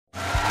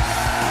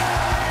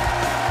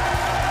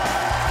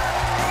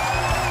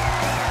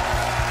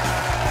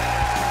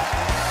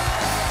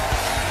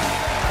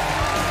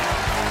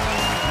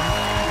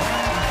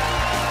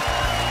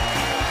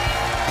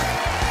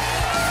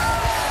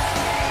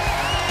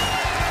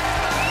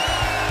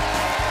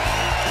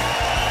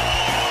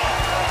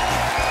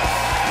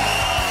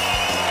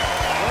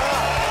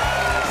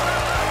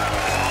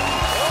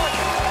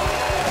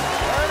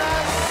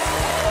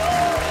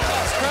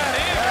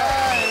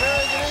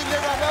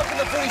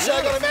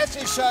show. Got a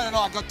massive show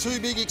tonight. Got two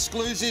big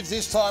exclusives.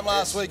 This time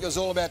last week it was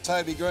all about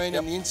Toby Green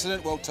and the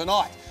incident. Well,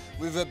 tonight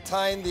we've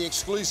obtained the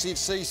exclusive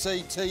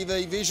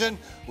CCTV vision.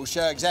 We'll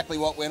show exactly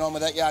what went on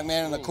with that young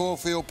man in the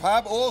Caulfield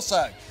pub.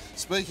 Also,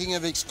 speaking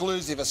of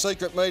exclusive, a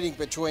secret meeting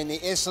between the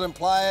Essendon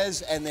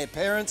players and their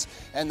parents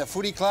and the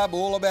footy club,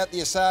 all about the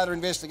Asada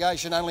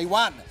investigation. Only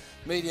one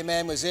media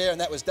man was there, and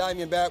that was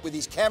Damien Barrett with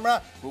his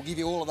camera. We'll give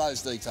you all of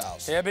those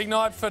details. Yeah, big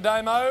night for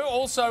Damo.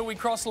 Also, we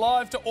cross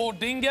live to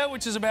Ordinga,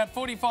 which is about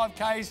 45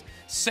 k's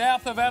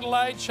south of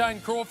Adelaide. Shane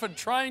Crawford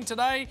trained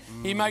today.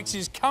 He makes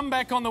his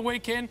comeback on the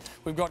weekend.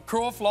 We've got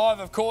Crawf live,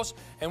 of course.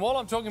 And while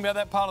I'm talking about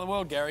that part of the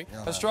world, Gary,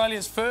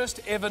 Australia's first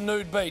ever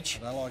nude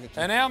beach. I don't like it too.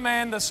 And our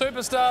man, the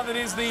superstar that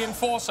is the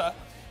enforcer,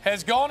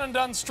 has gone and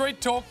done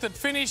street talk that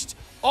finished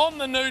on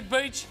the nude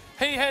beach.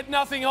 He had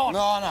nothing on.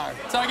 No, no.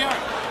 So go. No.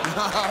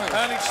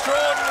 An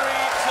extraordinary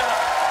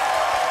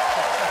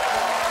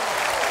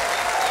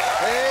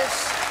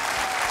Yes.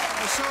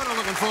 We're sort of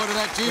looking forward to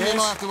that, Jim. You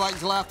might have to wait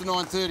until after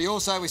 9:30.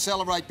 Also, we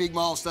celebrate big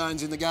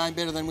milestones in the game,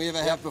 better than we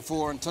ever have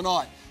before. And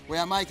tonight, we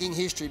are making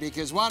history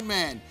because one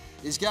man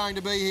is going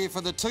to be here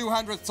for the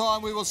 200th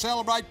time. We will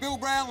celebrate Bill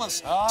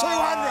Brownless. 200.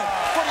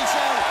 Footy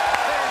show.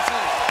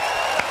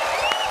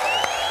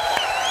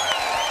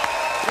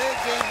 There,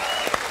 Jim.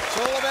 It's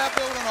all about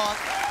Bill tonight.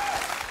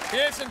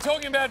 Yes, and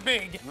talking about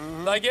big,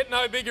 they get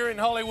no bigger in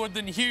Hollywood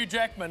than Hugh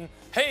Jackman.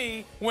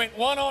 He went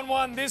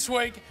one-on-one this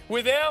week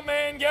with our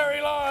man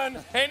Gary Lyon,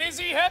 and is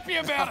he happy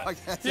about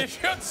it? You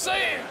should see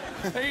him.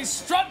 He's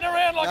strutting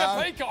around like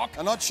a peacock.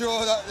 I'm not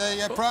sure that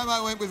the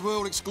promo went with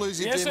world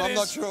exclusive, yes, Jim. I'm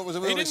not sure it was a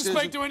world exclusive. He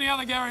didn't speak to any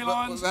other Gary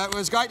Lyons. It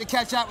was great to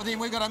catch up with him.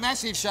 We've got a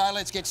massive show.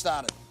 Let's get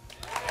started.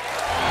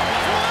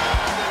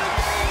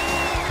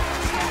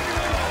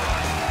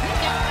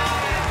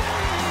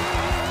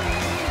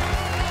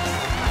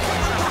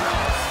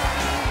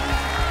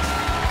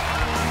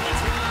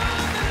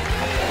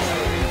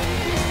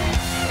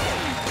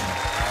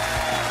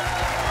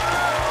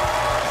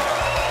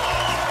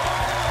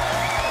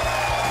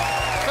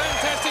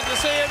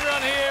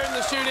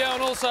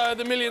 And also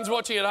the millions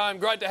watching at home.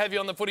 Great to have you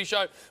on the Footy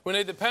Show. We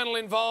need the panel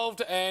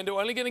involved, and we're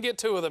only going to get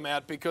two of them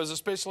out because a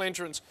special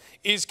entrance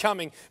is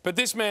coming. But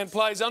this man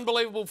plays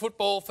unbelievable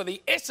football for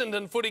the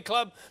Essendon Footy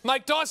Club.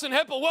 Mate Dyson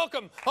Heppel,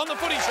 welcome on the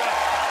Footy Show.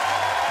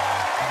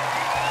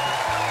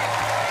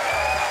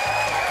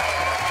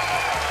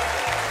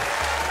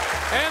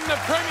 And the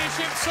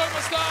Premiership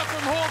superstar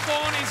from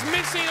Hawthorn is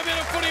missing a bit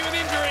of footy with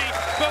injury,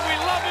 but we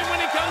love him when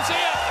he comes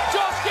here.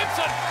 Josh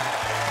Gibson.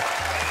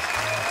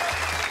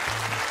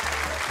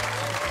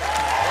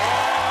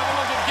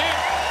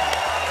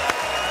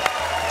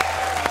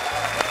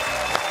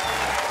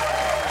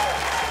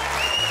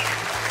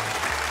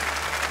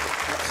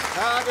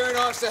 Very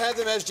nice to have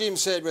them. As Jim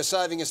said, we're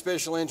saving a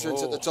special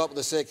entrance at the top of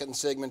the second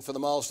segment for the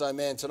Milestone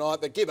Man tonight.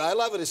 But Gibbo,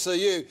 lovely to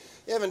see you.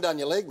 You haven't done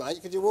your leg,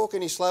 mate. Could you walk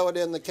any slower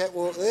down the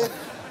catwalk there?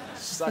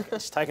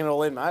 Just taking it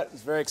all in, mate.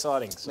 It's very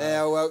exciting. So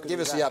now, give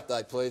us the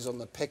update, please, on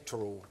the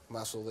pectoral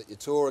muscle that you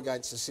tore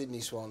against the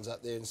Sydney Swans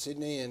up there in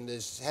Sydney. And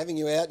is having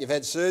you out, you've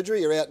had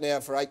surgery. You're out now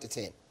for 8 to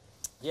 10.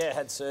 Yeah,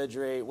 had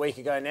surgery a week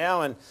ago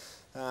now and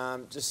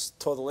just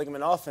tore the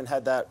ligament off and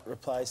had that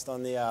replaced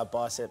on the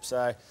bicep.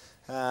 So...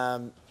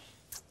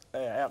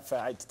 out for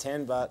 8 to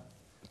 10, but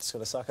just got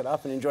to suck it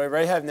up and enjoy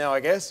rehab now, I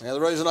guess. Now, the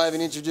reason I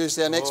haven't introduced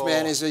our next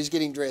man is he's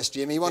getting dressed,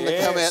 Jim. He wanted to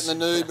come out in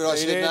the nude, but I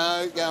said,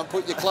 no, go and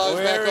put your clothes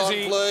back on,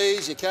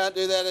 please. You can't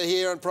do that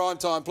here on prime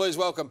time. Please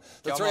welcome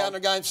the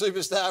 300-game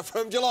superstar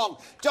from Geelong,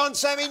 John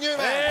Sammy Newman.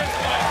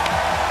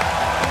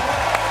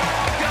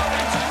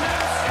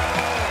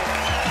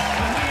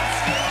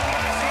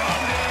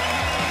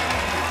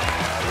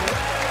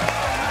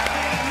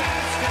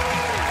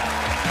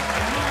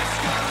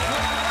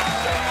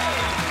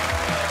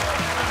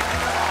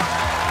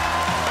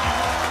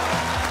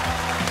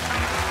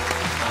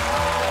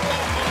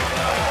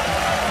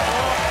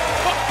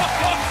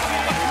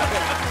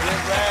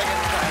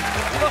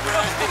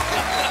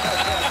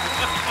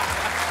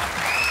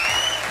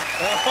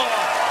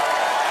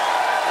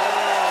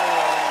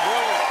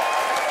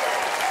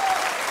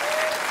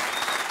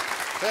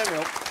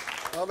 Samuel,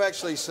 I've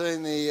actually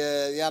seen the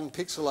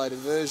unpixelated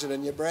version,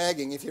 and you're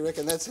bragging if you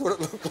reckon that's what it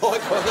looked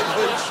like on the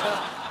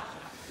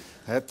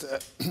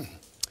beach.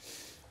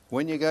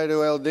 When you go to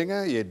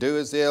Aldinga, you do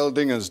as the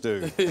Aldingers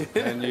do,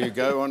 and you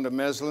go onto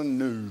Maslin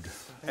nude.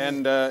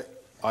 And I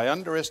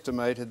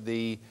underestimated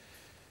the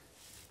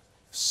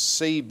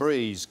sea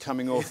breeze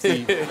coming off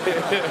the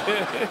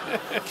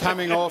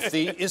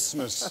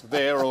isthmus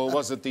there, or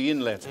was it the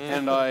inlet?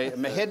 And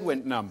my head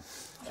went numb.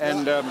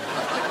 And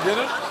did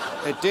it?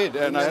 It did,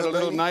 and I had a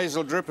little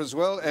nasal drip as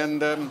well.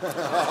 And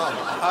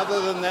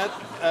other than that,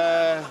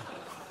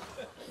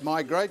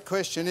 my great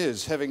question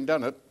is, having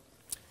done it,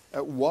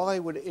 why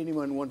would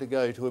anyone want to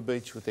go to a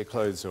beach with their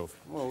clothes off?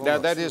 Well, now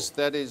that is,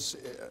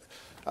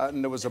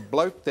 and there was a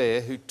bloke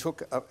there who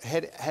took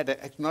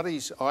not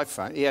his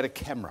iPhone, he had a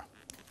camera.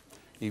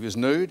 He was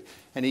nude,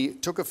 and he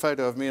took a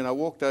photo of me, and I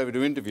walked over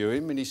to interview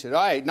him, and he said,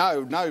 "Hey,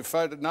 no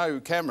photo, no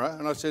camera,"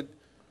 and I said,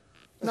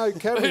 No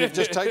camera, you've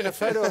just taken a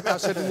photo of me. I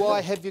said,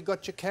 why have you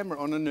got your camera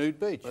on a nude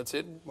beach? That's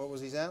it. What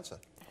was his answer?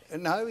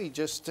 No, he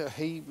just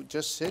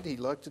said he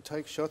liked to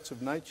take shots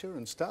of nature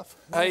and stuff.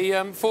 Hey,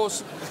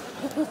 Force,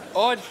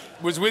 I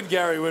was with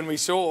Gary when we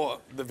saw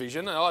the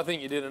vision, and I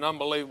think you did an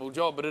unbelievable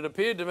job, but it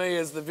appeared to me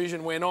as the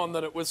vision went on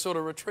that it was sort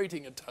of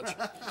retreating a touch.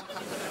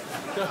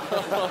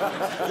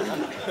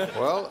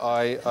 Well,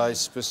 I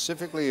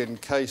specifically, in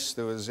case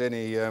there was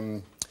any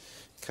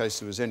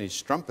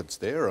strumpets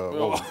there,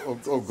 or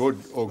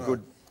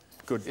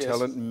good Yes.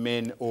 talent,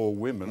 men or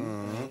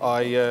women,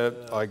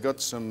 I got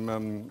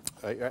some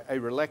a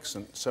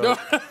relaxant. So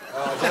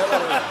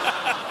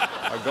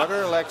I got a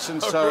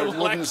relaxant so it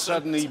wouldn't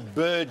suddenly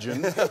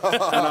burgeon and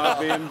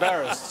I'd be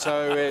embarrassed.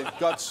 So it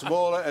got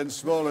smaller and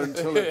smaller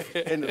until it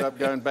ended up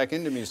going back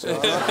into me. So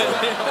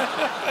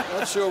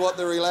Not sure what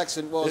the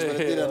relaxant was, but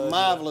it did a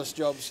marvellous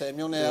job,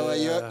 Samuel. Now,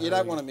 you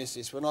don't want to miss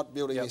this. We're not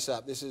building this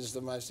up. This is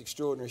the most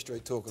extraordinary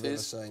street talk I've ever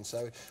seen.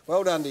 So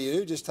well done to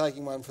you, just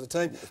taking one for the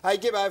team. Hey,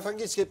 Gibbo, if I can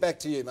just get back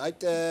to you,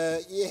 mate.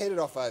 You headed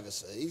off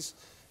overseas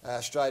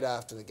straight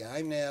after the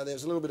game. Now, there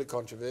was a little bit of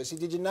controversy.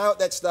 Did you know at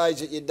that stage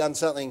that you'd done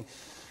something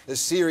as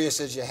serious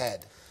as you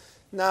had?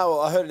 No,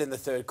 well, I heard it in the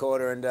third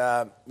quarter,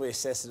 and we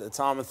assessed it at the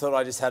time and thought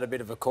I just had a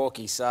bit of a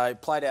corky. So I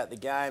played out the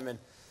game and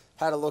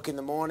had a look in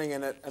the morning,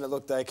 and it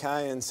looked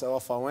okay, and so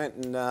off I went.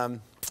 And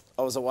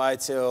I was away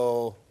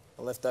till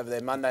I left over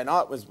there Monday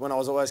night, was when I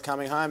was always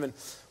coming home. And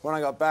when I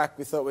got back,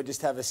 we thought we'd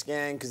just have a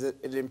scan because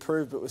it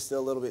improved, but was still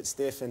a little bit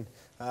stiff. And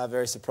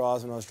very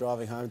surprised when I was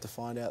driving home to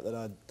find out that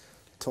I'd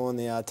torn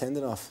the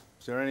tendon off.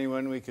 is there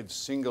anyone we could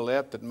single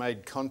out that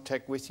made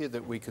contact with you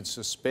that we could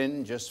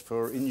suspend just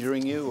for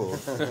injuring you? Or?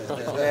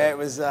 Yeah, it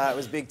was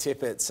Big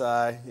Tippett.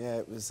 So yeah,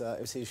 it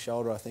was his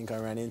shoulder I think I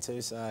ran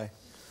into. So.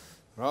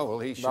 Oh, well,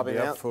 he should be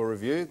up for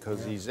review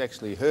because he's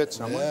actually hurt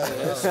someone.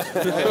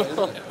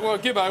 Well,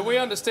 Gibbo, we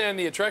understand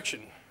the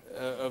attraction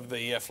of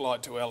the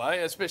flight to LA,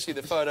 especially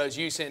the photos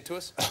you sent to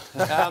us.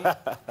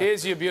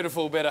 Here's your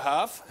beautiful better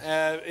half,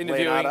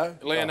 interviewing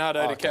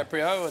Leonardo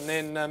DiCaprio and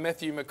then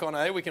Matthew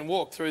McConaughey. We can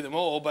walk through them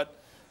all, but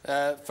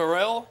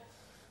Pharrell.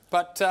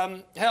 But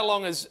how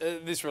long has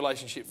this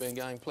relationship been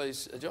going,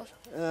 please, Josh?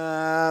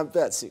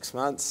 About 6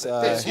 months.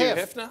 There's Hugh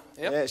Hefner.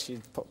 Yep. Yeah, she's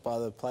by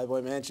the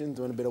Playboy Mansion,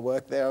 doing a bit of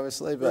work there,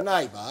 obviously. But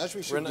Renee Barge,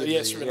 we should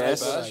Renee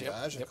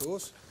Barge, of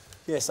course.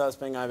 yeah, so it's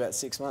been going about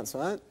 6 months,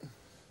 mate.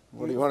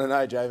 What do you want to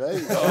know,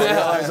 JV? Those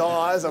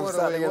eyes, I'm What do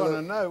starting we to want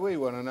look... to know? We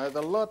want to know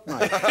the lot,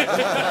 mate.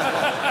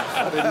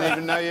 I didn't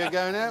even know you were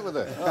going out with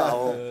her.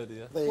 Oh, well, there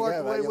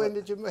you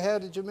go, mate. How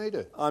did you meet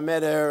her? I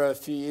met her a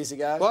few years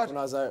ago. What? When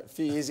I was a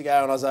few years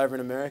ago when I was over in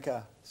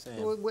America, Sam.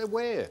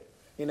 Where?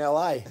 In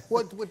LA.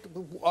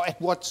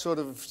 What sort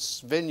of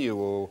venue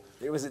or?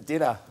 It was at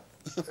dinner.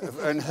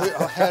 And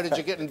how did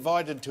you get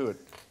invited to it?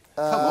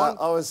 Come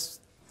on.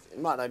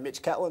 You might know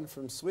Mitch Catlin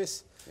from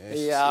Swiss.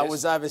 Yes, He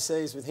was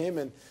overseas with him,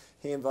 and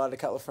he invited a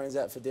couple of friends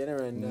out for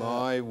dinner. And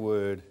My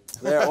word.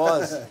 there it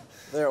was.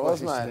 There it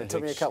was, What is mate. that It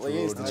took me a couple of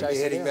years to I'll chase be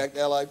it heading down. back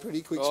to LA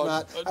pretty quick,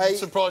 smart. I'm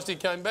surprised he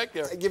came back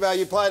there. Gibbo,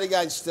 you played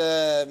against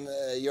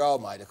your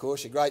old mate, of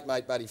course, your great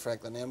mate, Buddy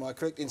Franklin. Now, am I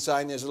correct in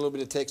saying there's a little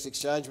bit of text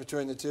exchange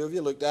between the two of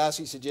you? Luke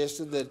Darcy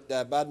suggested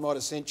that Bud might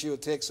have sent you a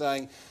text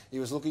saying he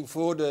was looking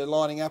forward to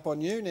lining up on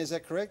you. Is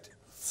that correct?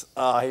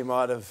 He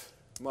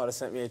might have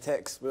sent me a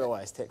text. We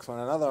always text one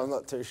another. I'm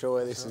not too sure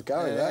where this is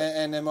going, mate.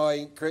 And am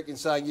I correct in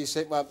saying you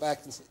sent one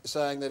back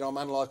saying that I'm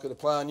unlikely to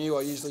play on you?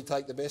 I usually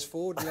take the best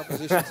forward in the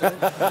opposition team.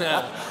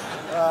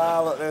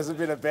 Look, there's a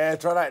bit of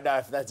banter. I don't know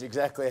if that's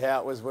exactly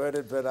how it was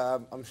worded, but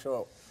I'm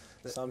sure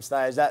at some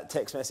stage that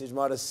text message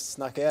might have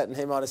snuck out, and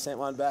he might have sent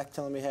one back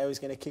telling me how many he's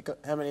going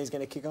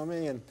to kick on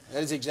me. And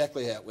that is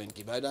exactly how it went,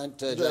 Gibbo. Don't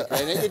joke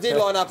around. It did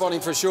line up on him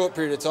for a short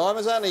period of time. It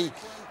was only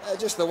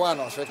just the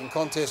one, I reckon,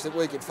 contest that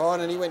we could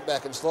find, and he went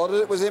back and slotted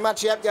it. Was there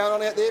much yap going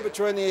on out there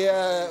between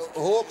the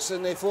Hawks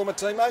and their former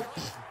teammate?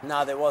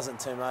 No, there wasn't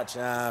too much.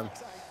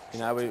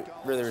 We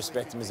really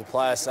respect him as a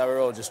player, so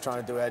we're all just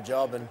trying to do our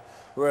job, and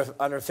we were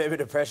under a fair bit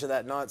of pressure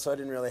that night, so I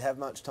didn't really have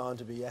much time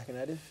to be yakking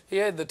at him. He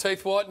had the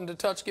teeth whitened to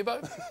touch,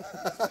 Gibbo?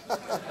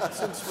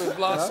 Since we've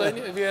last seen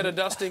you, have you had a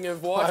dusting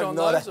of white on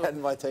those? I've not had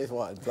my teeth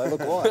whitened. They look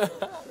white.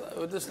 It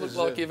would just look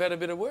like you've had a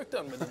bit of work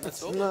done with them,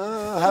 that's all.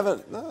 No, I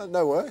haven't.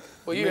 No work.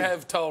 Well, you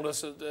have told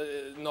us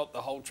not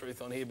the whole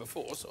truth on here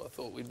before, so I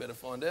thought we'd better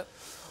find out.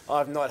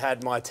 I've not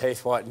had my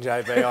teeth whitened,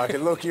 JB. I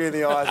can look you in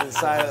the eyes and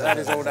say that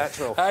is all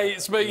natural. Hey,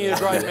 speaking of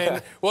great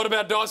men, what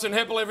about Dyson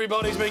Heppel,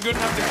 everybody? He's been good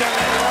enough to come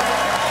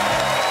in.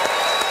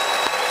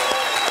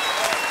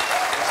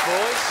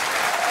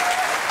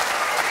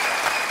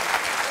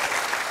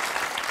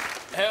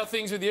 How are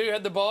things with you?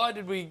 Had the bye?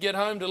 Did we get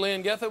home to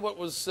Leongatha? What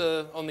was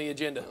on the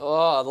agenda?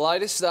 Oh, the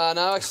latest?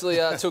 No, actually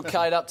took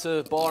Kate up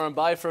to Byron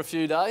Bay for a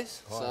few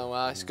days.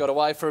 So she's got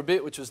away for a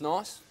bit, which was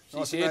nice.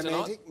 Nice She's and here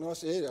romantic.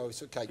 Nice, yeah. Oh, we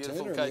saw Kate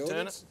Beautiful Turner Kate in the Turner.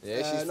 audience. Yeah,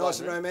 she's nice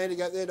and fun, romantic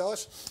up there,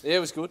 Dice. Yeah, it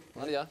was good.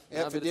 Bloody hell.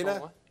 Out for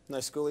dinner. No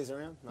schoolies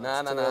around?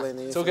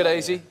 No. Took it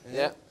easy.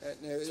 Yeah.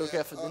 Took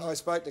out for dinner. I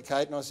spoke to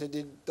Kate and I said,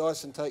 did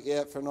Dyson take you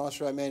out for a nice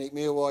romantic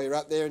meal while you're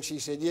up there? And she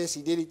said, yes,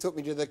 he did. He took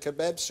me to the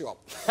kebab shop.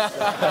 Is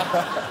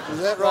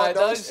that right,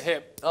 Those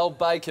Old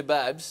Bay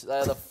kebabs, they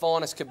are the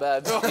finest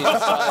kebabs in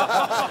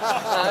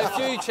Australia. A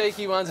few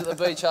cheeky ones at the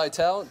beach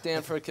hotel,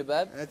 down for a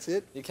kebab. That's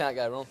it. You can't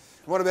go wrong.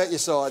 What about your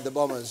side, the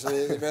Bombers?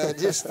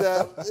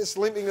 Just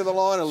limping to the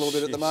line a little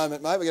bit at the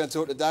moment, mate. We're going to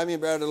talk to Damien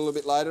Barrett a little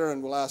bit later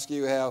and we'll ask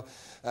you how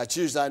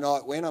Tuesday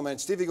night went. I mean,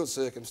 it's difficult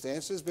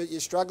circumstances, but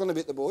you're struggling a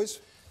bit, the boys.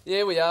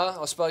 Yeah, we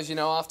are. I suppose, you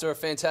know, after a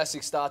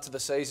fantastic start to the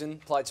season,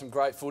 played some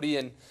great footy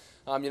and,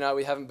 you know,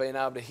 we haven't been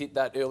able to hit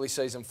that early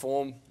season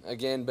form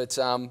again, but,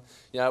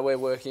 you know, we're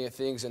working at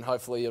things and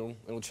hopefully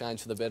it'll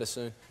change for the better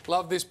soon.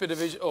 Love this bit of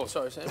vision. Oh,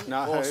 sorry, Sam.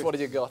 No, Horse, what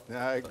do you got?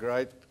 No,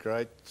 great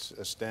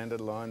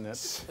standard line. That.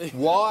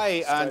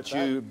 Why aren't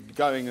you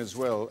going as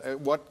well?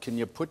 What can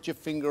you put your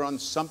finger on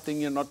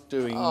something you're not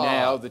doing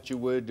now that you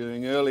were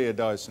doing earlier,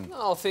 Dyson?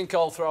 I think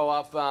I'll throw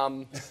up.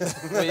 We're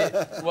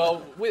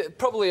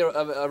probably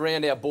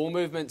around our ball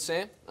movement,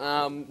 Sam.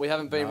 We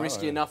haven't been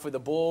risky enough with the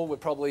ball. We're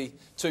probably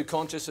too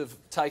conscious of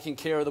taking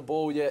care of the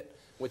ball yet.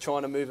 We're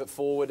trying to move it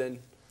forward and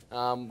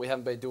we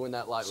haven't been doing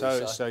that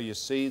lately. So you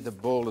see the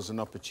ball as an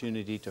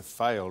opportunity to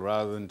fail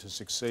rather than to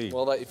succeed?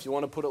 Well, if you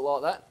want to put it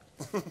like that.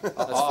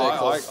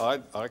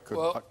 I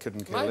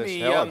couldn't care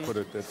less how I put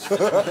it. It's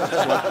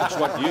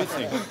what you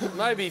think.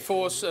 Maybe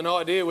force an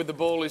idea with the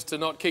ball is to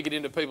not kick it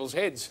into people's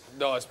heads,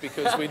 Dice,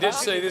 because we did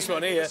see this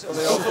one here.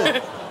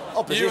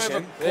 You have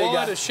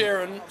applied a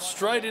Sharon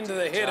straight into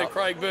the head of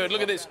Craig Bird.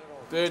 Look at this.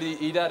 Bird,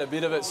 he'd had a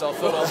bit of it, so I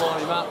thought I'd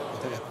line him up.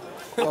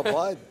 Well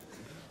played.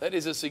 That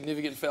is a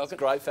significant falcon.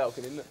 Great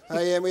falcon, isn't it?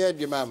 Hey, we had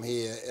your mum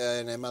here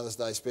in our Mother's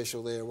Day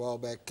special there a while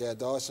back,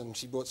 Dyson.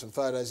 She brought some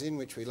photos in,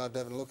 which we loved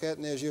having a look at.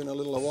 And there's you in a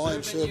little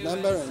Hawaiian shirt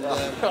number. And,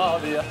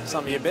 oh, dear.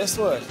 Some of your best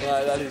work.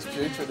 No, that is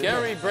putrid.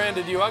 Gary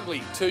branded you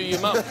ugly to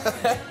your mum.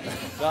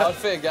 No,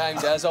 fair game,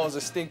 Gaz. I was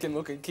a stinking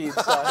looking kid,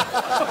 so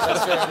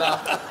that's fair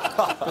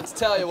enough. But to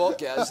tell you what,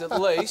 Gaz, at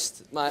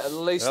least I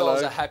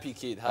was a happy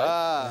kid, hey?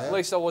 At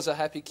least I was a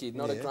happy kid,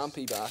 not a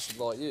grumpy bastard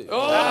like you.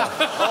 Oh, no.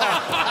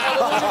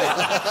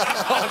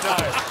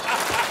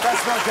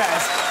 That's not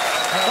Gaz.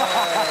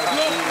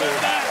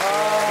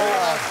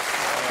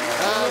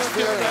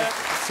 Look at that.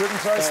 Shouldn't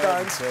throw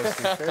stones.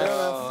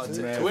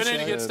 We need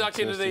to get stuck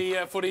into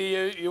the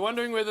footy. You're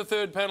wondering where the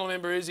third panel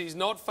member is. He's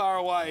not far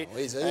away. Oh,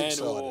 he's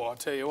excited. I'll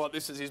tell you what,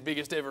 this is his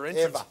biggest ever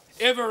entrance.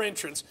 Ever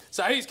entrance.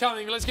 So he's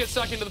coming. Let's get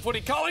stuck into the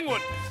footy.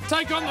 Collingwood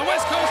take on the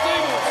West Coast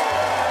Eagles.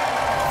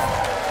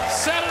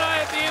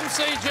 Saturday at the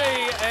MCG,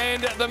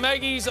 and the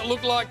Maggies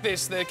look like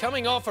this. They're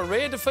coming off a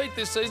rare defeat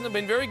this season. They've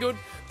been very good.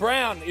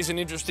 Brown is an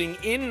interesting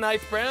in.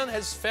 Nath Brown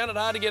has found it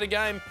hard to get a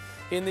game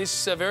in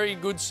this very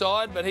good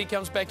side, but he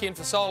comes back in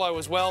for solo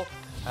as well.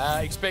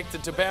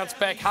 Expected to bounce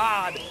back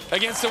hard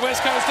against the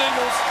West Coast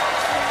Eagles.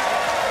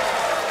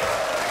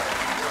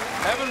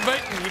 Haven't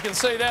beaten, you can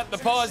see that, the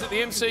Pies at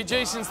the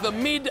MCG since the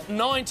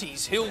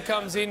mid-90s. Hill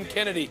comes in,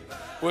 Kennedy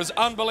was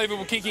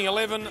unbelievable, kicking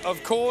 11,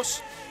 of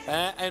course.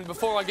 And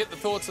before I get the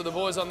thoughts of the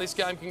boys on this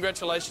game,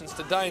 congratulations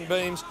to Dane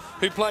Beams,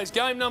 who plays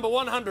game number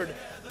 100.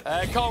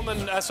 A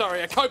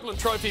Copeland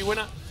Trophy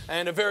winner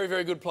and a very,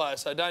 very good player.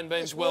 So Dane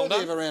Beams, well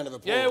done. Worthy of a round of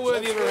applause. Yeah,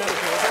 worthy of a round of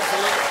applause.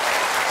 Absolutely.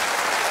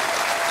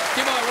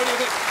 Gibbo, what do you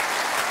think?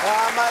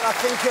 Mate, I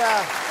think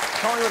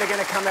Collingwood are going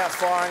to come out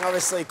firing.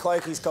 Obviously,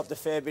 Clokey's copped a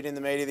fair bit in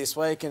the media this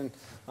week, and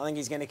I think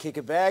he's going to kick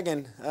a bag,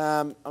 and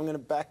I'm going to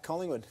back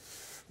Collingwood.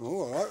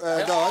 All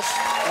right, guys.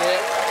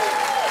 Yeah.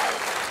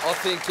 I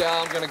think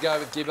I'm going to go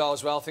with Gibbo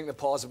as well. I think the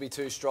Pies will be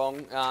too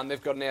strong.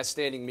 They've got an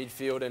outstanding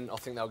midfield, and I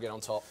think they'll get on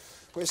top.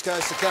 West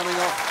Coast are coming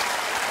off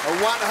a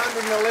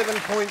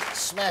 111-point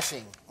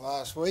smashing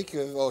last week,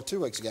 or 2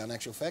 weeks ago in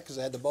actual fact, because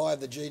they had the bye of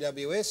the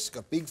GWS.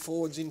 Got big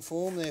forwards in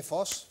form there,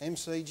 Foss,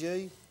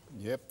 MCG.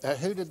 Yep.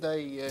 Who did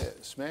they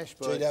smash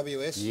by?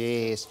 GWS.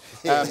 Yes.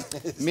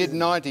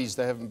 Mid-90s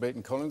they haven't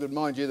beaten Collingwood.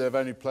 Mind you, they've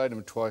only played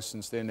them twice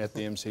since then at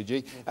the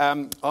MCG.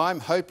 I'm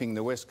hoping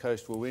the West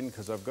Coast will win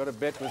because I've got a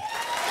bet with...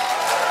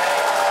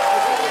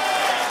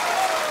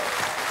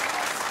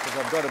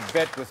 I've got a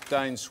bet with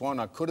Dane Swan.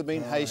 I could have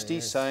been hasty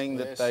saying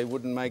that they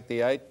wouldn't make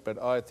the 8, but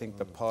I think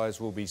the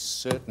Pies will be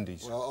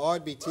certainties. Well,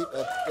 I'd be picking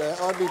out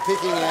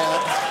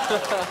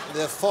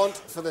the font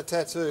for the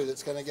tattoo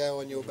that's going to go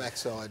on your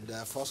backside,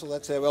 Fossil.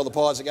 That's how well the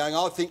Pies are going.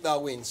 I think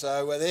they'll win.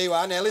 So there you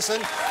are. Now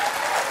listen.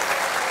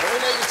 What we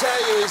need to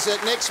tell you is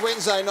that next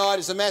Wednesday night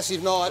is a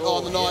massive night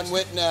on the Nine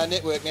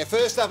Network. Now,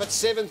 first up at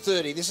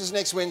 7:30, this is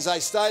next Wednesday,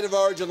 State of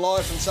Origin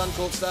live from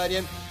Suncorp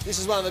Stadium. This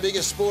is one of the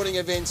biggest sporting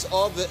events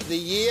of the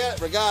year,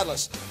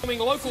 regardless.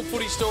 Local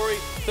footy story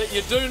that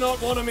you do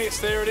not want to miss.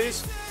 There it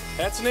is.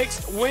 That's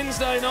next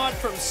Wednesday night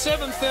from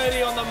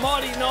 7:30 on the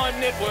Mighty Nine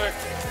Network.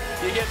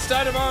 You get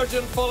State of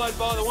Origin followed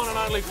by the one and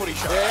only Footy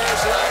Show. Yes,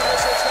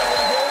 it's going to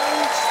be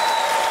huge.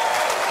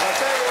 I'll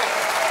tell you what,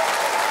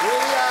 we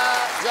are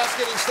just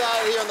getting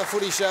started here on the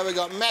Footy Show. We've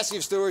got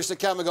massive stories to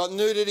come. We've got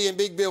nudity and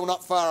Big Bill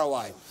not far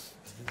away.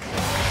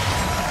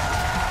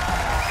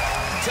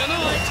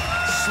 Tonight,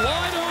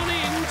 slide on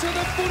in to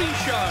the Footy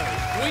Show.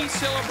 We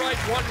celebrate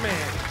one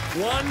man,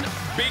 one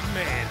big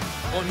man,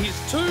 on his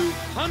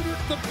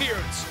 200th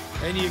appearance.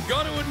 And you've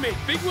got to admit,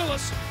 Big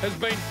Willis has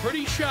been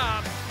pretty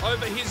sharp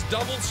over his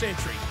double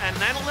century.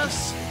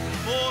 Analysis,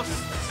 force,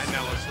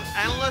 analysis.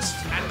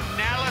 Analyst,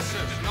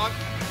 analysis.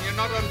 You're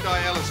not on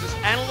dialysis.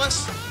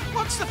 Analyst,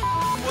 what's the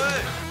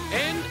word?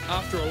 And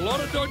after a lot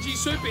of dodgy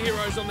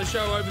superheroes on the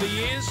show over the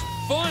years,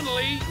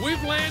 finally,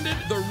 we've landed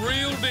the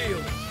real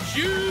deal.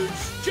 Hugh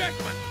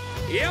Jackman.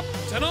 Yep,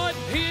 tonight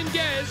he and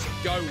Gaz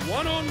go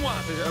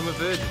one-on-one. I'm a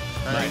virgin.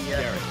 Mate,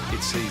 Gary,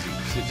 it's easy.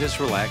 So just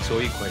relax.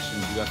 All your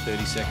questions, you've got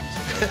 30 seconds.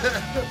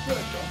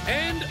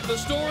 And the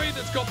story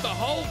that's got the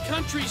whole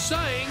country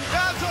saying,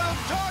 "That's what I'm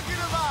talking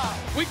about!"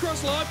 We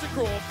cross live to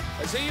Croft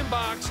as he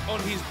embarks on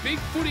his big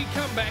footy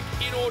comeback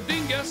in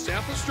Ordinga,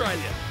 South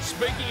Australia.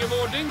 Speaking of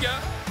Ordinga,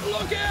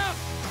 look out!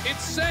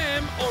 It's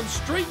Sam on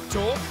Street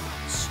Talk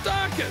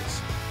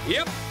Starkers.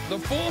 Yep, the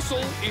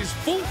foursel is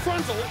full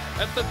frontal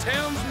at the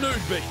town's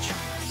nude beach.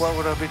 Why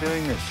would I be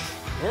doing this?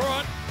 All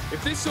right,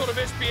 if this sort of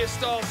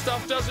SBS-style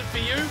stuff does it for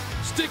you,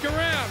 stick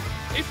around.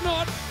 If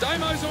not,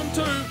 Damo's on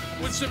too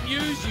with some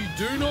news you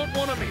do not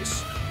want to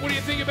miss. What do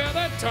you think about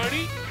that,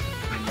 Tony?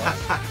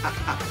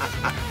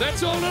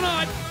 That's all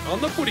tonight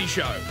on The Footy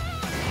Show.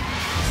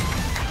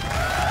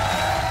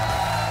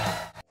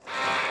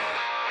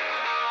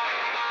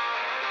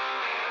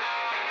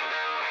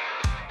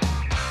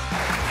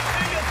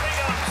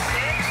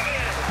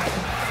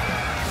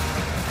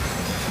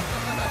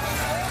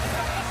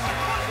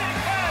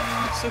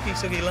 Suki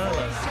Suki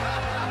Lala.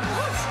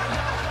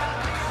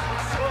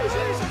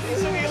 Suki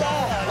Suki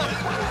Lala.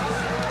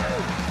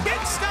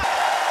 Get stuck!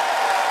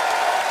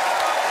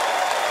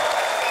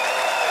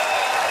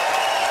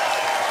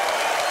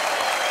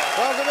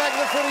 Welcome back to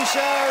the Footy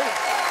Show.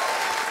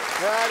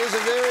 It is a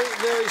very,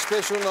 very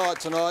special night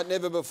tonight.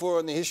 Never before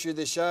in the history of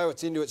this show.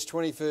 It's into its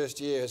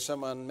 21st year. Has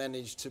someone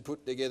managed to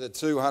put together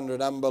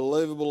 200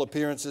 unbelievable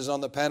appearances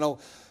on the panel?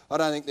 I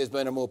don't think there's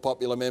been a more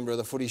popular member of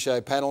the Footy Show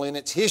panel in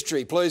its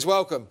history. Please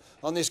welcome,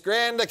 on this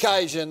grand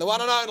occasion, the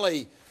one and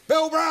only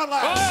Bill Brownlow.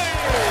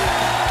 Hey!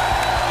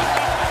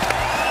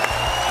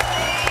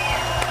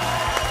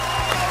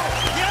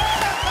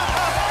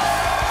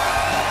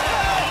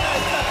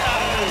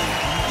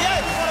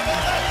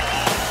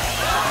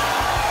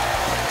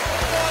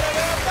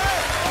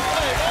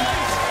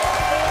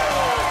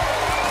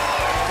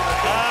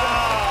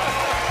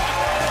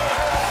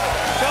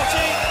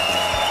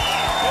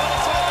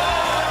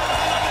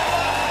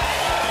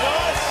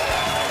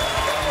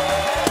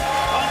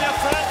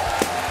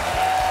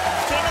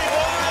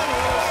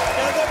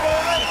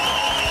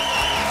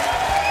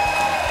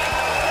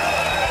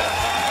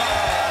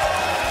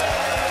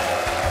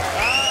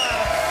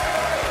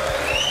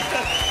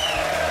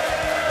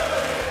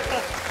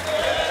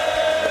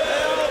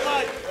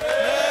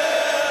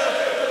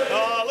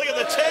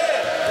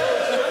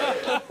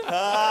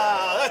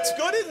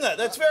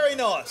 That's very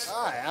nice.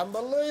 Oh,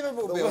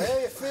 unbelievable, Bill. How are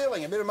you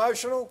feeling? A bit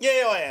emotional?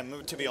 Yeah, I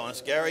am, to be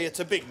honest, Gary.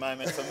 It's a big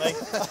moment for me.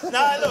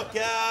 No, look,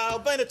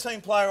 I've been a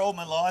team player all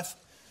my life.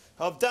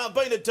 I've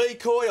been a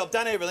decoy. I've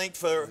done everything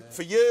for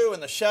you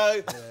and the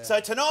show. Yeah.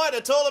 So tonight,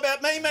 it's all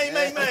about me.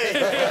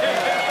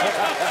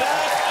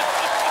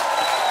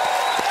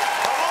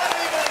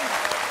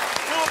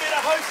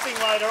 Hosting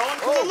later on,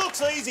 because it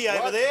looks easy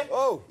over there.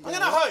 I'm going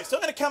to host.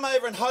 I'm going to come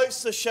over and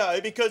host the show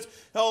because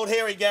old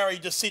Harry Gary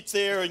just sits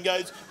there and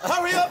goes,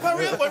 hurry up,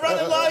 we're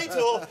running late,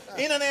 or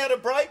in and out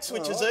of breaks,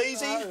 which is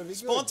easy,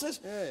 sponsors.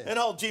 Yeah. And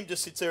old Jim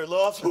just sits there and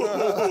laughs. And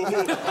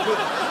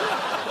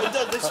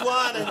does this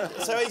one, and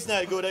so he's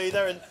no good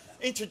either. And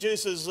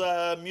introduces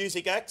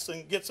music acts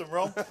and gets them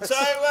wrong. So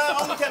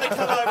I'm going to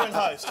come over and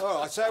host.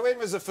 All right, so when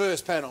was the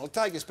first panel?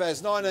 Take us back.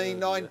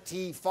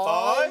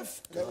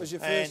 1995? That was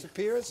your first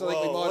appearance? I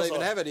think we might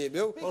even have it here,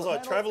 Bill. Was I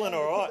travelling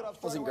all right? I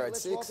was in grade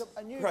 6.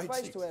 A new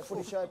face to our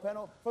Footy Show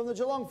panel from the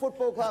Geelong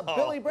Football Club,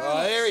 Billy Brown.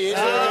 Oh, there he is.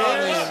 Have a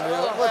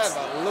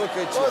look at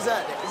you. What was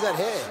that? Is that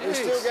hair? You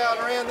still going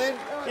around then?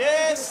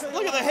 Yes,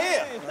 look at the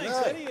hair.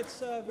 Thanks, Eddie. It's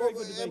very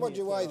good to be here. What'd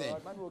you weigh then?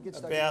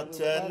 About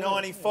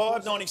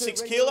 95,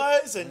 96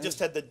 kilos, and just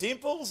had the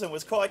dimples and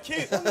was quite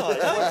cute, wasn't I?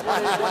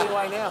 What do you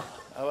weigh now?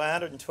 Oh,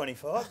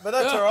 125, but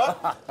that's all right.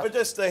 But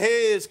just the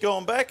hair's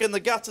gone back and the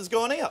guts has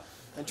gone out.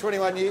 And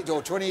 21 years,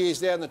 or 20 years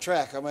down the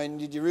track, I mean,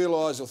 did you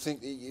realise or think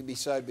that you'd be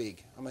so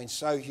big? I mean,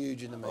 so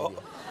huge in the media.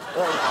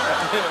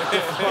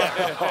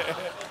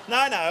 No,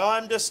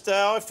 I'm just,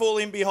 I fall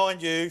in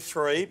behind you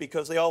three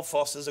because the old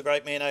Foster's a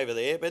great man over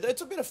there, but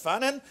it's a bit of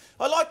fun, and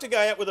I like to go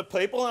out with the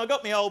people, and I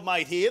got my old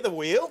mate here, the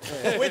Wheel,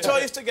 which I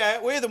used to go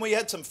out with, and we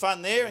had some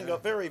fun there and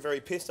got very, very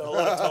pissed a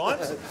lot of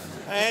times,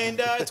 and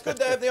it's good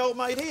to have the old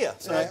mate here.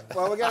 So. Yeah,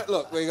 well, we're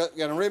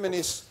going to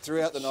reminisce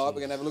throughout the night. We're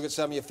going to have a look at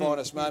some of your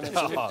finest moments,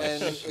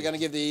 and we're going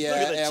to give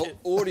our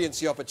audience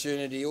the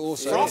opportunity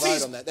also to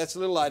vote on that. That's a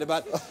little later,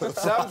 but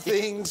some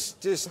things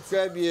just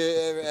grab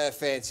your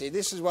fancy.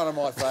 This is one of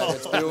my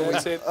favourites, Bill.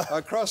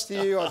 I crossed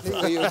to you. I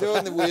think we were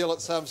doing the Wheel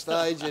at some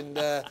stage, and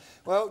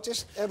well,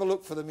 just have a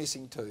look for the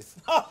missing tooth.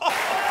 Thank you,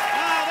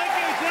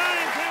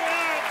 James. Here we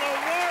are at the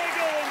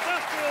Warragul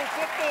Industrial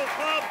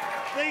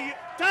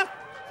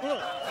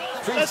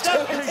his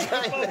Duffy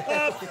Football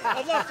Club.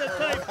 I've lost the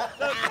team.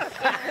 The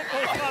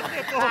Football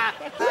Club.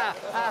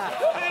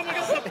 And we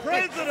got the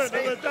president of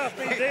the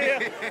Duffys here,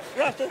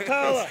 Russell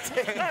Taylor.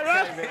 Hey,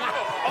 Russ.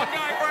 I'm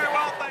going very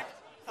well, thanks.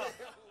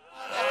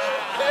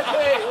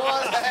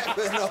 What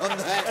happened on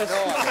that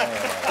night?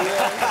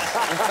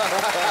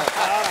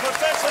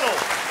 Professional.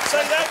 See,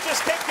 that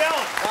just kept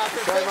going.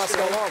 Show must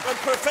go on. A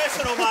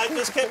professional, mate,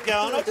 just kept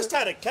going. I just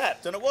had it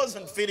capped and it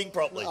wasn't fitting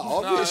properly.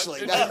 Oh,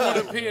 obviously. No, it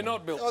would appear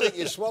not, Bill. I think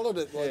you swallowed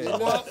it.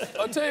 Well,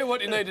 I'll tell you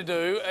what you need to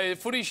do,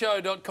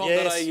 footyshow.com.au,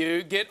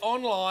 Yes. get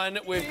online.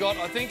 We've got,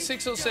 I think,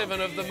 6 or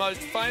 7 of the most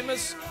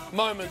famous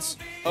moments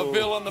of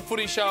Bill on the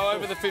Footy Show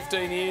over the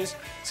 15 years.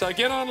 So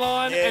get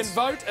online and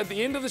vote. At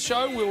the end of the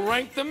show, we'll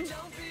rank them.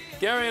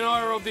 Gary and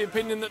I are of the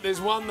opinion that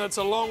there's one that's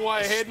a long way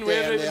ahead and we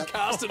haven't even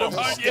casted a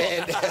vote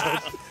yet.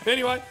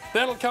 Anyway,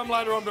 that'll come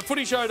later on, but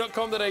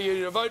footyshow.com.au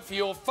to vote for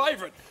your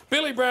favourite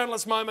Billy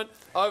Brownless moment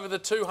over the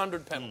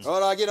 200 panels.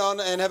 All right, get on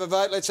and have a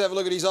vote. Let's have a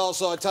look at his old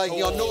side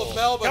taking on North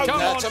Melbourne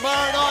Come on.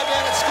 tomorrow night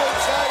down at Scoop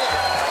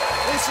Stadium.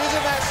 This is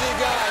a massive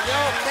game. The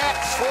old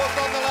Cats, fourth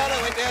on the ladder,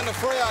 went down to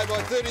Freo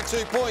by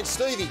 32 points.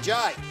 Stevie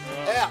J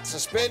out,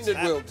 suspended.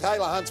 Will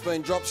Taylor Hunt's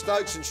been dropped.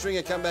 Stokes and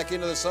Stringer come back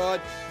into the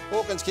side.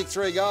 Hawkins kicked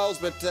 3 goals,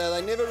 but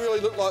they never really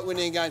looked like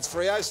winning against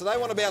Freo, so they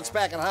want to bounce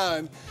back at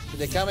home. But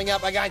they're coming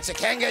up against the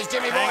Kangas.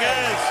 Jimmy Boyle.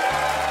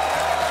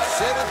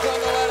 7th on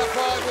the ladder,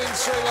 5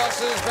 wins, 3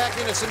 losses. Back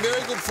into some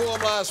very good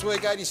form last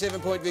week.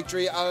 87-point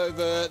victory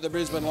over the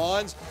Brisbane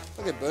Lions.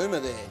 Look at Boomer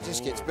there.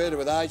 Just gets better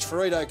with age.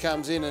 Ferrito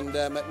comes in and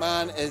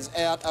McMahon is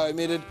out,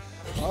 omitted.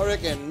 I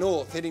reckon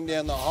North, heading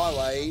down the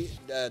highway,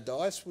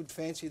 Dice would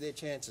fancy their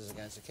chances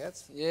against the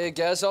Cats. Yeah,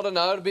 Gaz, I don't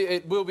know.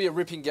 It will be a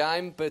ripping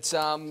game, but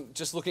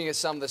just looking at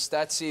some of the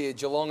stats here,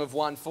 Geelong have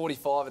won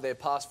 45 of their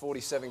past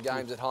 47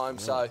 games at home,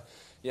 so,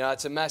 you know,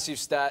 it's a massive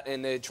stat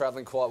and they're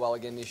travelling quite well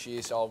again this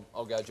year, so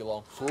I'll go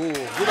Geelong. Ooh, good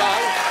day.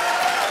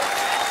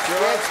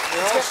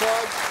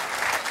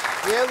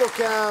 Yeah, look,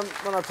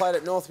 when I played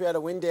at North, we had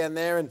a win down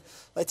there, and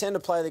they tend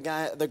to play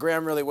the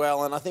ground really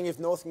well. And I think if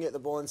North can get the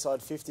ball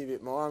inside 50 a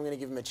bit more, I'm going to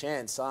give them a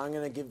chance. So I'm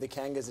going to give the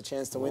Kangas a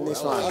chance to win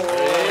this one. The old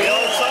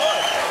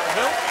side.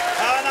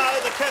 No,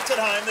 the Cats at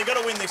home, they've got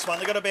to win this one.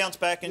 They've got to bounce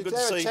back, and Did good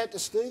you to have a see. chat to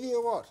Stevie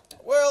or what?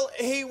 Well,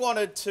 he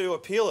wanted to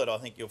appeal it, I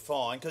think you'll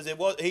find, because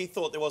he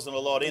thought there wasn't a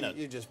lot in it.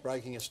 You're just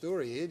breaking a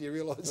story here. Do you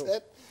realise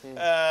that?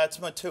 It's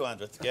my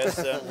 200th guess.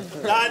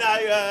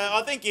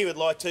 I think he would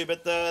like to,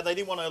 but they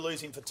didn't want to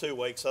lose him for 2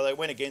 weeks, so they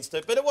went against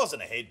it. But it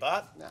wasn't a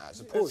headbutt. No, it's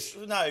a push.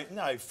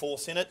 No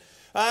force in it.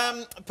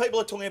 People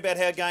are talking about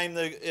how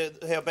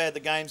bad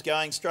the game's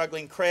going,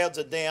 struggling. Crowds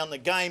are down. The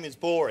game is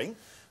boring.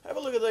 Have a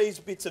look at these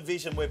bits of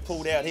vision we've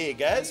pulled out here,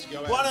 Gaz.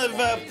 One of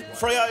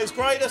Freo's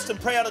greatest and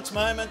proudest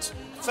moments.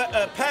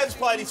 Pav's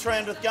played his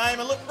 300th game,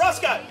 and look,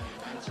 Roscoe!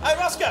 Hey,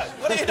 Roscoe,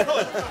 what are you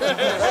doing?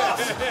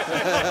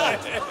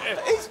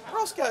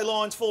 Roscoe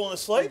Lyon's fallen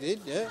asleep. He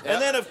did, yeah.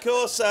 And then, of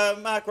course,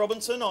 Mark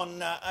Robinson on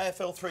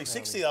AFL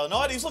 360 the other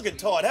night. He's looking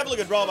tired. Have a look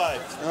at Robbo.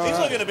 He's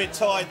looking a bit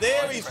tired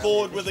there. He's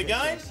bored with the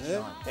game.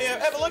 Yeah. Here,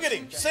 have a look at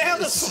him.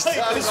 Sound asleep.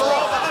 It's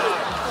Robbo.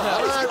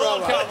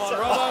 Come on,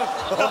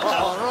 Robbo. Come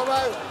on,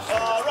 Robbo.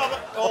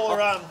 Or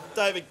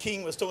David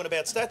King was talking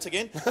about stats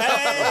again. And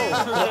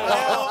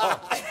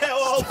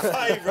our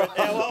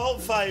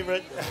old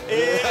favourite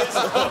is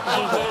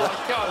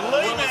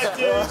Lee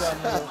Matthews.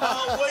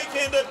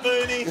 Weekend at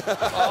Booney.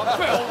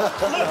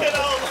 Look at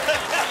old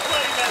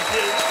Lee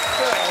Matthews.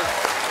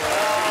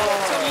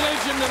 It's a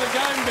legend of the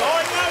game, Bill. I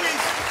know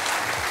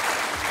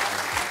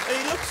he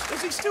looks.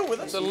 Is he still with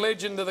us? It's a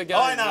legend of the game.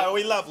 I know,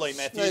 we love Lee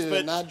Matthews, Needed but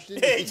a nudge,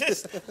 didn't he? he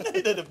just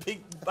needed a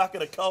big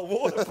bucket of cold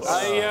water.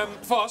 Hey,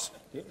 Foss,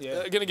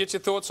 going to get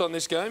your thoughts on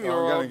this game. Your I'm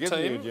old gonna give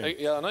team. you, Jim.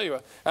 Yeah, I know you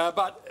are.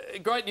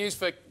 But great news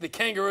for the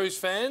Kangaroos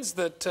fans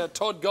that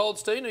Todd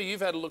Goldstein, who you've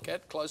had a look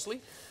at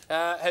closely,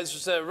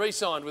 has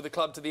re-signed with the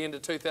club to the end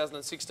of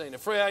 2016. A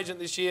free agent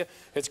this year.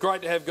 It's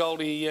great to have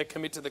Goldie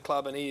commit to the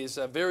club, and he is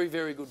a very,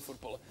 very good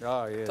footballer.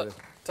 Oh, yeah.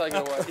 Take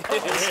it away.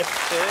 Yes.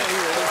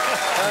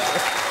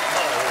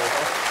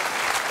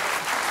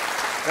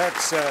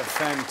 That's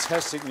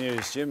fantastic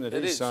news, Jim, that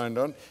It he's is. signed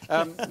on.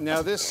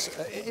 Now, this,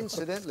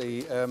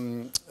 incidentally,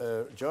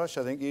 Josh,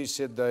 I think you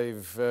said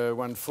they've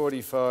won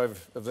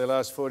 45 of their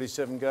last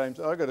 47 games.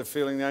 I've got a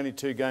feeling the only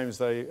 2 games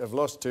they have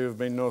lost to have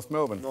been North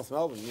Melbourne. North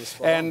Melbourne, yes.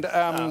 And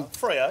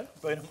Freo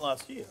beat him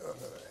last year.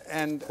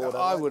 and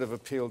I would have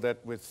appealed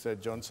that with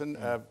Johnson.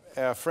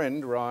 Our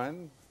friend,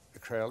 Ryan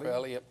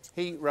Crowley, Yep.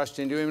 he rushed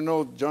into him and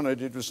all Jono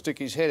did was stick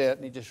his head out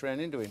and he just ran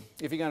into him.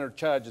 If you're going to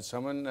charge at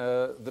someone,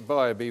 the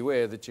buyer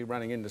beware that you're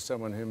running into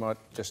someone who might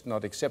just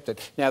not accept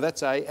it. Now,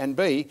 that's A. And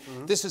B,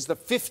 this is the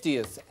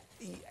 50th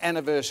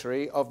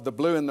anniversary of the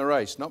Blue in the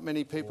Race. Not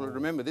many people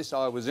remember this.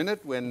 I was in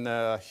it when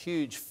a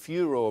huge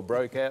furore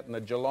broke out in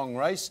the Geelong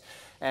race.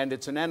 And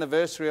it's an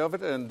anniversary of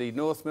it, and the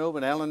North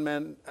Melbourne, Alan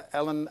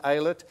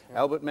Aylett,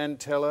 Albert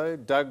Mantello,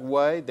 Doug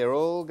Wade, they're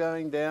all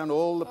going down,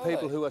 all the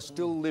people who are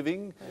still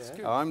living.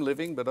 I'm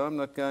living, but I'm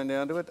not going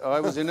down to it. I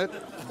was in it.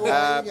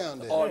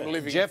 I'm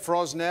living. Jeff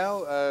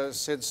Rosnow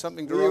said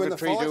something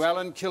derogatory to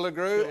Alan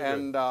Killigrew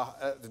and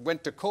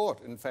went to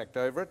court, in fact,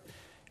 over it.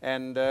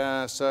 And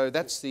so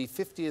that's the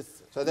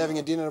 50th. So they're having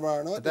a dinner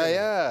tomorrow night? They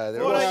are.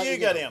 Why don't you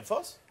go down,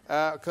 Foss?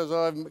 Because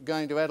I'm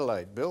going to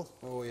Adelaide, Bill.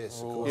 Oh, yes,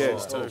 of course.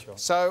 Yes, too.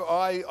 So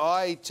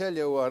I tell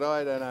you what,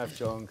 I don't know if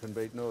Geelong can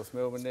beat North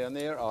Melbourne down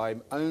there.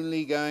 I'm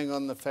only going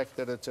on the fact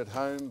that it's at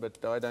home, but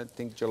I don't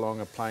think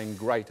Geelong are playing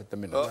great at the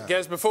minute. Well,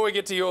 Gaz, before we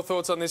get to your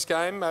thoughts on this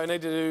game, I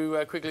need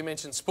to quickly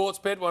mention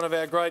Sportsbet, one of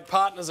our great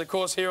partners, of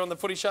course, here on the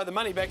Footy Show. The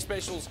money back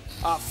specials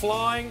are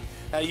flying.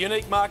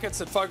 Unique markets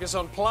that focus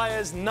on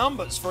players'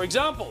 numbers. For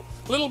example,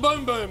 Little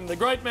Boom Boom, the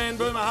great man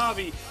Boomer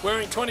Harvey,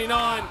 wearing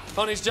 29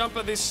 on his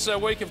jumper this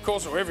week, of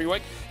course, or every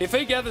week. If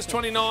he gathers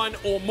 29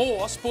 or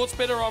more,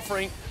 Sportsbet are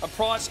offering a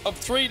price of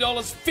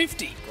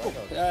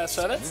 $3.50.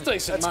 So that's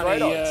decent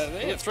money.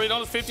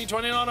 $3.50,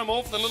 29 or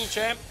more for the little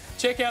champ.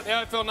 Check out the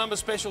AFL number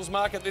specials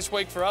market this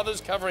week for others,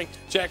 covering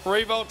Jack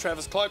Revolt,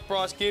 Travis Cloak,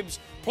 Bryce Gibbs,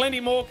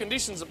 plenty more.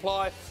 Conditions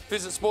apply.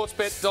 Visit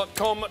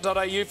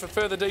sportsbet.com.au for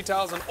further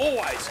details, and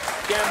always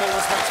gamble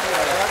responsibly.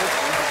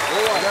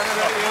 I don't know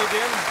about you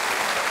again.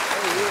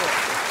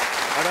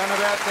 I don't know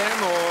about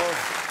them or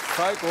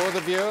folk or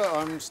the viewer.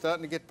 I'm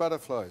starting to get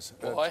butterflies.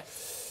 Why?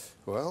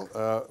 Well,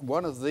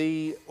 one of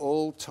the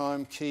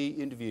all-time key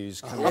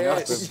interviews coming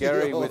up with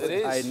Gary with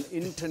an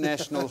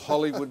international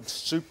Hollywood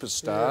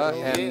superstar,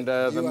 and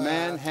the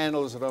man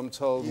handles it, I'm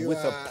told, with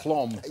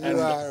aplomb. You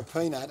are a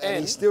peanut, and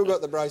he's still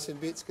got the brace and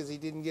bits because he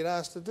didn't get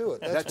asked to do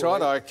it. That's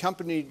right. I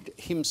accompanied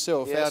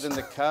himself out in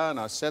the car, and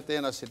I sat there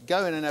and I said,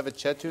 go in and have a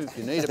chat to him if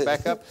you need a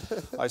backup.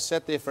 I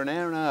sat there for an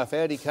hour and a half.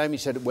 Out he came, he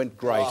said it went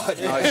great. I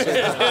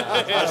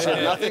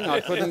said nothing.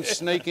 I couldn't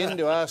sneak in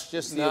to ask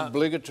just the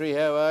obligatory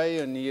how are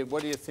you and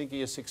what do you think of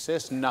your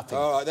success? Nothing.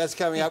 All right, that's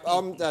coming up.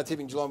 I'm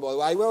tipping Geelong, by the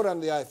way. Well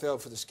done to the AFL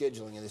for the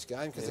scheduling of this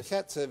game, because the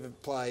Cats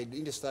have played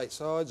interstate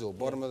sides or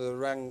bottom of the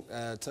rung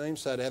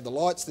teams, so to have the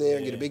lights there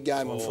and get a big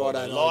game on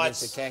Friday night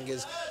against the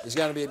Kangas is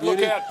going to be a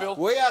beauty. Look out, Bill.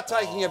 We are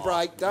taking a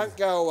break. Don't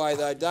go away,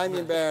 though.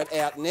 Damien Barrett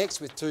out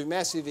next with two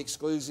massive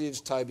exclusives,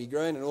 Toby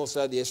Green and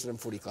also the Essendon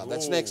Footy Club.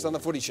 That's next on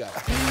The Footy Show.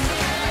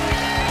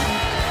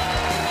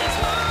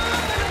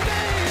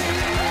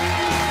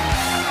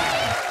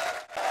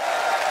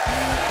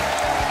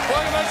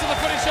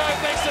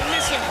 Thanks to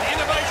Nissan,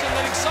 innovation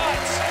that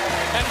excites,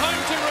 and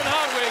Home Timber and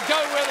Hardware. Go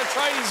where the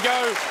tradies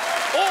go,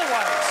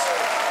 always.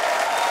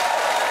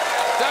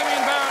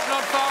 Damien Barrett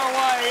not far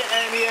away,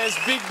 and he has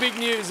big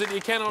news that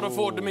you cannot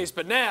afford to miss.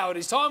 But now it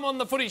is time on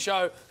the Footy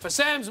Show for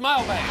Sam's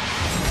mailbag.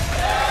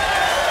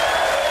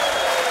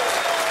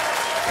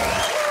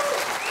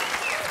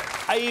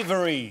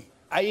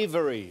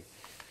 Avery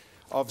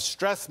of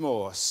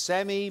Strathmore,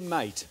 Sammy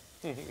mate.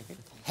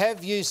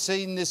 Have you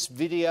seen this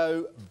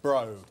video,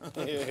 bro?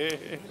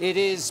 It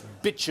is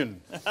bitchin'.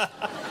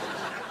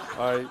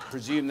 I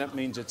presume that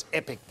means it's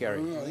epic,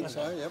 Gary. I think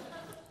so, yep.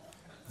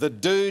 The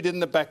dude in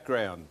the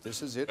background.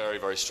 This is it. Very,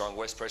 very strong.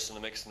 West Preston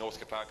in the mix, North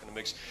Park in the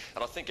mix,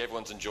 and I think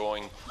everyone's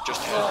enjoying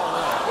just how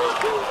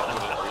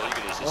league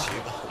it is this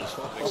year.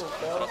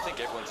 And I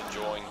think everyone's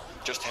enjoying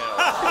just how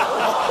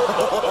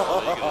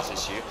league it is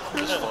this year.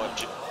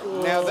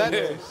 Now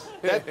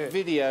that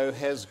video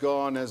has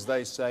gone, as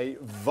they say,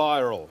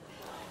 viral.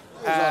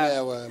 It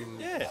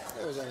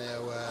was on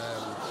our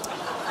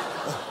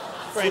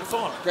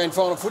Grand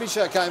Final Footy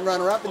Show. Came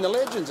runner-up in the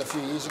Legends a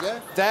few years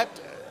ago.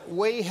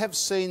 We have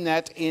seen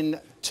that in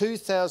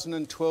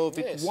 2012.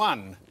 It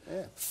won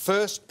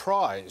first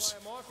prize.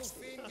 Michael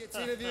Finn gets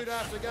interviewed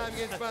after the game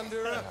against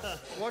Bundoora.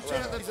 Watch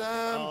out,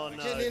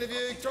 getting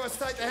interviewed, tries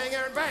to take the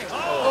hanger and bang.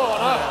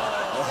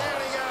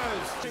 Down he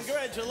goes.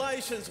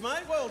 Congratulations,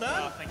 mate. Well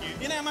done. Thank you.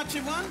 You know how much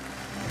you won?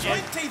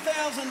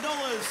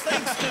 $20,000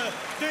 thanks to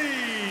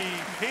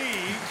DP.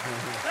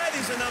 That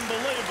is an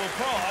unbelievable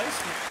prize.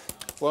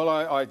 Well,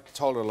 I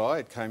told a lie.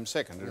 It came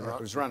second. It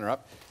was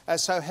runner-up.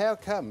 So how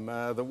come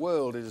the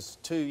world is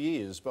 2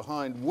 years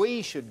behind?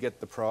 We should get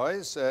the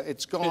prize.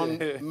 It's gone,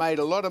 made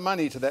a lot of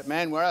money to that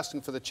man. We're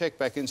asking for the cheque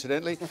back,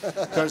 incidentally,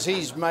 because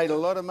he's made a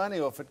lot of money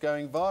off it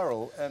going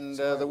viral. And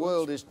the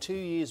world is 2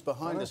 years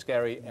behind us,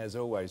 Gary, as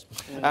always.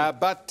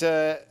 But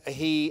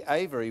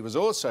Avery was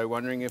also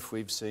wondering if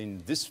we've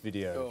seen this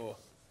video.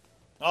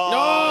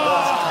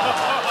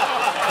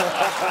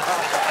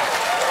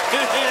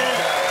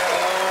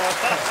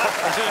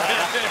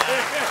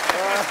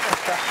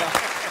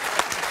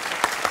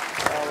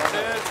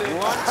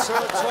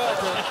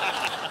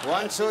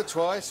 Once or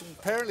twice.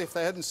 Apparently, if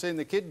they hadn't seen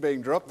the kid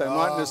being dropped, they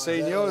mightn't have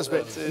seen yours.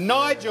 But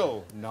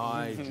Nigel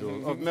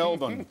of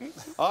Melbourne.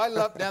 I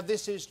love. Now,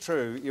 this is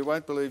true. You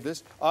won't believe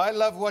this. I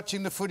love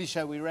watching the Footy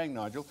Show. We rang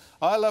Nigel.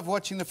 I love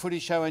watching the Footy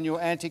Show and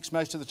your antics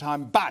most of the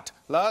time. But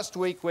last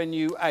week when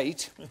you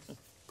ate,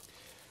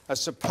 a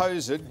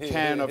supposed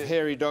can of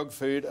hairy dog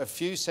food. A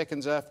few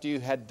seconds after you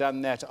had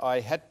done that, I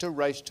had to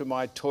race to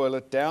my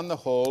toilet down the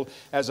hall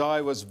as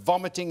I was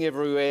vomiting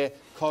everywhere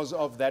because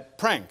of that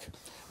prank.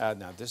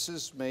 Now, this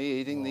is me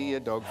eating the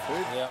dog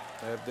food.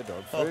 The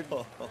dog food.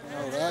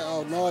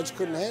 Nige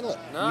couldn't handle it.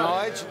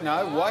 Nige,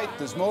 no, wait,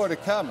 there's more to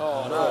come.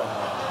 Oh, no.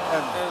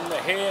 And the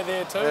hair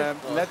there too.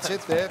 That's it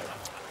there.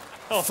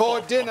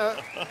 For dinner,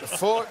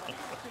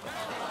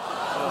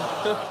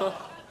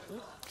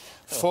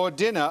 for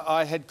dinner,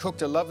 I had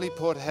cooked a lovely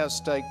porterhouse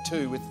steak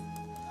too with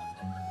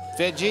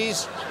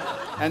veggies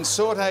and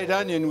sautéed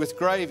onion with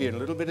gravy and a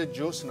little bit of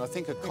juice and I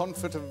think a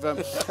confit of...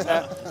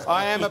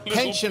 I am a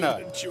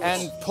pensioner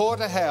and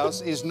porterhouse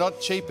is not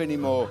cheap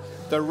anymore.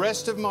 The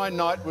rest of my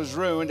night was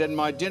ruined and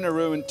my dinner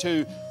ruined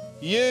too.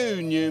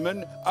 You,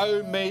 Newman,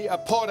 owe me a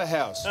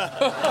porterhouse.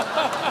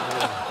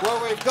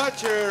 Well, we've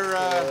got your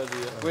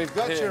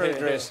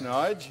address,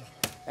 Nige.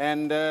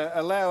 And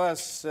allow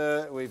us,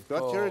 we've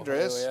got your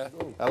address.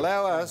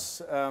 Allow us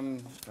to.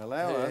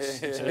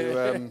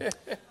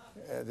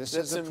 This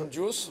is some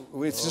juice.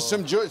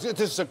 Some juice. This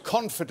is a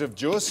confit of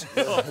juice.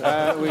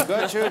 We've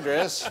got your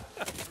address,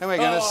 and we're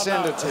going to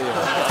send it to you.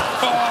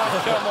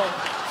 Oh, come on!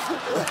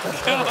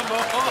 Come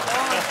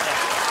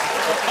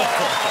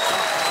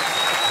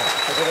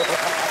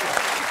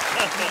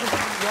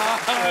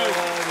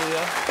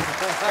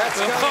That's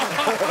going.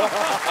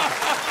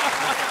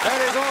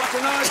 That is off to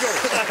Nigel.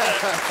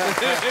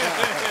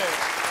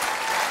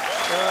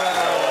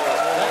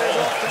 That is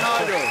off to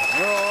Nigel.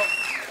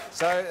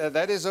 So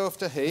that is off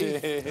to he.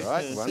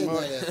 Right, one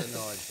more.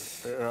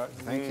 Right,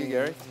 thank you,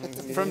 Gary.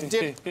 From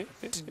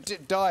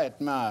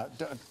Dietmar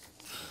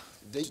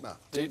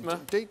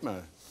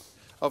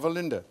of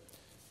Olinda.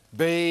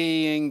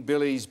 Being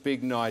Billy's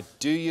big night,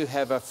 do you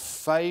have a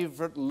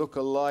favourite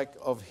look-alike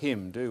of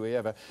him? Do we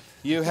ever?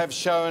 You have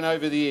shown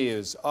over the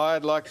years.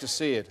 I'd like to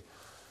see it.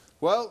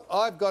 Well,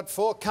 I've got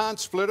 4, can't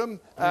split them.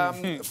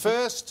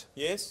 First,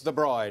 yes, the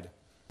bride.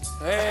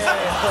 Hey.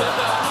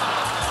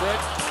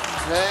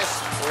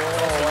 Yes.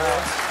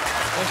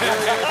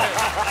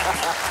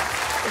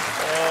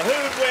 Who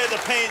would wear the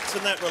pants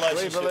in that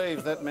relationship? We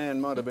believe that man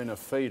might have been a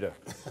feeder.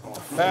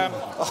 Well,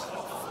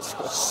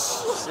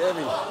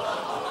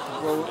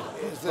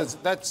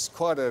 that's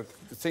quite a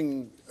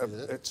thing.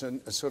 It's a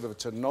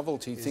it's a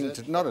novelty thing.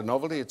 Not a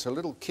novelty. It's a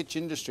little kitsch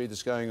industry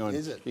that's going on.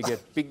 Is it? You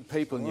get big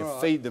people and you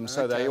feed them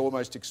so they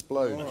almost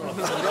explode.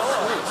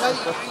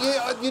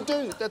 Yeah, you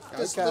do.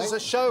 There's a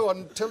show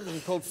on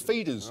television called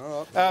Feeders,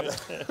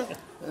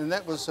 and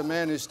that was the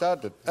man who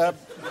started it.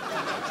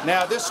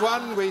 Now this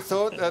one, we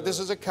thought this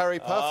is a curry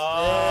puff.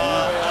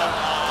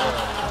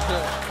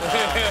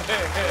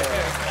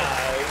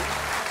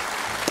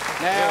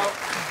 Now,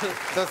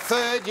 the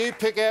third, you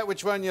pick out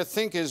which one you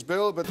think is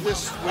Bill, but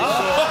this we thought...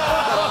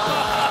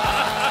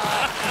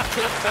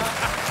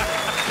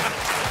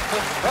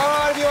 All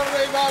right, if you want to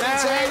read Martin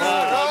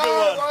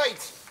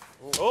wait.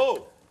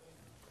 Oh.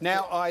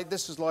 Now,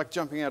 this is like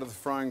jumping out of the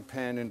frying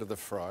pan into the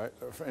fat.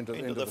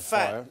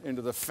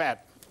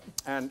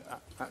 And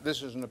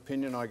this is an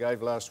opinion I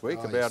gave last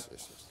week about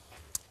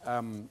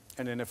an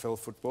NFL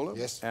footballer.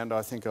 Yes. And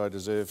I think I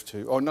deserve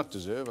to... Oh, not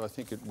deserve. I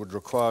think it would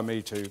require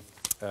me to...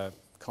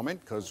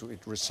 comment, because it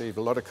received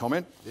a lot of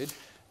comment.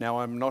 Now,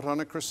 I'm not on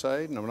a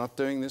crusade, and I'm not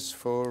doing this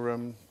for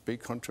be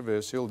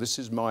controversial. This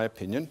is my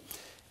opinion.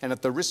 And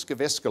at the risk of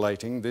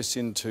escalating this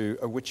into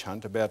a witch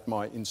hunt about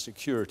my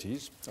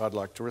insecurities, I'd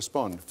like to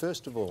respond.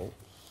 First of all,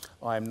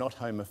 I am not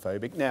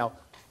homophobic. Now,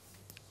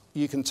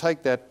 you can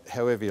take that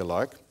however you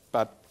like,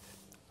 but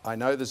I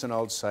know there's an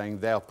old saying,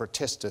 thou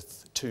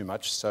protesteth too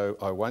much, so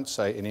I won't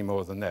say any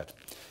more than that.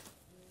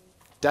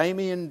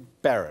 Damien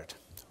Barrett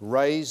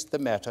raised the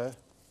matter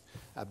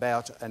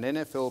about an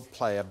NFL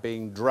player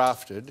being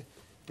drafted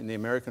in the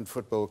American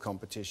football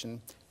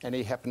competition, and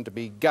he happened to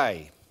be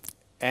gay.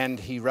 And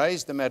he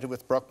raised the matter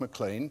with Brock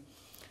McLean,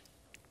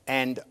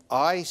 and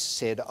I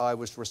said I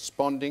was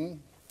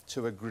responding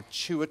to a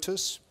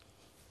gratuitous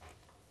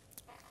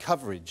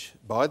coverage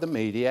by the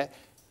media,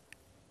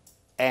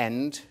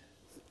 and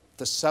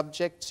the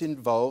subjects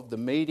involved, the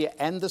media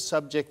and the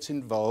subjects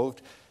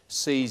involved,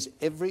 seize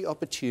every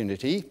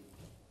opportunity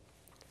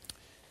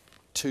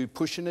to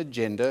push an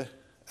agenda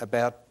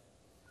about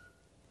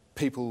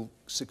people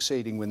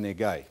succeeding when they're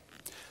gay.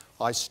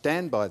 I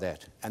stand by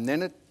that. And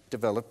then it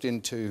developed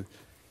into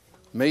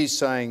me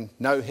saying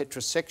no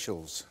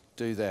heterosexuals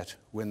do that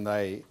when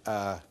they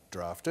are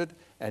drafted.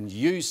 And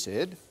you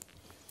said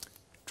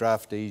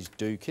draftees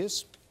do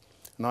kiss.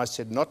 And I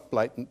said not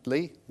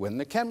blatantly when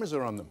the cameras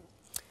are on them.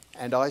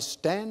 And I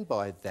stand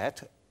by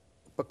that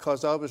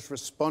because I was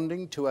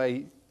responding to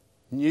a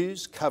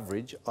news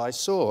coverage I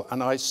saw.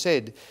 And I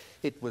said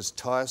it was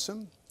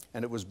tiresome,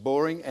 and it was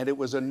boring, and it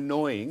was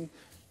annoying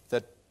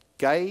that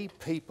gay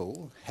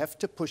people have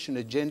to push an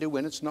agenda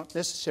when it's not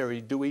necessary.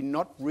 Do we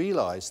not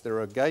realise there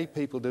are gay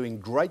people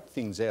doing great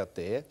things out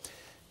there,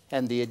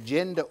 and the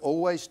agenda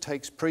always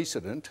takes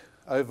precedent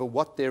over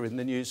what they're in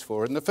the news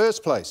for in the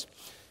first place?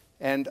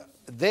 And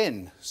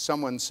then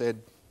someone said,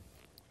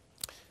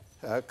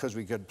 because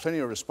we got plenty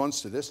of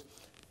response to this,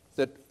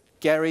 that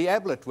Gary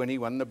Ablett, when he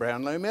won the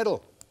Brownlow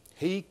medal,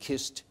 he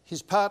kissed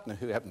his partner,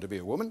 who happened to be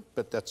a woman,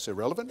 but that's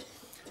irrelevant.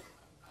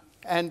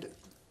 And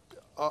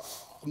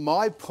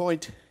my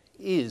point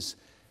is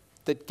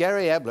that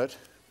Gary Ablett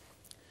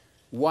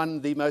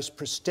won the most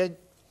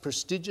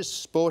prestigious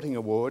sporting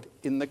award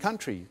in the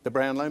country, the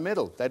Brownlow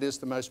medal. That is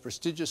the most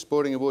prestigious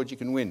sporting award you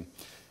can win.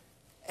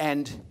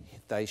 And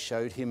they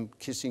showed him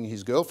kissing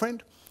his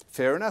girlfriend.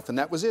 Fair enough, and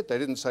that was it. They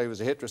didn't say he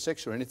was a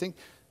heterosexual or anything.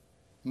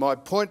 My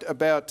point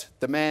about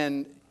the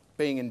man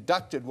being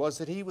inducted was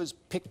that he was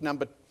picked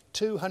number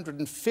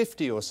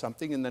 250 or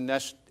something in the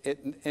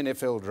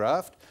NFL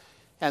draft,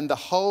 and the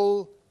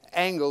whole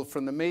angle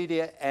from the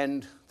media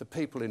and the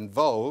people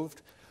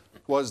involved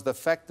was the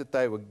fact that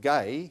they were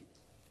gay.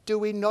 Do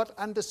we not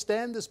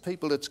understand as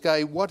people that's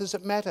gay? What does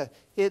it matter?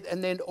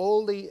 And then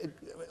all the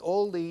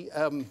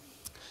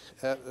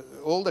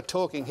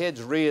talking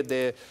heads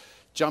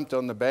jumped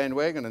on the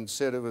bandwagon and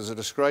said it was a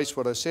disgrace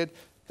what I said.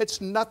 It's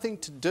nothing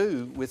to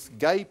do with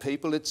gay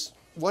people.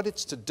 What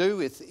it's to do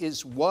with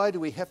is, why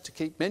do we have to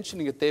keep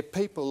mentioning it? They're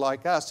people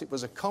like us. It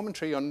was a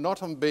commentary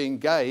not on being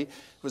gay.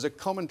 It was a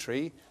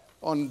commentary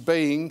on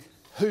being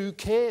who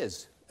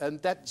cares.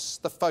 And that's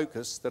the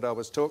focus that I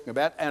was talking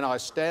about, and I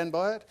stand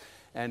by it.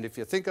 And if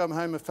you think I'm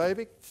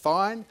homophobic,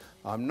 fine,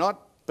 I'm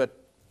not. But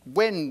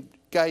when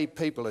gay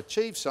people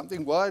achieve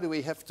something, why do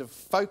we have to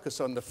focus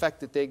on the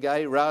fact that they're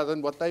gay rather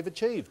than what they've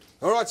achieved?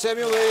 All right,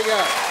 Samuel, there you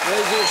go.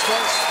 There's your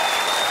response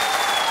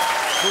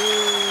to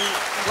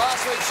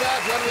last week's show.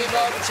 If you want to be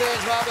involved with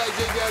Sam's Mailbag,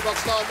 GPO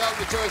Box 9, Melbourne,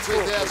 Victoria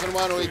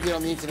 3001, or you can get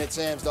on the internet,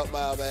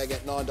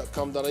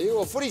 sams.mailbag@9.com.au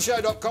or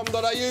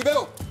footyshow.com.au.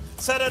 Bill?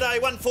 Saturday,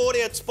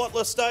 1:40 at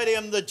Spotless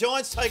Stadium. The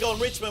Giants take on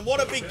Richmond.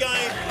 What a big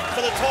game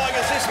for the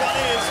Tigers this one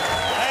is.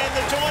 And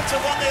the Giants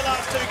have won their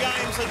last 2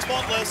 games at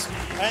Spotless.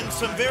 And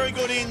some very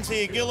good ins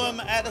here. Gillum,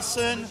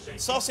 Addison,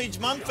 Sausage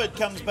Munford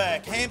comes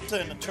back.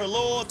 Hampton,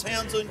 Trelaw,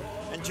 Townsend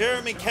and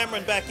Jeremy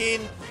Cameron back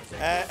in.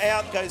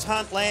 Out goes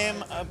Hunt,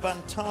 Lamb,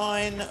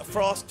 Buntine,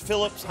 Frost,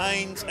 Phillips,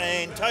 Haynes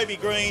and Toby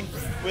Green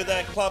with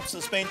a club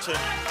suspension.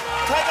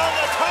 Take on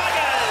the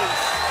Tigers!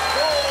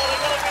 Oh,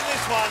 they've got to win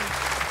this one.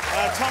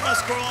 Thomas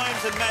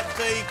Grimes and Matt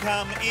D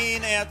come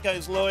in. Out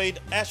goes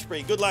Lloyd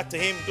Ashbury. Good luck to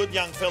him. Good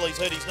young fella. He's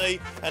hurt his knee.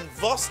 And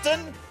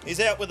Voston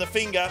is out with a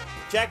finger.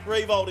 Jack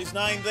Revolt is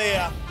named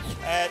there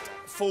at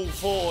full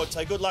forward.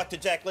 So good luck to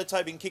Jack. Let's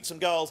hope he can kick some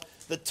goals.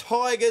 The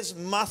Tigers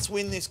must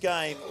win this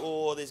game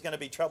or there's going to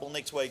be trouble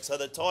next week. So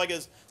the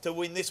Tigers to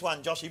win this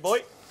one, Joshy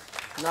boy.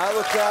 No,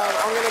 look,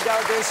 I'm going to go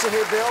against you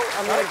here, Bill.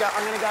 I'm going to go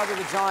with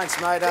the Giants,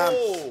 mate.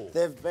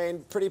 They've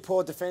been pretty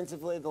poor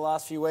defensively the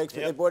last few weeks,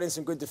 but they brought in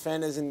some good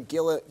defenders, and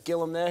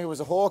Gillum there, who was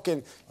a hawk,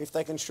 and if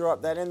they can shore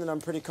up that end, then I'm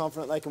pretty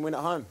confident they can win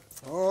at home.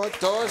 All right,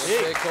 Doris.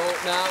 Yeah, cool.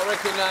 No, I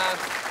reckon the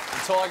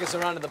Tigers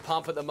are under the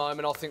pump at the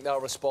moment. I think they'll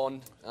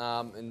respond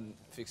and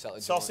fix up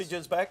the Giants.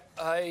 Sausages back?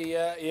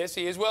 Yes,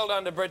 he is. Well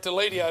done to Brett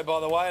Deledio, by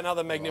the way,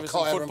 another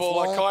magnificent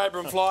footballer. Kai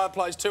Abram Flyer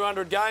plays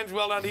 200 games.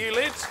 Well done to you,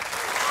 Lids.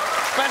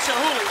 Basher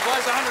Hooley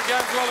plays 100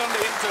 games. Well done to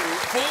him too.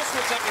 Force,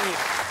 what's happening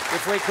here?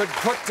 If we could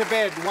put to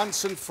bed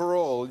once and for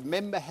all,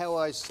 remember how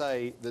I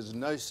say there's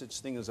no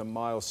such thing as a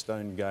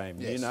milestone game.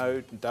 Yes. You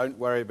know, don't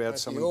worry about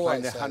someone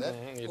playing their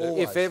 100.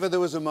 If ever there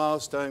was a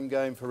milestone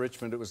game for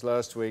Richmond, it was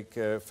last week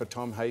for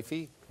Tom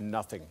Hafey.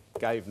 Nothing.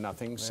 Gave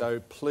nothing. Yeah.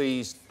 So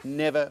please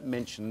never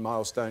mention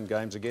milestone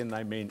games again.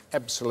 They mean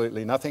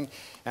absolutely nothing.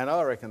 And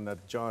I reckon the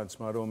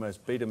Giants might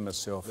almost beat them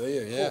myself.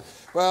 Yeah.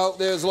 Well,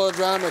 there was a lot of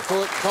drama,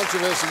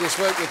 controversy this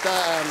week with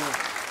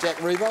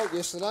Jack Revolt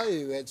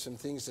yesterday, who had some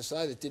things to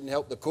say that didn't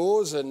help the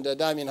cause, and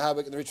Damien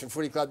Harbuck at the Richmond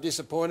Footy Club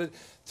disappointed,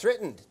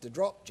 threatened to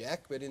drop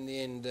Jack, but in the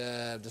end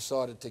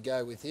decided to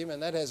go with him,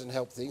 and that hasn't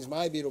helped things.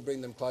 Maybe it'll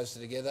bring them closer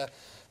together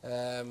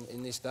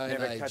in this day and age.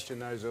 Never cut your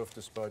nose off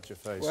to spite your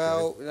face.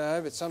 Well, no,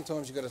 but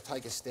sometimes you've got to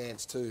take a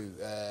stance too,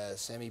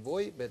 Sammy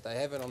boy, but they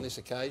haven't on this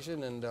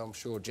occasion, and I'm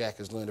sure Jack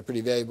has learned a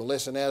pretty valuable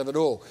lesson out of it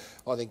all.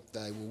 I think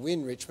they will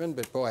win Richmond,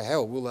 but by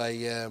hell, will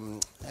they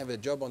have a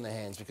job on their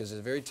hands, because there's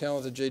a very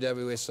talented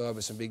GWS side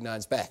with some big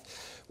names back.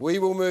 We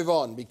will move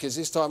on, because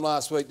this time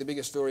last week, the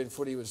biggest story in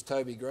footy was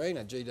Toby Green,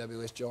 a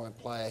GWS Giant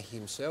player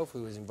himself,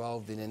 who was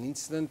involved in an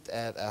incident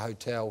at a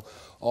hotel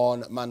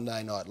on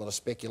Monday night. A lot of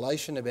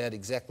speculation about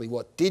exactly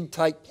what did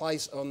take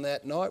place on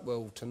that night.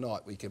 Well,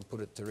 tonight we can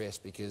put it to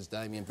rest, because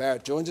Damien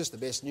Barrett joins us, the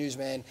best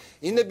newsman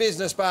in the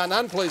business, bar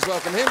none. Please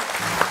welcome him.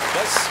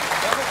 Yes.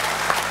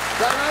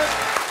 Damo,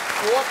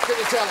 what can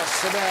you tell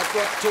us about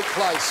what took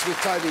place with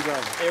Toby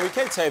Green? Yeah, we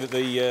can say that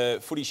the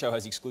Footy Show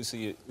has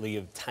exclusively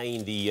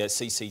obtained the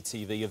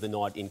CCTV of the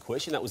night in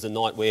question. That was the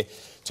night where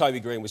Toby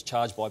Green was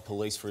charged by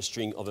police for a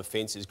string of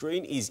offences.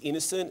 Green is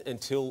innocent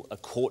until a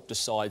court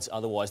decides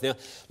otherwise. Now,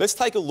 let's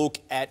take a look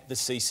at the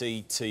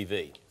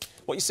CCTV.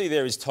 What you see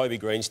there is Toby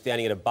Green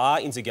standing at a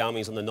bar in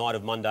Zagamis on the night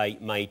of Monday,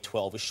 May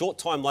 12. A short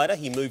time later,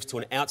 he moves to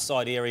an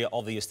outside area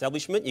of the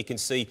establishment. You can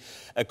see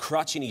a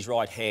crutch in his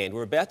right hand.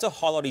 We're about to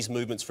highlight his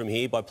movements from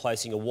here by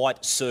placing a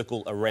white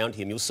circle around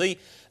him. You'll see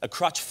a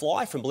crutch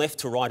fly from left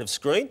to right of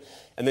screen,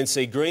 and then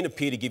see Green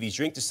appear to give his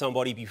drink to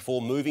somebody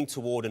before moving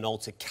toward an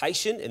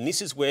altercation, and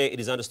this is where it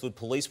is understood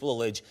police will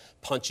allege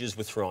punches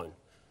were thrown.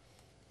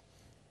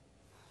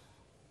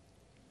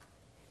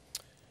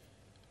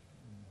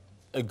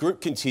 A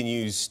group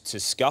continues to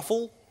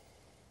scuffle.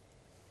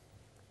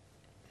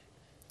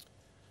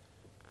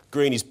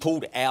 Green is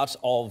pulled out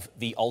of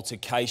the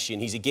altercation.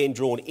 He's again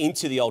drawn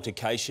into the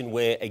altercation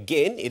where,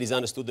 again, it is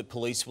understood that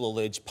police will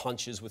allege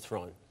punches were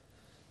thrown.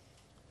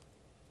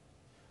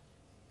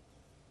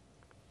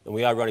 And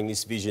we are running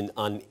this vision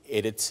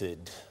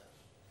unedited.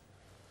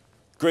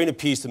 Green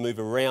appears to move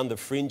around the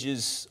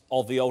fringes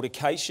of the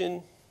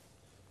altercation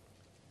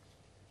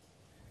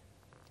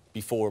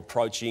before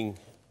approaching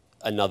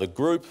another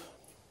group.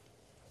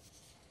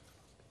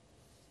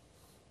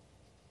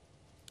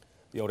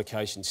 The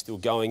altercation's still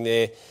going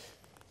there.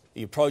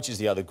 He approaches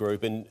the other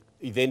group and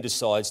he then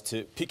decides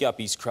to pick up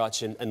his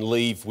crutch and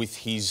leave with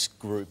his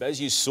group.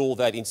 As you saw,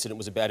 that incident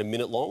was about a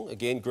minute long.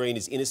 Again, Green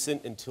is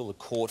innocent until the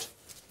court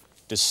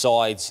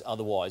decides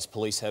otherwise.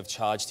 Police have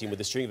charged him with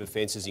a string of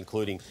offences,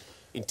 including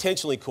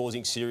intentionally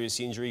causing serious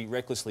injury,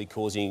 recklessly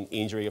causing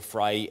injury,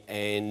 affray,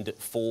 and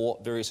 4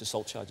 various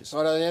assault charges.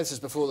 Right, the answer's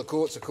before the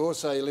courts, of course,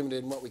 so you're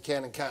limited in what we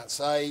can and can't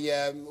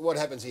say. What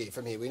happens here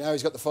from here? We know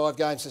he's got the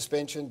 5-game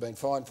suspension, been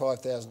fined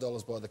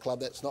 $5,000 by the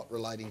club. That's not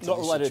relating to Not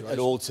this related situation. at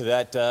all to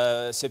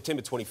that.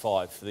 September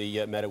 25,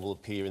 the matter will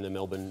appear in the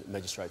Melbourne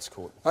Magistrates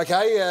Court.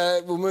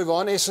 OK, we'll move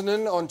on.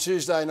 Essendon on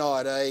Tuesday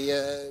night,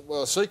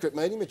 a secret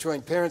meeting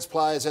between parents,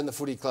 players and the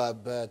footy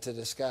club to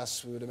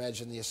discuss, we would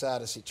imagine, the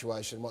Asada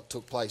situation, what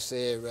took place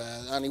there.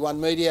 Only one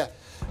media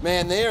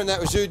man there, and that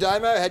was you,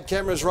 Damo. Had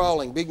cameras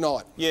rolling. Big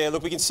night. Yeah,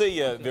 look, we can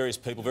see various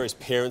people, various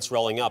parents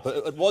rolling up.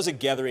 It was a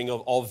gathering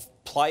of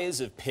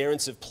players, of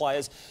parents of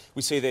players.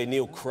 We see there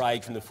Neil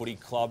Craig from the footy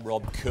club,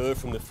 Rob Kerr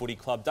from the footy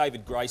club,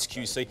 David Grace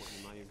QC.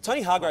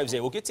 Tony Hargraves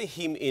there. We'll get to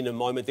him in a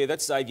moment there.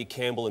 That's Xavier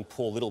Campbell and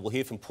Paul Little. We'll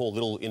hear from Paul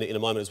Little in a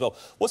moment as well.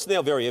 What's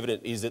now very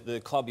evident is that the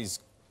club is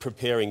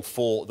preparing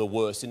for the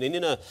worst. And then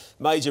in a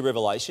major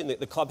revelation,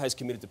 the club has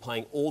committed to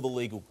paying all the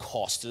legal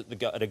costs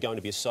that are going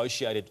to be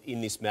associated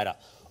in this matter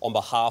on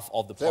behalf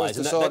of the players. That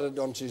was decided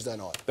on Tuesday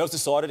night. That was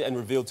decided and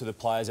revealed to the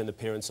players and the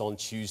parents on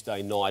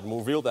Tuesday night. And we'll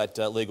reveal that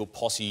legal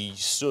posse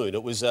soon.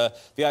 It was the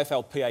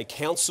AFLPA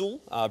Council,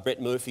 Brett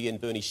Murphy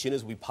and Bernie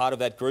Shinners will be part of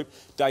that group.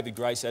 David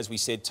Grace, as we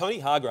said. Tony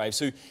Hargraves,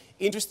 who,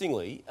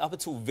 interestingly, up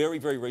until very,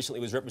 very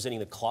recently was representing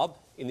the club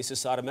in this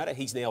Asada matter.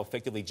 He's now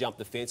effectively jumped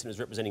the fence and is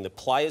representing the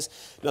players.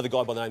 Another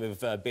guy by the name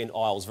of Ben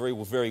Isles,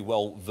 very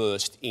well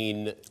versed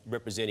in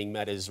representing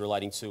matters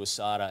relating to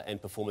Asada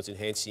and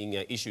performance-enhancing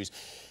issues.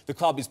 The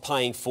club is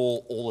paying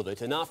for all of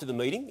it. And after the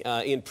meeting,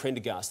 Ian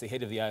Prendergast, the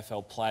head of the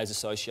AFL Players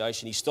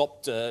Association, he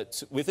stopped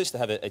with us to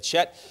have a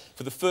chat.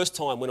 For the first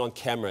time, went on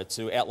camera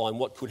to outline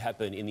what could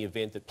happen in the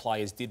event that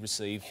players did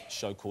receive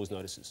show cause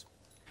notices.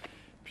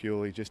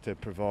 Purely just to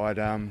provide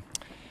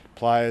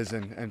players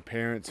and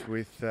parents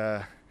with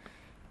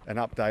an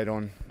update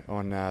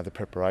on the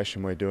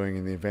preparation we're doing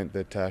in the event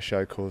that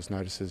show cause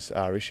notices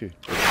are issued.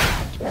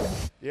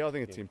 Yeah, I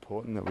think it's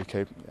important that we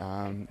keep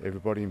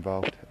everybody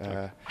involved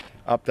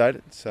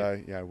updated. So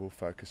yeah, we'll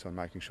focus on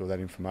making sure that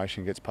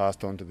information gets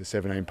passed on to the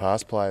 17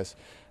 past players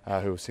who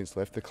have since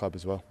left the club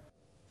as well.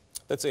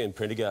 That's Ian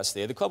Prendergast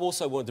there. The club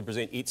also wanted to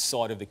present its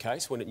side of the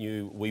case when it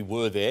knew we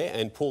were there,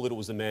 and Paul Little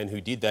was the man who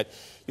did that.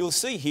 You'll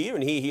see here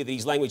and hear that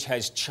his language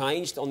has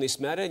changed on this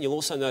matter, and you'll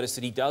also notice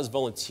that he does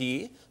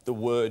volunteer the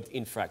word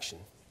infraction.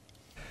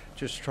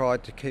 Just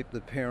tried to keep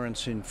the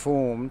parents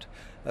informed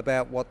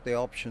about what the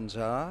options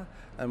are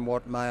and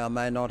what may or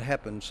may not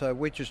happen. So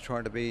we're just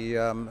trying to be,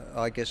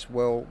 I guess,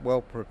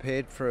 well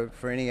prepared for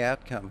any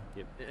outcome.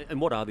 Yep. And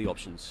what are the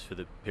options for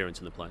the parents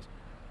and the players?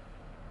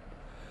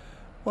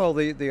 Well,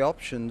 the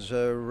options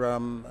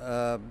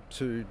are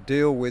to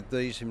deal with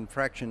these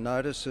infraction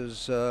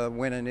notices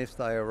when and if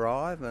they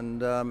arrive,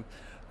 and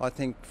I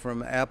think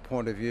from our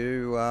point of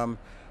view,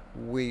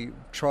 we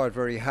tried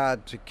very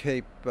hard to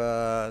keep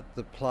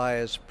the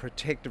players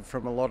protected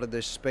from a lot of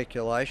this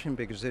speculation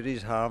because it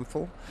is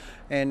harmful,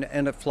 and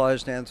it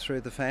flows down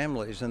through the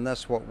families, and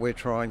that's what we're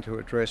trying to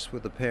address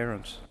with the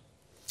parents.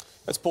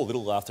 That's Paul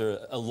Little after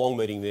a long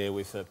meeting there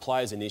with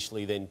players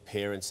initially, then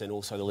parents and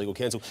also the legal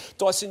counsel.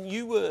 Dyson,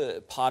 you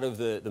were part of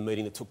the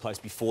meeting that took place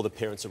before the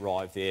parents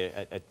arrived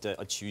there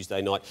at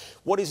Tuesday night.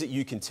 What is it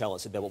you can tell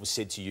us about what was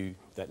said to you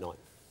that night?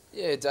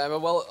 Yeah, Damo,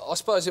 well, I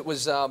suppose it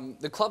was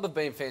the club have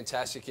been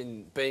fantastic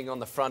in being on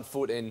the front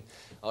foot and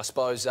I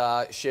suppose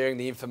sharing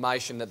the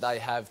information that they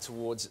have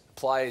towards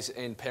players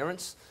and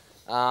parents.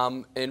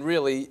 And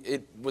really,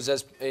 it was,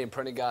 as Ian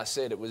Prendergast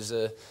said, it was,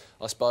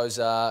 I suppose,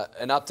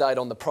 an update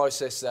on the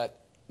process that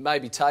may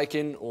be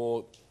taken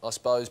or, I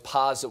suppose,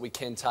 paths that we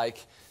can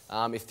take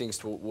if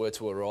things were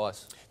to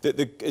arise.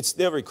 It's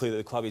now very clear that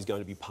the club is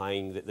going to be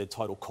paying the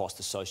total cost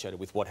associated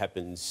with what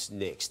happens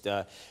next.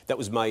 That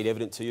was made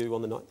evident to you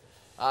on the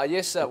night?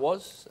 Yes, that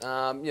was.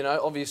 You know,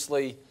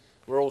 obviously,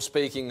 we're all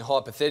speaking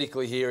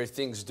hypothetically here if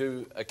things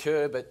do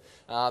occur, but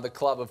the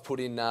club have put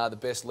in the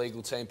best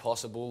legal team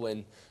possible,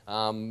 and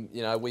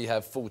you know, we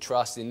have full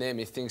trust in them.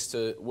 If things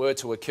were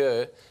to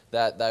occur,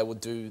 that they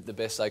would do the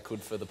best they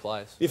could for the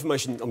players. The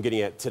information I'm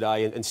getting out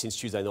today and since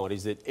Tuesday night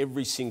is that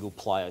every single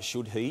player,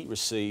 should he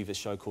receive a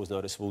show cause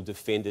notice, will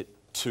defend it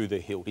to the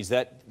hilt. Is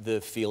that the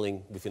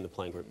feeling within the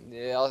playing group?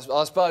 Yeah,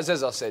 I suppose,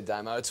 as I said,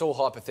 Damo, it's all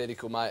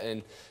hypothetical,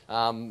 mate,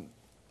 and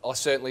I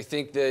certainly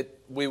think that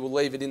we will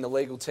leave it in the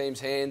legal team's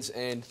hands,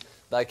 and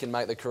they can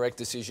make the correct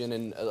decision,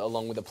 and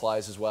along with the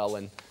players as well.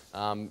 And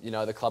you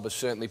know, the club has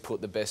certainly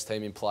put the best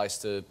team in place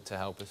to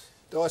help us.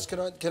 Dice,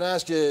 can I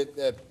ask you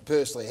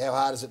personally, how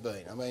hard has it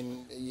been? I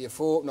mean, your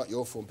form, not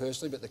your form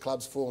personally, but the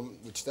club's form,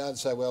 which started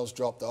so well, has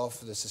dropped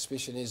off. The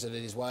suspicion is that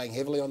it is weighing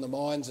heavily on the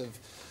minds of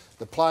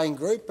the playing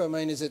group. I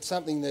mean, is it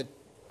something that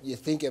you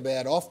think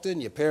about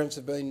often? Your parents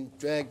have been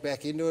dragged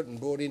back into it and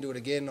brought into it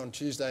again on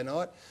Tuesday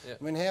night. Yep.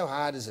 I mean, how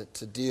hard is it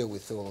to deal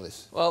with all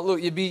this? Well,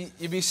 look, you'd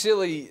be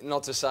silly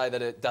not to say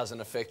that it doesn't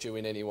affect you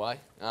in any way.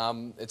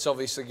 It's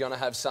obviously going to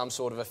have some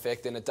sort of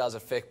effect, and it does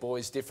affect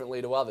boys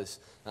differently to others.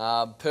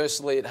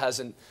 Personally, it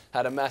hasn't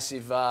had a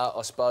massive,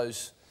 I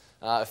suppose,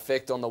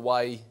 effect on the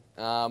way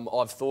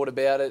I've thought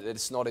about it.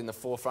 It's not in the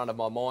forefront of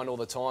my mind all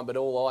the time, but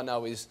all I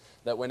know is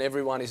that when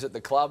everyone is at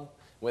the club,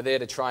 we're there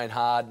to train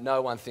hard.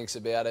 No one thinks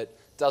about it.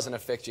 Doesn't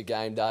affect your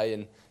game day,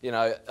 and you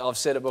know, I've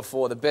said it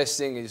before, the best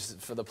thing is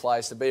for the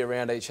players to be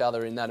around each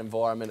other in that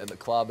environment at the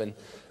club, and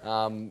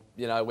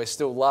you know, we're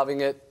still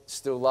loving it,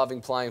 still loving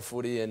playing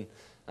footy, and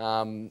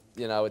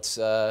you know, it's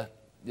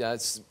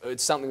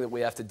something that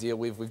we have to deal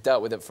with. We've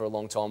dealt with it for a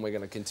long time. We're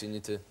going to continue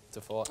to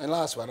fight. And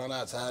last one, I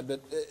know it's hard,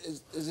 but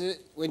is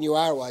it, when you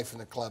are away from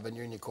the club and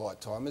you're in your quiet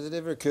time, has it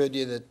ever occurred to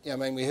you that, I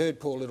mean, we heard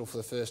Paul Little for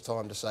the first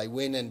time to say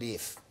when and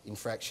if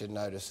infraction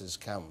notices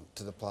come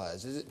to the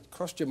players. Has it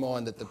crossed your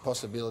mind that the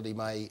possibility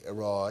may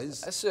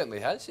arise? It certainly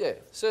has, yeah,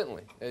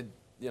 certainly.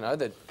 You know,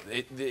 that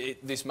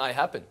this may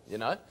happen, you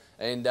know.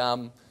 And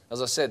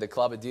as I said, the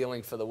club are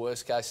dealing for the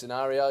worst case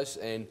scenarios,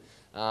 and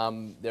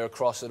they're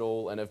across it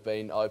all and have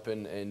been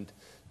open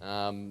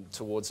and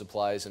towards the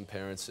players and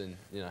parents, and,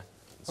 you know.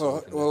 All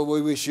right, well,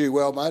 we wish you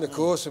well, mate, of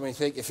course, and we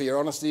thank you for your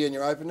honesty and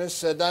your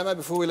openness. Damo,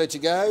 before we let you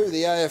go,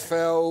 the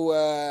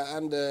AFL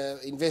under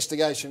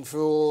investigation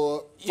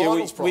for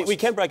finals price. We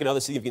can break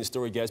another significant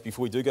story, Gaz,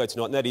 before we do go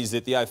tonight, and that is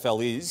that the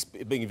AFL is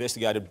being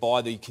investigated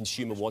by the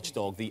consumer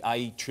watchdog, the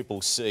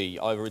ACCC,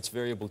 over its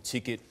variable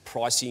ticket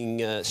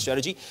pricing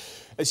strategy.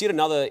 It's yet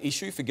another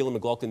issue for Gillon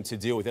McLachlan to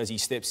deal with as he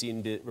steps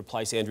in to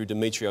replace Andrew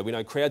Demetrio. We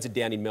know crowds are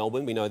down in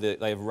Melbourne. We know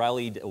that they have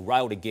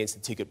railed against the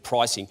ticket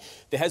pricing.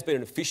 There has been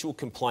an official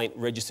complaint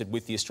registered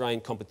with the Australian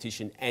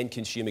Competition and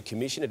Consumer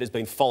Commission. It has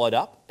been followed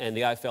up, and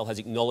the AFL has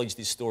acknowledged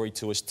this story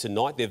to us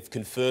tonight. They've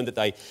confirmed that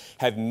they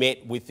have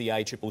met with the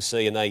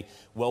ACCC and they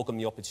welcome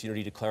the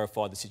opportunity to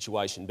clarify the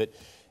situation. But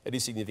it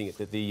is significant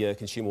that the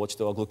consumer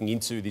watchdog looking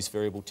into this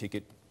variable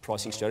ticket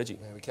pricing strategy.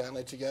 We can't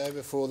let you go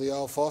before the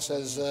old Foss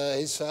has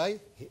his say.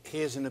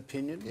 Here's an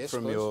opinion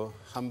from your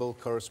humble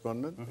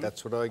correspondent.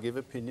 That's what I give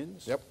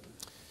opinions. Yep.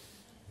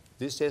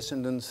 This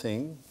Essendon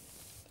thing,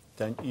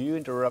 don't you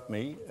interrupt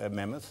me,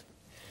 Mammoth.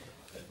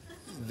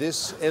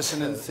 This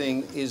Essendon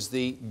thing is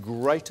the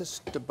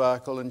greatest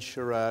debacle and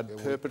charade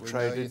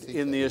perpetrated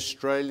in the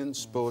Australian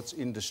sports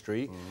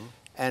industry.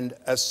 And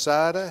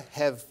ASADA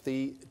have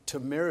the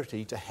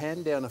temerity to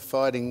hand down a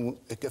finding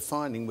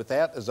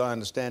without, as I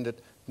understand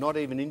it, not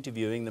even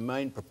interviewing the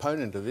main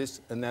proponent of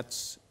this, and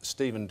that's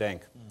Stephen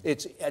Dank.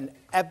 It's an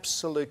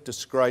absolute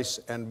disgrace,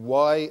 and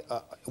why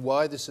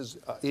this is,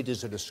 it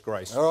is a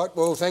disgrace. All right,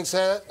 well, thanks,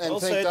 Sarah, and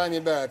thank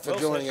Damien Barrett for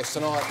joining us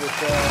tonight with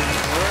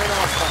very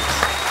nice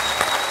thanks.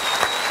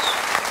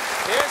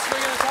 Yes, we're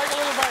going to take a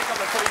little break on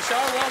the Footy Show.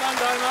 Well done,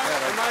 Damo.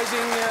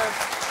 Amazing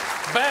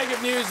bag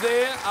of news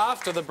there.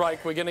 After the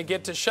break, we're going to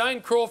get to Shane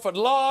Crawford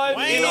live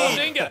in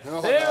Ordinga.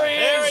 There he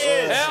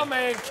is, our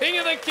man, king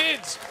of the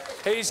kids.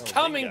 He's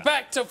coming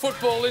back to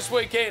football this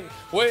weekend.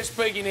 We're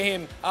speaking to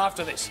him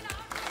after this.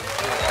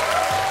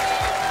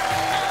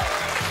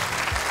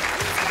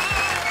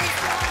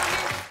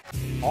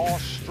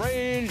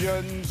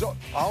 Australians.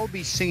 I'll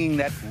be singing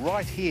that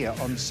right here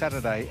on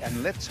Saturday,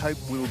 and let's hope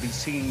we'll be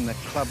singing the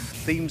club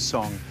theme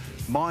song.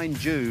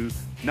 Mind you,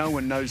 no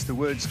one knows the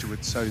words to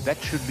it, so that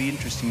should be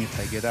interesting if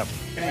they get up.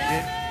 Cheers,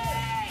 mate.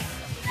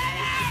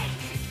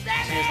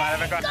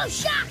 Have a good... Go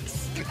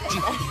Sharks!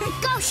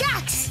 Go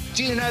Sharks!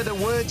 Do you know the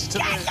words to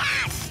the... Go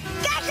Sharks!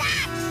 Go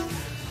Sharks!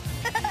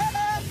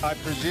 I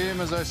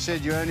presume, as I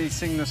said, you only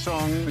sing the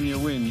song when you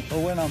win.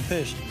 Or when I'm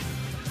pissed.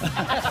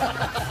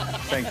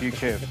 Thank you,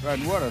 Kev.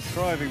 And what a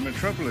thriving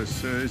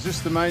metropolis. Is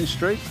this the main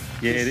street?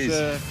 Yeah, it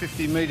is.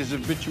 50 metres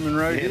of bitumen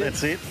road here?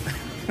 That's it.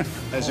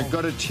 Has it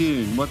got a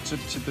tune? What's it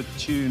to the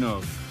tune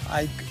of?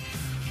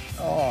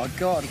 Oh,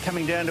 God.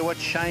 Coming down to watch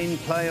Shane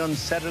play on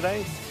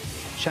Saturday?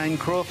 Shane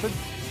Crawford?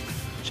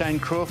 Shane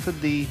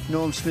Crawford, the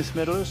Norm Smith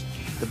medalist,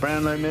 the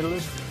Brownlow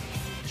medalist.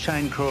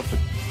 Shane Crawford.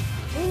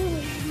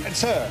 And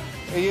sir,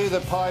 are you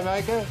the pie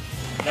maker?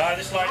 No,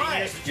 this lady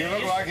here is the You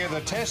look like you're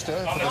the tester.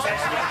 I'm the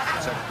tester.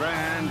 It's a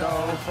grand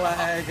old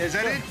flag. Is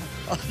that it?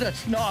 Oh,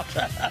 that's not.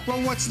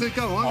 Well, what's the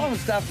go on? I'm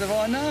stuff that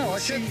I know.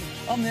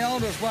 I'm the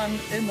oldest one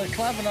in the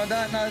club and I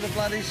don't know the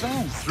bloody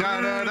song. Rain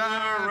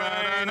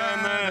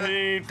and the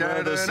heat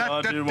for the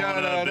side you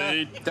wanna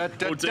beat.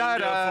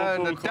 Odinga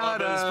Football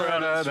Club is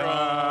proud and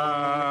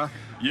strong.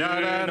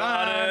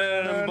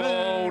 United and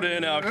bold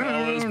in our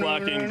colours,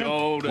 black and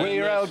gold.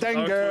 We're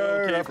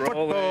Odinga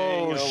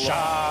Football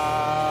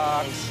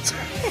Sharks.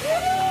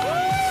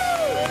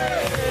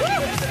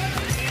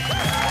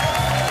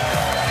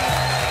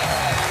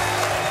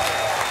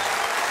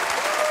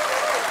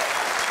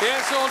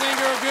 Yes,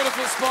 Aldinga, a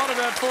beautiful spot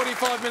about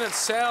 45 minutes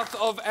south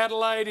of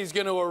Adelaide, is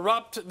going to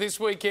erupt this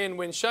weekend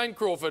when Shane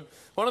Crawford,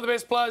 one of the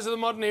best players of the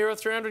modern era,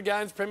 300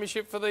 games,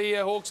 premiership for the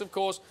Hawks, of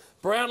course,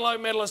 Brownlow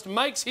medalist,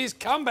 makes his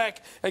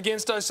comeback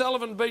against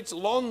O'Sullivan beats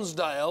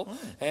Lonsdale.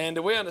 And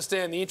we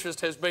understand the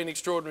interest has been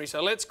extraordinary.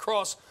 So let's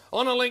cross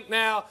on a link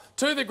now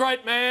to the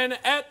great man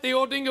at the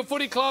Aldinga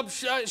Footy Club.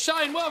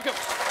 Shane, welcome.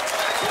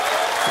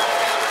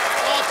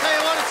 I'll tell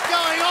you what, it's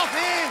going off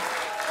here.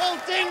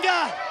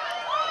 Aldinga.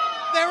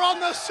 They're on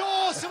the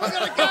sauce, and we've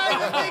got a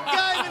game, a big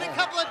game in a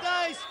couple of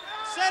days.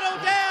 Settle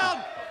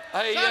down.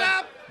 Hey, Shut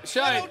up.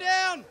 Shane, settle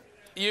down.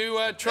 You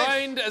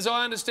trained, as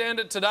I understand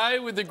it, today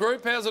with the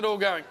group. How's it all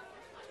going?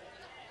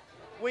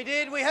 We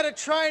did. We had a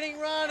training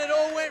run. It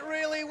all went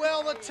really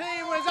well. The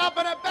team was up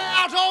and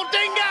about.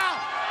 Aldinga!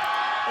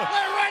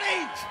 We're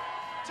ready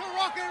to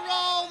rock and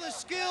roll. The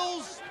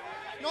skills,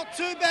 not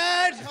too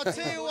bad. I'll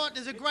tell you what,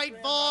 there's a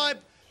great vibe.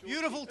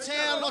 Beautiful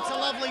town, lots of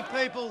lovely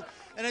people.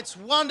 And it's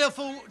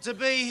wonderful to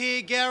be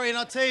here, Gary. And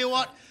I'll tell you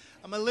what,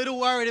 I'm a little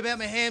worried about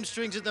my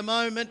hamstrings at the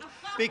moment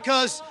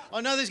because I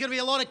know there's going to be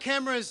a lot of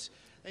cameras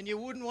and you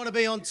wouldn't want to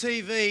be on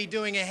TV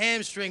doing a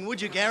hamstring, would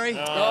you, Gary?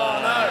 Oh,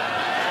 no.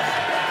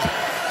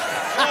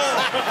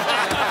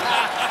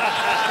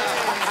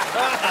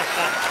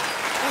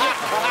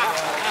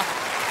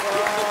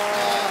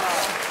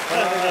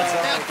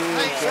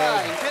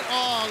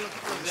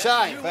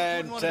 Shane,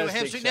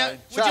 fantastic. Now,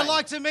 would you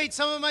like to meet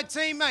some of my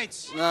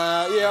teammates? Yeah,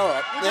 all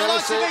right. Would you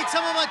like to meet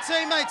some of my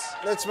teammates?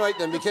 Let's meet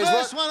them because the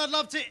first one I'd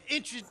love to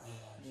introduce.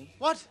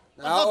 What?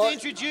 I'd love to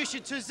introduce you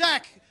to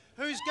Zach,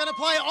 who's going to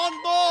play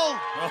on ball.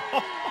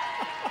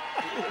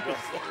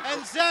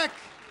 And Zach,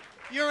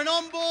 you're an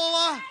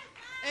on-baller,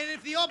 and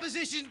if the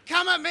opposition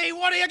come at me,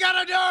 what are you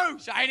going to do?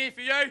 Shane, here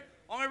for you. I'm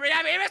going to be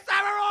happy with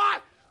Samurai.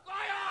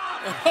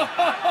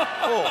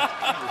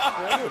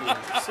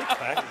 Sick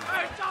pack.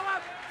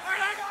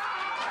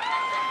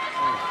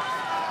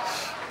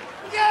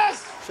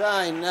 Yes!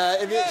 Shane,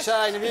 have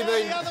you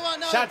been...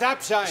 No. Shut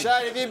up, Shane.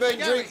 Shane, have you been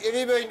drinking... Have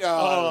you been...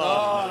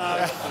 Oh,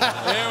 no.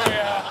 Here we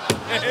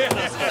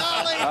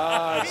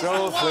are. It's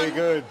awfully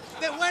good.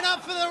 That went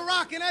up for the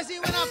ruck, and as he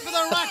went up for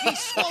the ruck, he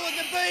swallowed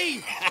the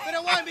bee. But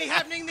it won't be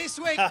happening this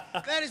week.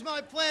 That is my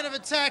plan of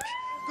attack.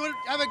 Good,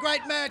 have a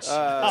great match. It's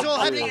all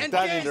happening. And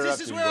Des, this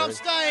is where I'm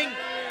staying.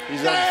 He's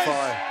on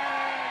fire.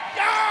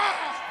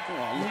 Come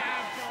on.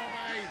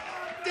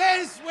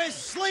 Des, we're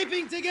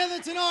sleeping together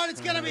tonight.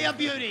 It's going to be a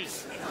beauty.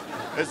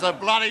 It's the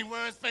bloody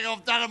worst thing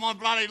I've done in my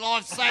bloody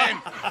life,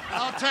 Sam. And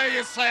I'll tell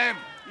you, Sam,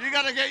 you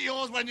got to get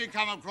yours when you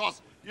come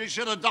across. You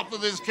should have adopted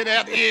this kid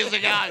out years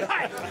ago. He's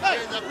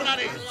a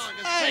bloody, like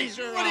a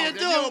 6-year-old. What are you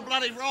doing? You're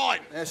bloody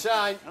right. Now,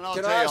 Shane,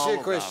 can I ask you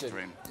a question?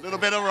 A little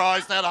bit of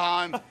roast at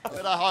home,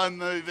 bit of home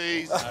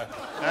movies,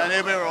 and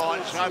he'll be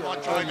right. Show my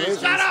true business.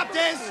 Shut up,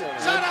 Des.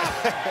 Shut up.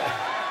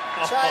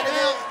 Shane,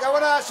 I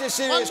want to ask you a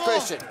serious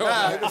question.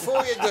 No,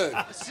 before you do.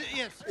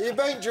 Yes. Have you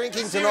been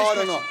drinking tonight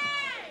or not?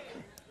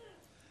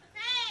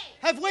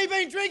 Have we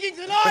been drinking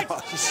tonight?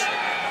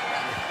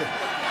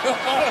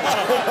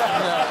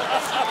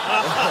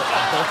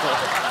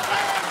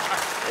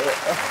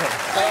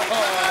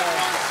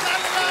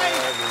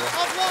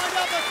 I've lined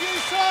up a few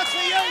shots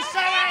for you,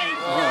 Sammy.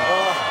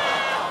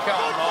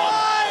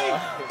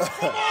 Goodbye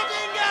from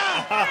Aldinga.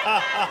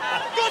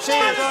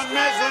 Goodbye on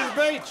Maslow's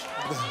Beach.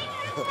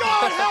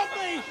 God help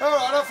me. All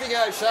right, off you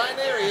go, Shane.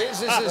 There he is.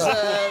 This is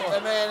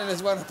a man that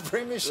has won a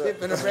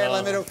premiership and a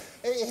Brownlow medal.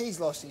 He's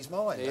lost his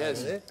mind. He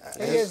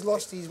has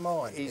lost his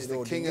mind. He's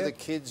the king of the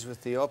kids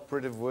with the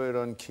operative word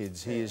on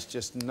kids. He is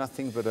just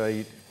nothing but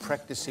a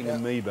practising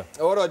amoeba.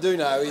 What I do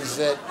know is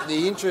that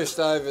the interest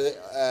over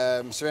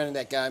surrounding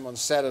that game on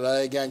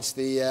Saturday against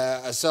the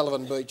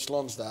O'Sullivan Beach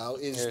Lonsdale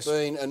has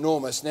been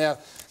enormous. Now,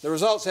 the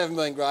results haven't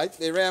been great.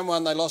 Their round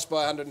one, they lost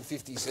by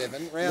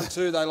 157. Round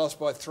two, they lost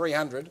by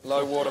 300.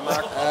 Low water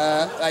mark.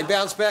 They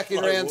bounced bounce back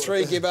in round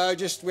 3, Gibbo.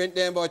 Just went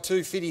down by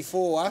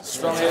 254.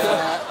 Strong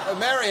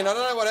Marion, I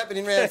don't know what happened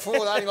in round 4. They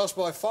only lost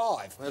by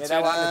 5. Yeah, they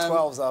were under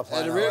 12s though.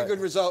 Had a really good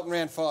result in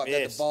round 5.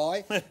 Yes. Had to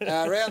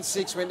buy. Round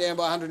 6 went down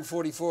by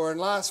 144. And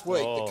last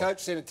week, the coach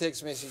sent a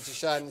text message to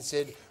Shane and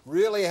said,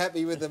 really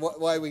happy with the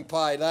way we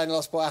played. They only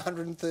lost by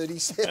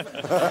 137.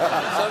 So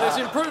there's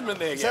improvement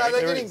there, Gary. So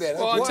they're getting better.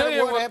 Well,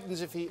 what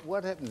happens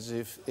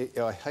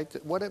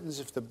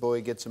if the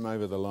boy gets him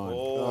over the line?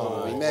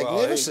 Oh, it'll be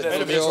magnificent.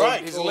 It'll be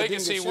great. His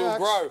legacy will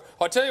grow.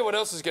 I tell you what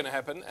else is going to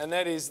happen, and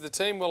that is the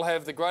team will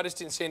have the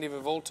greatest incentive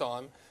of all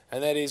time,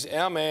 and that is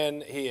our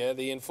man here,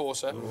 the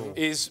enforcer,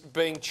 is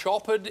being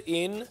choppered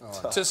in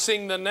to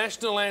sing the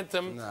national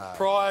anthem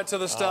prior to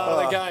the start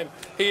of the game.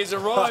 He is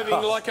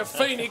arriving like a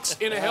phoenix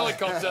in a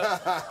helicopter.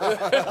 Look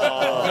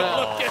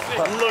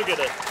at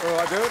it. Oh,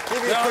 I do it?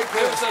 Give me a quick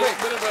bit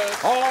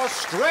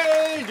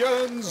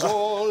Australians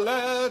all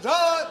let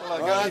out.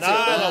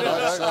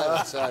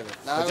 Save it.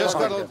 I just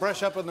got to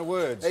brush up on the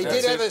words. He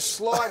did have a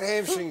slight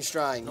hamstring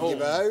strain,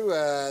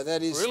 Gibbo.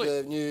 That is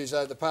the news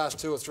over the past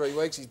 2 or 3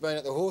 weeks. He's been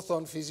at the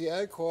Hawthorn physio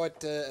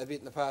quite a bit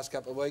in the past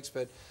couple of weeks,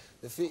 but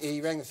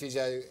he rang the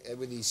physio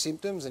with his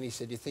symptoms and he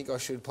said, "You think I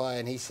should play?"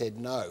 And he said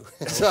no.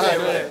 So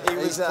he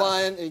was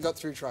playing and he got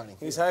through training.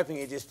 He was hoping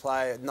he'd just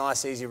play a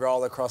nice easy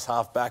roll across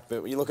half back,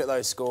 but when you look at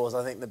those scores,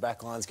 I think the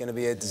back line's going to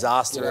be a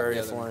disaster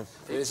area for him.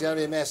 It's going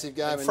to be a massive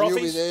game and you'll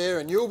be there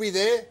and you'll be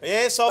there.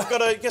 Yes, I've got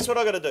to, guess what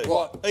I've got to do?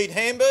 What? Eat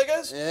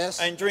hamburgers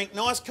and drink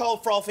nice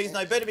cold frothies and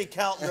they better be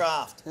Carlton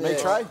Draft. Meat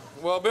tray?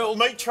 Well, Bill.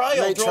 Meat tray,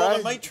 I'll draw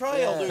the meat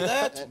tray, I'll do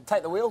that.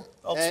 Take the wheel.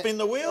 I'll spin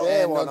the wheel.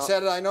 Yeah, and on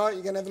Saturday night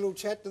you're going to have a little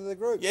chat to the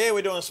group. Yeah,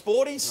 we're doing a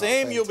sporty.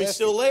 Sam, you'll be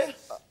still there?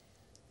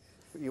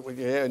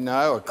 Yeah,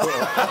 no, of course.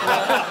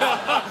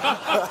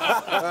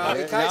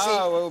 In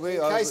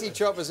case he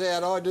choppers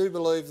out, I do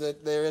believe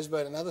that there has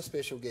been another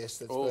special guest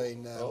that's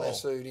been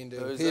lassoed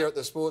into here at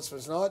the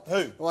Sportsman's Night.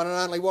 Who? One and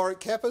only Warwick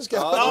Kappa's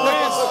going.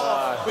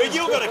 Well,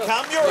 you've got to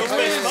come. You're his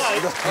best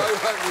mate.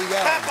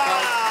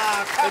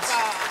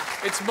 Kappa!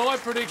 It's my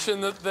prediction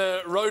that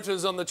the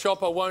rotors on the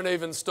chopper won't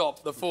even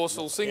stop. The Force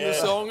will sing the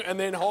song and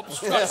then hop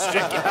straight and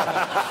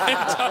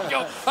take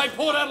off. Hey,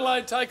 Port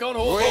Adelaide take on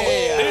Hawthorn.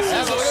 This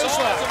is a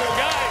sizable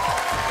game.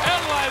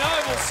 Adelaide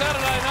Oval,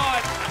 Saturday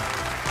night.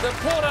 The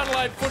Port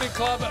Adelaide Footy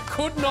Club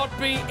could not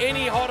be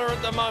any hotter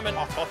at the moment.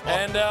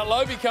 And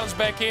Lobie comes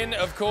back in,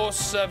 of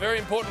course, a very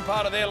important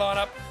part of their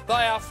lineup.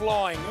 They are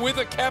flying with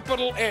a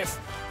capital F.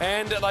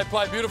 And they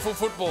play beautiful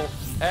football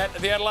at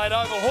the Adelaide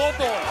Oval.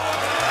 Hawthorn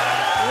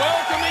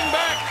welcoming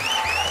back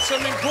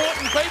some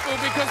important people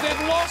because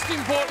they've lost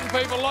important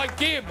people like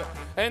Gibb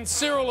and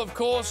Cyril, of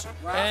course,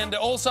 and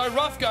also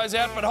Ruff goes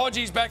out, but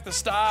Hodgie's back, the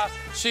star,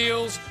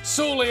 Shields,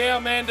 Sully, our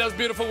man, does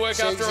beautiful work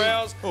after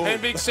hours,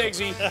 and Big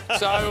Segsy.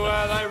 So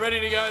they're ready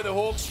to go, the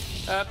Hawks.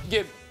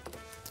 Gibb,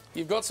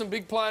 you've got some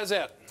big players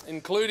out,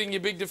 including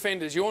your big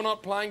defenders. You're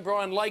not playing,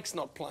 Brian Lake's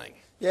not playing.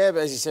 Yeah,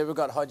 but as you said, we've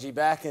got Hodgie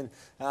back, and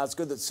it's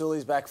good that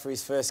Sully's back for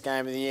his first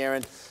game of the year.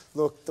 And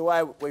look, the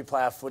way we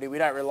play our footy, we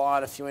don't rely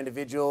on a few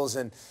individuals,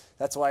 and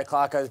that's the way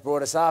Clarko's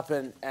brought us up.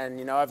 And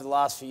you know, over the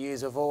last few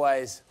years, we've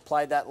always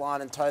played that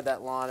line and towed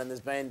that line. And there's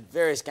been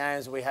various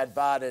games where we had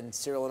Bud and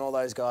Cyril and all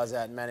those guys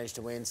out and managed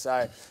to win.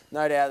 So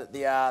no doubt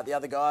that the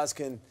other guys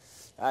can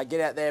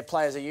get out there,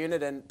 play as a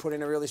unit, and put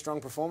in a really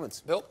strong performance.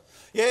 Bill?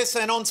 Yes,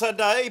 and on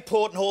Saturday,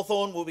 Port and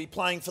Hawthorn will be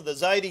playing for the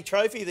Zadie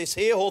Trophy this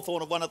year.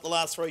 Hawthorn have won it the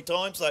last 3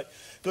 times, so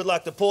good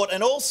luck to Port.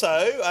 And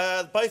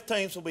also, both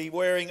teams will be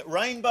wearing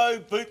rainbow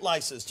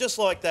bootlaces, just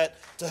like that,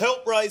 to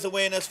help raise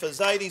awareness for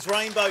Zadie's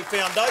Rainbow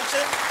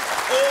Foundation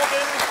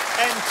organ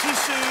and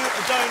tissue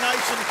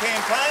donation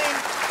campaign.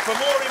 For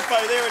more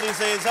info, there it is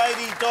there,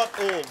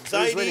 zadie.org.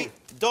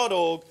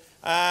 Zadie.org.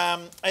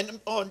 And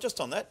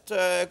just on that,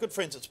 good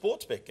friends at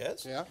Sportsbet,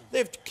 Gaz. Yeah.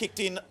 They've kicked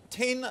in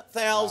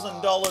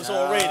 $10,000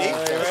 already. A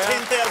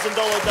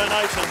 $10,000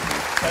 donation.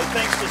 So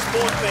thanks to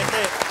Sportsbet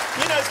there.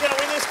 You know who's going to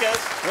win this, Gaz?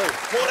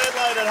 Port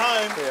Adelaide at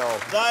home.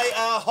 They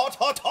are hot,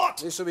 hot, hot.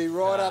 This will be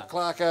right up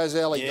Clarko's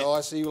alley,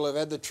 guys. He will have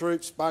had the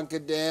troops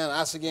bunkered down,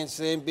 us against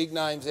them, big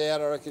names out.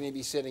 I reckon he'll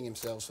be setting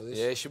himself for this.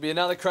 Yeah, it should be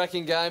another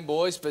cracking game,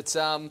 boys. But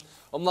I'm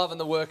loving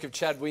the work of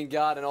Chad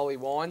Wingard and Ollie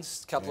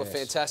Wines. A couple of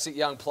fantastic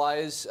young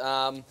players.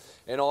 And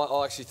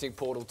I actually think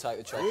Port will take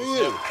the trophy.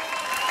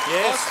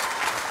 Yes.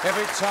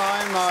 Every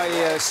time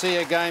I see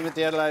a game at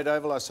the Adelaide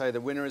Oval, I say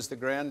the winner is the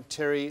ground.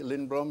 Terry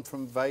Lindblom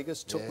from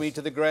Vegas took me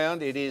to the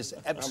ground. It is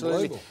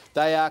absolutely...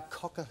 They are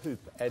cock-a-hoop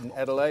in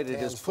Adelaide. It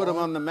has put them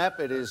on the map.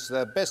 It is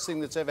the best thing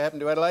that's ever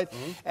happened to Adelaide.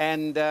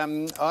 And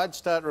I'd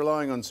start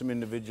relying on some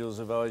individuals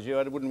if I was you.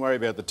 I wouldn't worry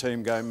about the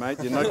team game, mate.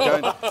 You're not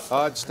going...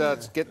 I'd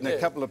start getting a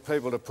couple of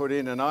people to put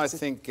in, and I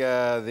think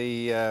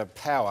the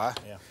power...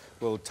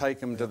 will take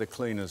them to the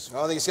cleaners.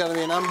 I think it's going to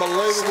be an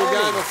unbelievable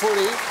game of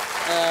footy.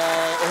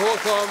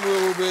 Hawthorn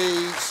will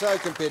be so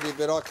competitive,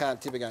 but I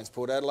can't tip against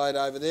Port Adelaide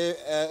over there,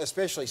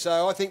 especially.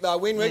 So I think they'll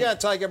win. We're going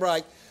to take a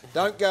break.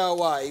 Don't go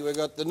away. We've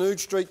got the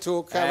Nude Street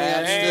Talk coming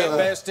up still.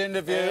 Best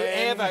interview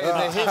ever in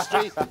the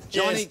history.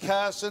 Johnny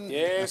Carson,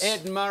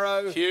 Ed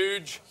Murrow.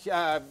 Huge.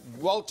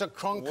 Walter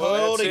Cronkite.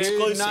 World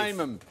exclusive. Name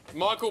them.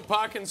 Michael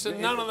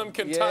Parkinson, none of them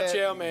can touch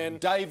our man.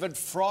 David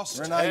Frost.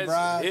 Renee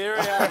Brad. Here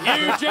we are.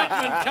 Hugh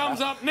Jackman comes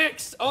up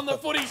next on the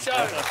Footy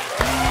Show.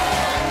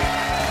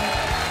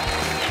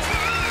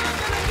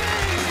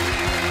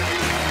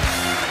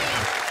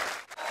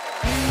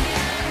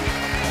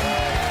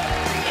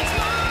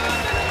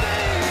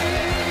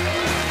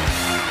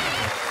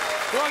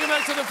 Welcome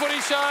back to the Footy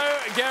Show.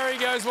 Gary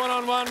goes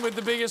one-on-one with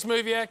the biggest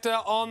movie actor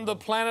on the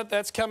planet.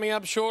 That's coming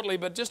up shortly.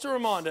 But just a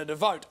reminder to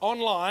vote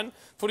online,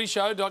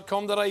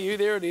 footyshow.com.au,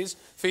 there it is,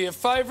 for your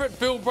favourite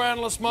Bill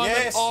Brownless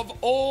moment of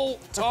all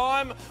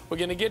time. We're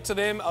going to get to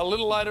them a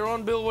little later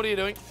on. Bill, what are you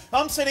doing?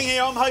 I'm sitting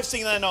here, I'm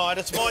hosting the night.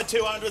 It's my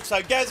 200,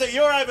 so Gazza,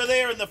 you're over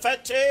there in the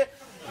fat chair.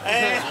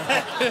 And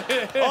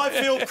I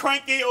feel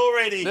cranky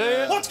already.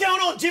 What's going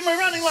on, Jim? We're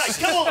running late.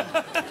 Come on.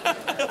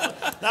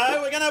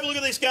 No, we're going to have a look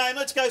at this game.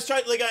 Let's go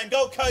straight to the game.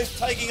 Gold Coast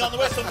taking on the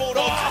Western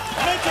Bulldogs.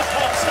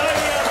 Metricon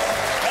Stadium.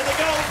 And the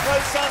Gold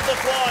Coast Suns are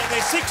flying.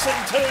 They're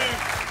 6-2.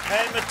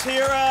 And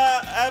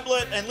Matera,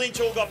 Ablett and Lynch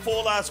all got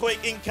 4 last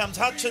week. In comes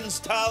Hutchins,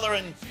 Taylor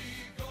and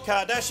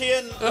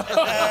Kardashian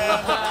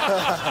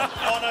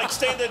on an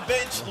extended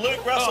bench.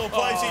 Luke Russell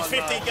plays his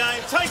 50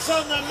 game, takes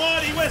on the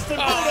mighty Western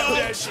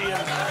Bulldogs. And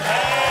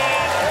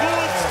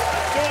Woods,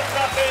 Jordan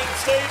Ruffin,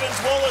 Stevens,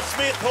 Wallace,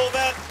 Smith,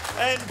 Horvat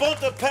and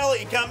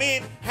Bontempelli come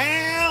in.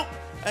 How?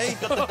 He's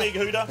got the big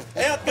hooter.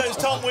 Out goes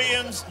Tom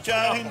Williams,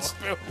 Jones,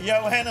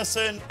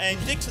 Johannesson and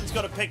Dixon's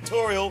got a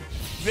pectoral.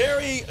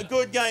 Very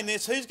good game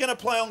this. Who's going to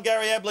play on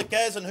Gary Ablett,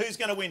 Gaz, and who's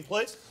going to win,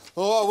 please?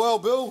 Oh, well,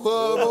 Bill,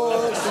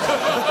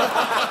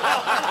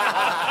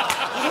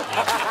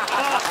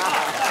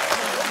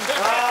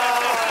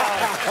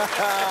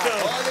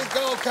 I think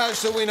Gold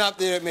Coast will win up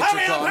there at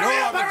Metricon.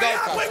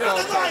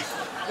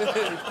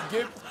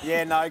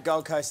 Yeah, no,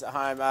 Gold Coast at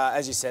home.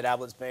 As you said,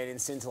 Ablett's been in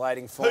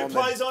scintillating form. Who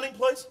plays on him,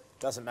 please?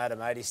 Doesn't matter,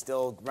 mate. He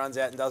still runs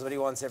out and does what he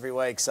wants every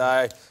week.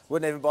 So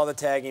wouldn't even bother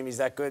tagging him. He's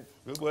that good.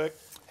 Good work.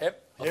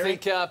 Yep. I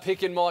think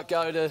Picken might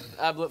go to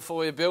Ablett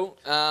for you, Bill.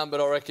 But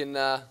I reckon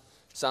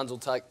Suns will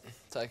take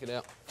it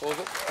out.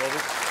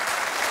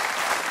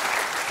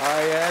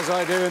 As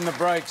I do in the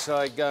breaks,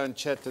 I go and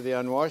chat to the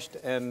unwashed,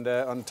 and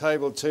on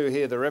table 2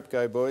 here, the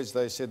Repco boys,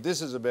 they said,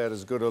 this is about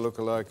as good a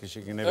lookalike as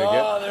you can ever get.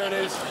 Oh, there it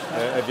is.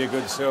 Of your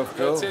good self,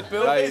 Bill. That's it,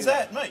 Bill. Who's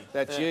that, me?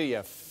 That's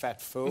you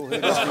fat fool.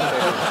 I'm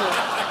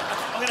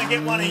going to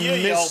get one of you,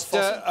 you old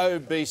fossil. Mr.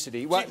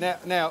 Obesity. Well,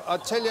 now, I'll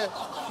tell you...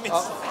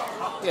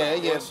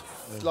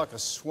 like a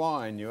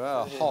swine, you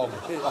are. A hog.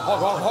 A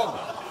hog.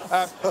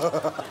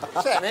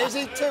 Sam, is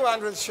he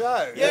 200th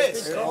show?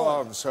 Yes.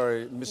 Oh, I'm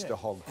sorry, Mr.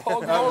 Hog.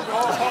 Hog.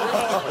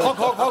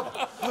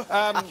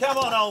 Come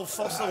on, old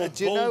fossil.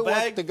 Do you know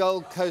what the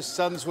Gold Coast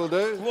Suns will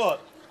do?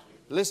 What?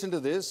 Listen to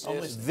this.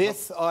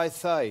 This I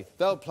say.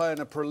 They'll play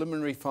in a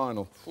preliminary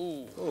final.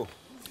 Ooh.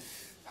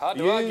 Hard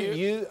to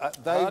argue.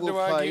 They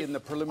will play in the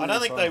preliminary final. I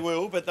don't think they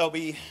will, but they'll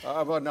be...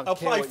 they'll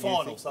play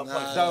finals. I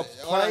don't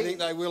think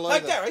they will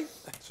either. No, Gary.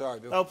 Sorry,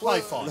 Bill. They'll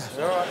play finals.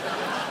 All right.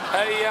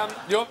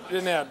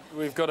 Hey, now,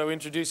 we've got to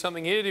introduce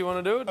something here. Do you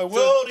want to do it? A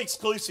world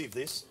exclusive,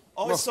 this.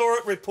 I saw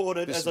it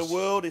reported as a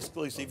world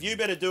exclusive. You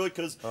better do it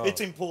because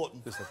it's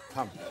important. This is a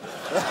pump.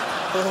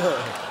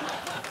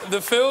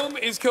 The film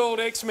is called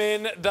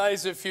X-Men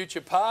Days of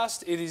Future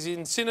Past. It is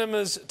in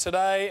cinemas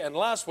today and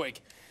last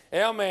week.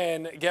 Our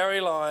man,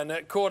 Gary Lyon,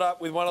 caught up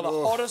with one of the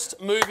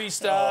hottest movie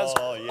stars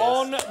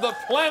on the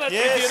planet,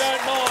 if you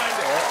don't mind.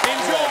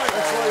 Enjoy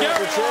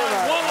Gary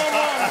Lyon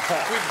one-on-one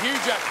with Hugh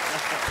Jackman.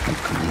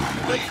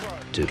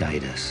 To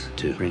guide us,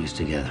 to bring us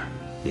together.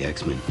 The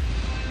X-Men.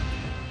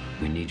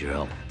 We need your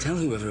help. Tell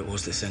whoever it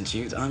was that sent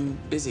you that I'm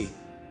busy.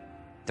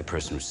 The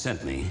person who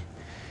sent me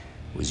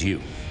was you.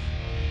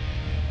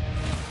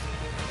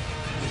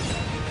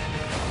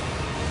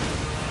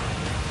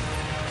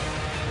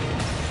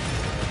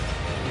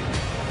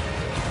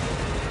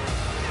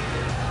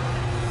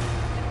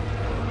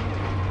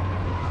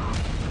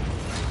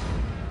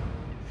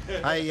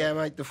 Hey,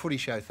 mate, the Footy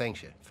Show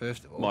thanks you,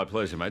 first of all. My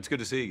pleasure, mate. It's good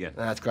to see you again.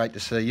 It's great to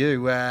see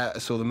you. I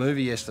saw the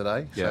movie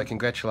yesterday, so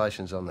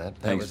congratulations on that.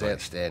 That was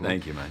outstanding.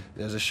 Thank you, mate.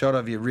 There's a shot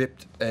of you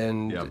ripped,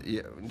 and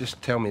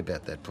just tell me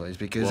about that, please,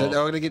 because I'm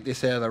going to get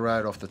this out of the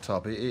road off the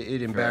top.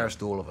 It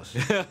embarrassed all of us.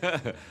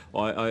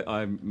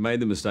 I made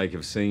the mistake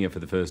of seeing it for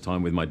the first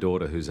time with my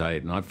daughter, who's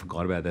 8, and I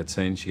forgot about that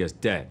scene. She goes,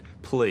 Dad,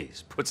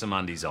 please, put some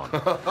undies on.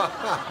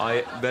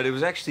 But it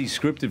was actually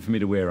scripted for me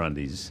to wear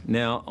undies.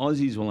 Now,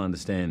 Aussies will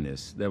understand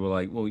this. They were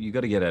like, well, you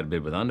got to get out of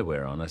bed with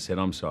underwear on. I said,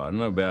 I'm sorry, I don't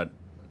know about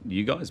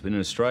you guys, but in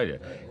Australia,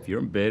 if you're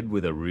in bed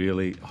with a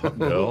really hot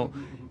girl,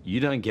 you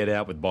don't get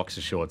out with boxer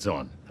shorts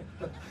on.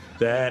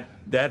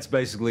 That's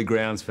basically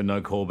grounds for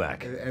no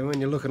callback. And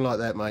when you're looking like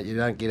that, mate, you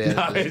don't get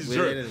out. No, it's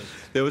true.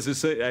 There was a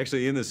scene,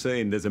 actually in the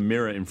scene, there's a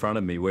mirror in front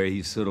of me where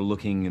he's sort of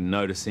looking and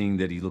noticing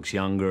that he looks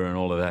younger and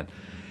all of that.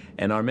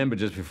 And I remember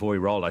just before he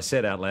rolled, I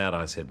said out loud,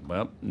 I said,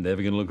 well,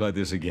 never going to look like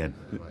this again.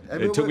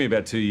 It took me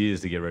about 2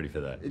 years to get ready for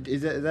that.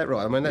 Is that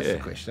right? I mean, that's the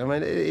question. I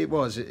mean, it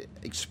was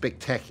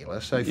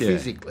spectacular. So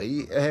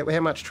physically,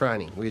 how much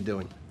training were you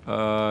doing?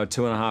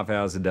 2.5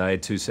 hours a day,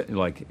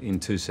 in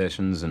 2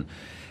 sessions. And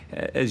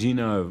as you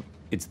know,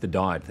 It's the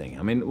diet thing.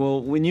 I mean,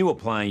 well, when you were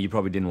playing, you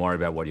probably didn't worry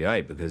about what you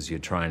ate because you're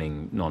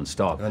training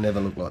non-stop. I never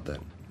looked like that.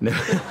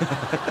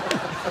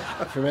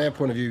 From our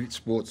point of view,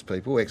 sports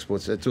people,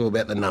 ex-sports, it's all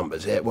about the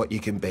numbers, what you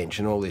can bench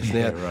and all this.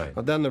 Now, right.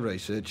 I've done the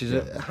research. Is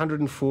it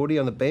 140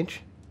 on the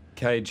bench?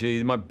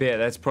 kg,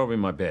 that's probably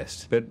my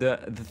best. But the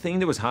thing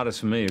that was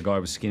hardest for me, a guy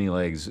with skinny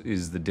legs,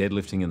 is the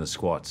deadlifting and the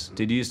squats.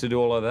 Did you used to do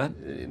all of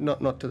that?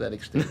 Not to that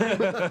extent.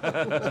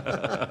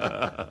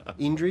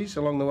 Injuries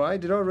along the way?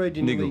 Did I read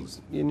you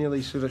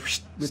nearly sort of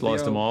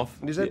sliced them off?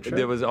 Is that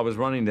true? I was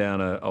running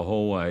down a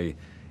hallway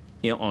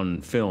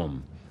on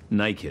film,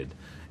 naked,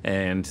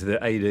 and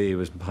the AD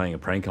was playing a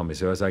prank on me.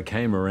 So as I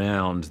came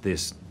around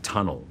this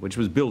tunnel, which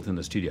was built in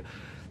the studio,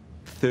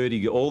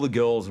 all the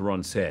girls were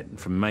on set,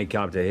 from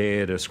makeup to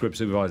hair to script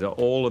supervisor,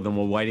 all of them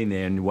were waiting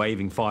there and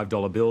waving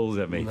 $5 bills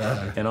at me.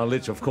 No. And I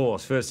literally, of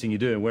course, first thing you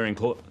do, wearing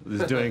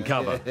is doing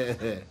cover.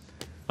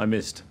 I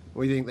missed.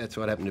 We think that's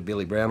what happened to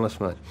Billy Brownless,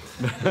 mate.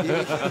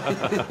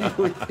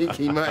 We think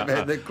he might have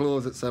had the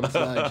claws at some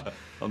stage.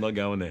 I'm not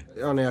going there.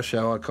 On our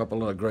show, I cop a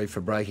lot of grief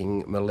for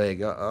breaking my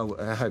leg.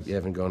 I hope you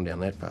haven't gone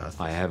down that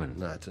path. I haven't.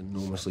 No, it's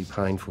enormously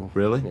painful.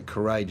 Really? You're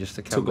courageous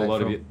to come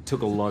back from.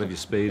 Took a lot of your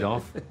speed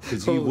off,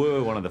 because you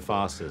were one of the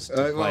fastest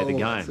to play the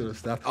game. Sort of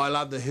stuff. I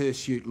love the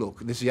hirsute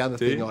look. This is the other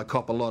thing I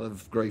cop a lot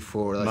of grief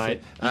for.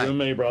 Mate, you and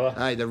me, brother.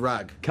 Hey, the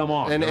rug. Come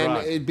on,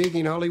 and big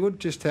in Hollywood,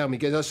 just tell me,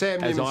 because I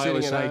see as I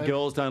always say,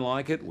 girls don't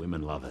like it,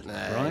 women love it. No,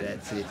 right?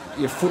 That's it.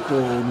 Your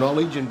football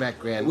knowledge and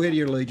background. Where do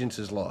your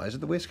allegiances lie? Is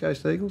it the West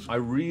Coast Eagles? I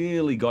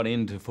really got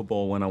into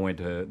football when I went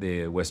to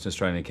the Western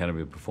Australian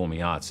Academy of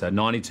Performing Arts, so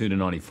 92 to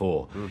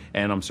 94.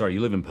 And I'm sorry, you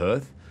live in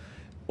Perth.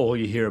 All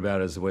you hear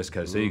about is the West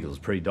Coast Eagles,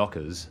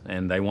 pre-Dockers,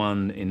 and they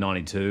won in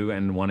 92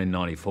 and won in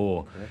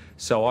 94. Yeah.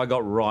 So I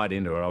got right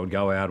into it. I would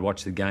go out,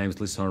 watch the games,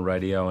 listen on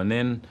radio, and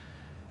then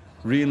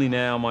really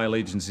now my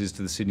allegiance is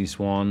to the Sydney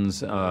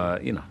Swans. You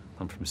know,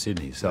 I'm from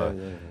Sydney, so.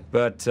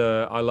 But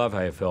I love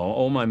AFL.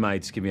 All my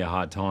mates give me a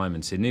hard time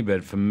in Sydney,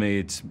 but for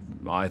me,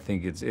 I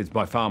think it's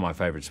by far my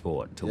favourite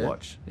sport to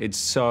watch. It's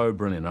so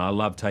brilliant. I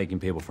love taking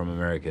people from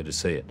America to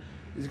see it.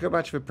 Has it got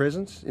much of a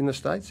presence in the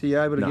States? Are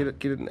you able to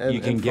get it and you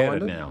can get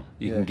find it now.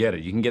 You can get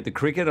it. You can get the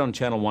cricket on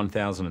channel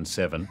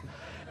 1007.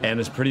 And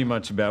it's pretty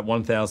much about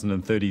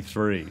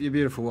 1033. Your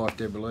beautiful wife,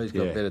 Deborah Lee's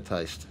got better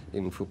taste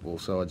in football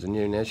sides than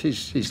you now.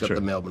 She's got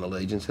the Melbourne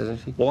allegiance, hasn't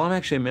she? Well, I'm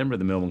actually a member of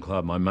the Melbourne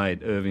Club. My mate,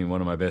 Irving, one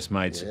of my best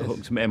mates,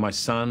 and my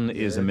son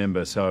is a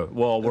member. So,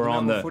 we're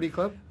on the... Footy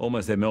Club?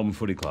 Almost their Melbourne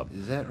Footy Club.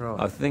 Is that right?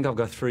 I think I've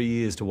got 3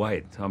 years to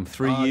wait. I'm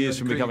 3 years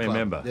from becoming a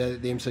member. The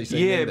MCC members.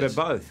 members.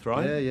 But both,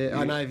 right? Yeah.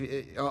 I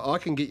know. I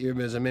can get you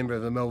as a member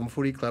of the Melbourne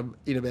Footy Club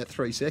in about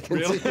 3 seconds.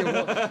 Really? The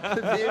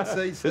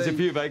MCC There's a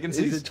few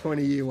vacancies. There's a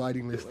 20-year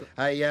waiting list.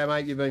 Hey,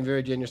 mate, you've been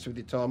very generous with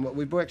your time.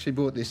 We've actually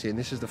brought this in.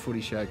 This is the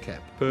Footy Show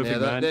cap.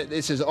 Perfect, man.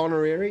 This is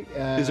honorary.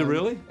 Is it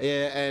really?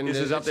 Yeah, and this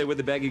is up there with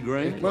the baggy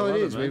green. Well, it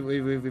is.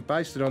 We've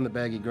based it on the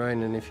baggy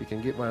green, and if you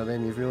can get one of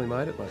them, you've really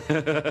made it,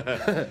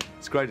 mate.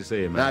 It's great to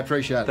see you, mate. No, I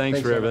appreciate it.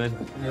 Thanks for so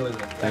everything. Really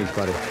Thanks,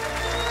 buddy.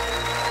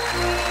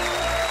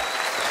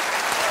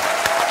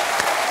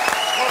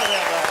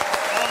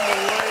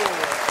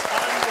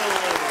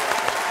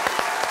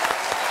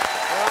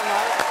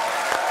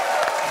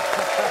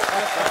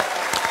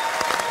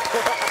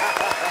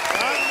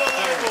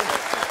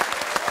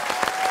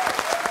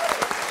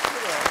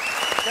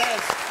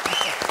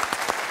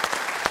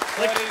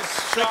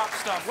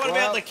 What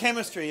about the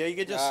chemistry? You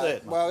could just see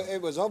it. Well,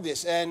 it was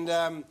obvious, and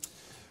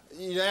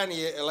you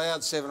only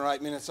allowed 7 or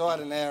 8 minutes. I had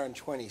an hour and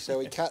 20, so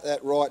we cut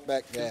that right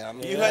back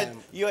down.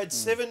 You had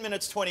 7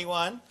 minutes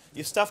 21.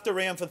 You stuffed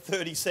around for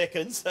 30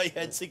 seconds, so you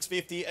had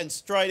 6:50 and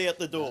straight out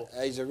the door.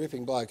 He's a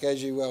ripping bloke,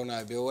 as you well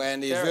know, Bill,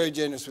 and he's very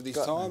generous with his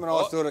time, and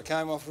I thought it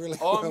came off really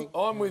well.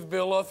 I'm with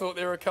Bill. I thought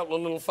there were a couple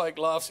of little fake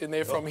laughs in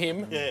there from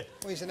him. Yeah.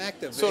 Well, he's an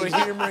actor. Sort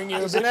of humouring you.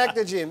 He's an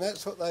actor, Jim.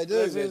 That's what they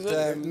do.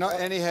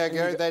 Anyhow,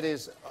 Gary, that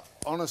is...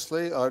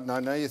 Honestly, I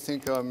know you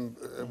think I'm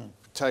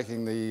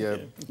taking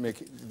the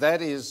mickey.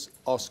 That is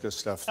Oscar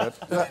stuff. Mate,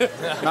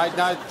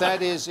 no,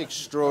 that is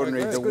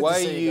extraordinary. The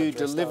way you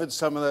delivered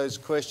some of those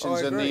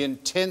questions and the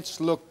intense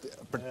look,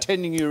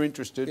 pretending you're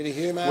interested,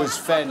 was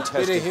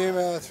fantastic. Bit of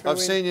humour. I've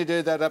seen you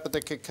do that up at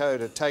the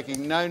Kokoda,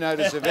 taking no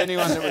notice of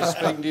anyone that was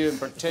speaking to you and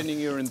pretending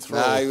you're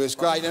enthralled. No, he was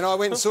great. And I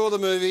went and saw the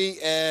movie,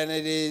 and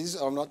it is,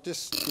 I'm not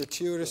just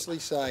gratuitously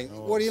saying,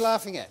 what are you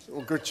laughing at?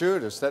 Well,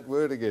 gratuitous, that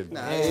word again.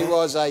 No, it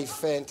was a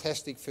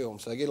fantastic film.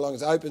 So get along.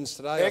 It opens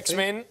today.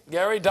 X-Men,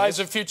 Gary, Days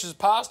of Futures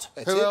Past.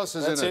 Who else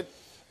is in it?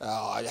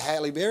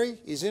 Halle Berry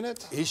is in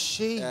it. Is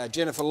she?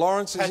 Jennifer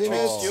Lawrence is in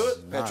it.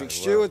 Stewart. Patrick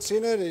Stewart's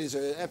in it. It is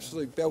an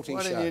absolute belting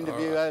show. Why didn't you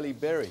interview Halle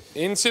Berry?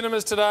 In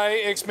cinemas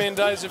today, X-Men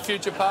Days of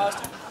Future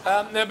Past.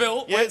 Now,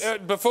 Bill,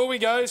 before we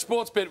go,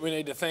 Sportsbet we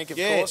need to thank, of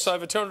course.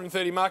 Over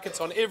 230 markets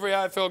on every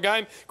AFL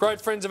game.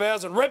 Great friends of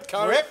ours. And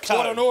Repco.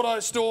 What an auto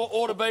store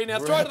ought to be. Now,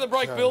 throw to the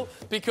break, Bill,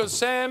 because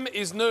Sam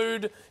is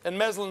nude and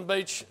Maslin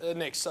Beach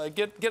next. So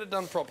get it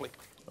done properly.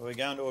 Are we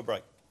going to a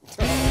break?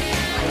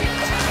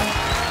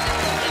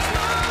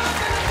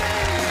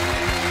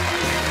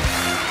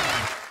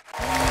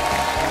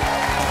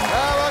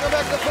 Welcome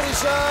back the Footy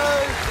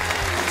Show.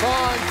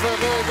 Time for a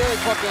very, very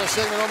popular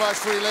segment,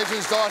 Almost Footy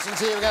Legends. Dyson's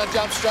here, we're going to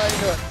jump straight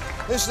into it.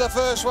 This is the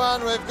first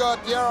one. We've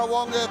got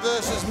Yarrawonga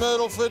versus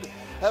Myrtleford.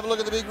 Have a look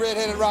at the big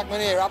red-headed ruckman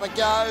here. Up it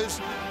goes.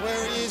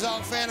 Where he is,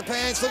 old fan of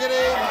pants. Look at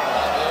him.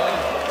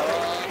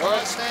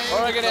 Nice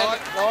hang.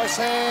 Nice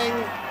hang.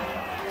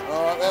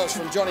 All right, that was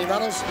from Johnny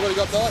Runnels. What have you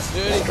got,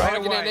 Dice? I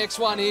reckon our next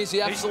one is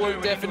the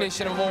absolute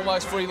definition of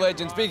Almost Footy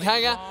Legends. Big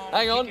hanger,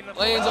 hang on,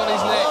 lands on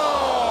his neck.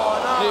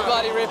 You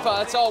bloody ripper.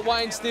 That's old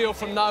Wayne Steele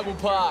from Noble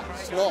Park.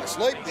 Nice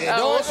leap there,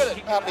 Look Dice. at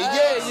it. Up he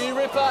gets. Yeah, you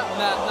ripper.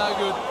 Nah, no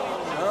good.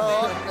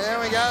 All right, there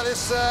we go.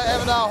 This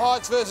Avondale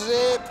Heights versus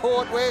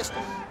Airport West.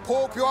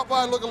 Paul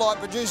Puoppo lookalike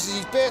produces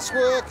his best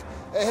work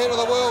ahead of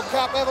the World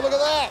Cup. Have a look at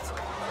that.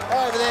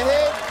 Over their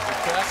head,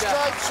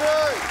 straight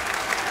through.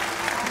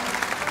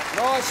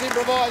 Nice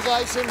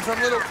improvisation from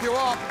little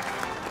Puop.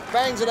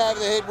 Bangs it over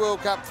the head,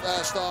 World Cup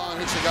style, and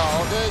hits a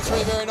goal.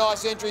 Three very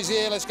nice entries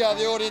here. Let's go to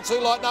the audience. Who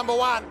like number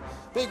one?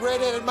 Big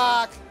red-headed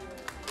Mark.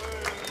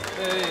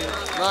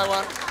 No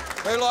one.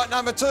 Who like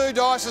number two?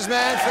 Dice's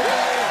man.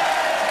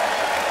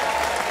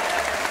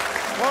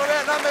 What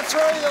about number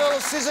three? The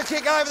little scissor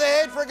kick over the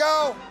head for a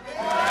goal.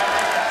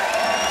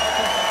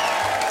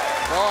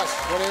 Nice.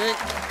 What do you think?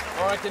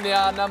 I reckon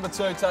number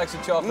two takes a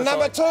chocolate.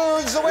 Number two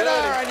is the winner,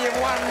 and you've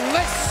won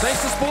this.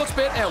 Thanks to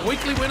Sportsbet, our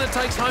weekly winner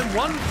takes home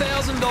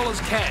 $1,000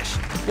 cash,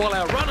 while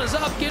our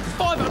runners-up get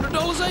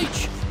 $500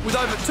 each. With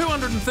over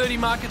 230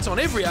 markets on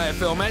every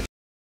AFL match,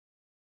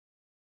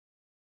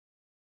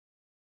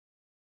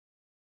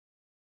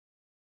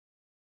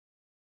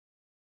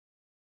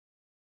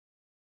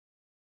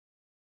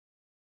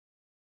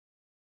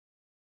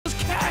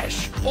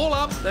 all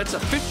up, that's a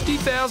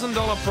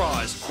 $50,000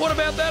 prize. What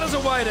about that as a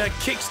way to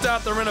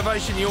kickstart the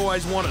renovation you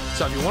always wanted?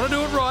 So if you want to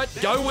do it right,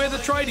 go where the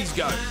tradies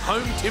go.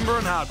 Home Timber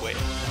and Hardware.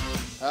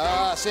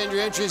 Send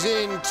your entries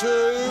in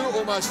to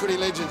Almost Footy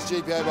Legends,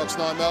 GPO Box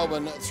 9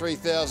 Melbourne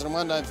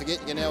 3001. Don't forget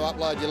you can now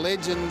upload your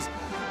legends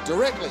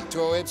directly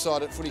to our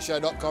website at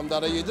footyshow.com.au.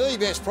 The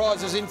best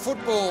prizes in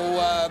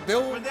football,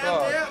 Bill.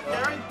 Without doubt,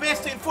 Gary,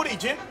 best in footy,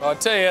 Jim. I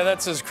tell you,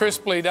 that's as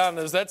crisply done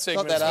as that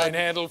segment's been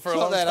handled for a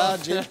long time.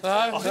 Not that hard, Jim.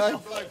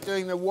 No?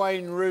 Doing the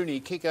Wayne Rooney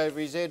kick over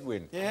his head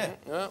win. Yeah.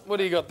 What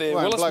do you got there,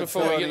 Willis,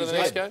 before we get to the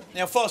next game?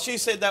 Now, Foss, you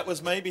said that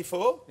was me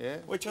before,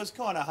 which was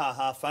kind of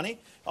ha-ha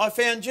funny. I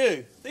found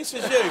you. This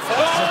is you,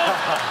 Foss.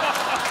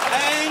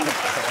 And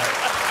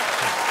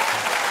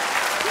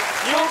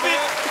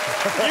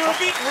you're a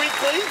bit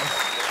wrinkly.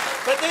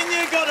 But then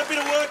you got a bit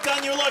of work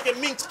done, you were like a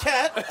Minx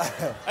cat,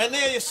 and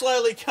now you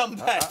slowly come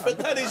back. But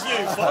that is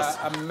you, Foss.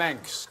 A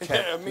Manx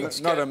cat. Yeah, a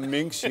Minx Not cat. a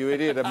Minx, you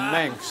idiot, a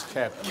Manx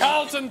cat.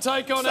 Carlton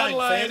take on Same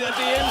Adelaide family. at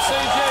the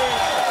MCG.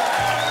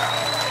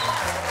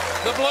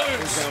 The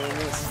Blues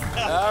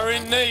are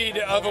in need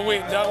of a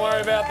win. Don't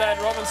worry about that.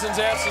 Robinson's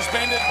out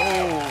suspended.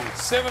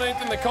 17th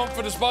in the comp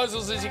for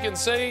disposals, as you can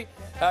see.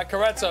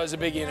 Carazzo is a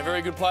big in, a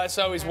very good player,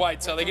 so is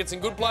Waite. So they get some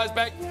good players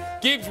back.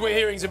 Gibbs, we're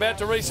hearing, is about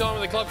to re-sign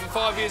with the club for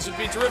 5 years. Would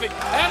be terrific.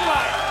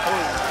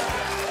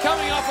 Adelaide,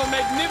 coming off a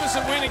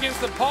magnificent win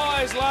against the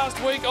Pies last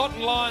week.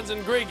 Otten, Lyons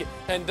and Grigg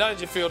and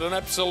Dangerfield, an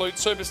absolute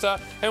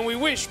superstar. And we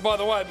wish, by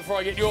the way, before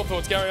I get your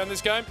thoughts, Gary, on this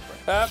game,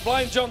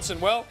 Blaine Johnson,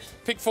 well,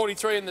 picked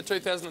 43 in the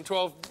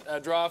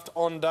 2012 draft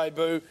on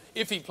debut.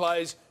 If he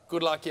plays,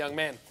 good luck, young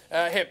man.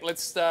 Hep,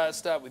 let's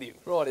start with you.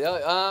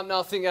 Rightio.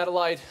 No, I think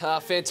Adelaide,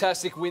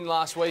 fantastic win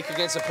last week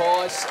against the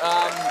Pies, and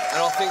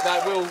I think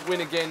they will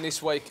win again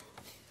this week.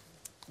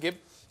 Gib?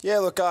 Yeah,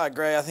 look, I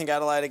agree. I think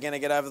Adelaide are going to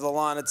get over the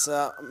line. It's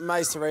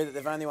amazed to read that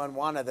they've only won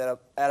one out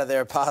of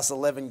their past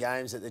 11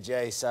 games at the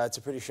G, so it's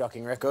a pretty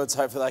shocking record. So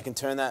hopefully they can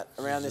turn that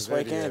around this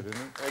weekend.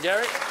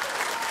 Gary?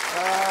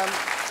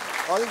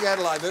 I think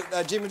Adelaide,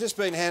 but Jim, we've just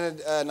been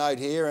handed a note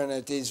here, and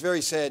it is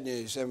very sad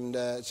news, and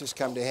it's just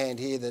come to hand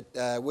here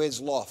that Wes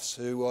Lofts,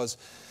 who was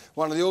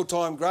one of the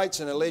all-time greats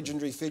and a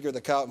legendary figure of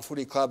the Carlton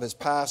Footy Club, has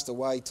passed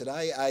away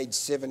today, aged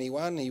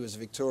 71. He was a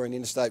Victorian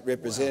interstate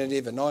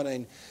representative, a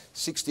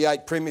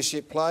 1968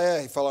 premiership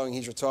player. Following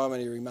his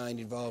retirement, he remained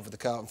involved with the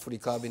Carlton Footy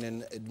Club in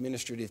an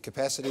administrative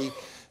capacity.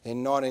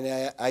 In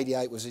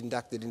 1988 was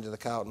inducted into the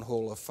Carlton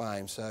Hall of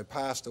Fame. So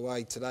passed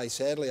away today,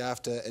 sadly,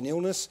 after an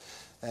illness.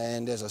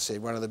 And as I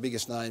said, one of the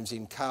biggest names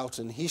in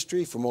Carlton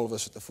history. From all of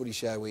us at the Footy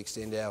Show, we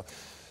extend our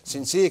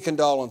sincere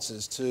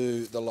condolences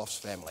to the Lofts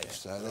family.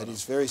 So that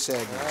is very sad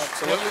news.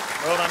 Absolutely.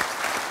 Well done.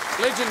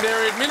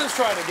 Legendary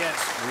administrator,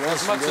 Gats,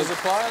 as much as a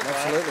player.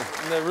 Absolutely.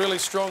 In a really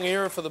strong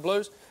era for the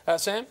Blues.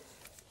 Sam?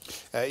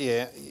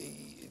 Yeah.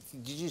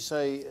 Did you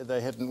say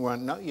they hadn't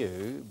won? Not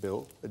you,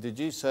 Bill. But did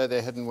you say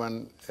they hadn't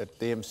won at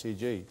the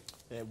MCG?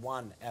 They're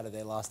one out of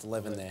their last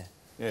 11 there.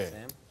 Yeah.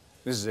 Sam?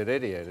 This is at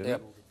Etihad, isn't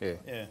Yep. it? Yeah.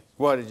 Yeah.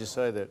 Why did you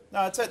say that?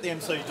 No, it's at the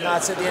MCG. No,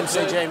 it's at the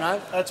MCG,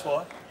 mate. That's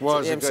why. Why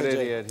has it the got MCG.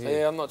 Etihad here?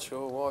 Yeah, I'm not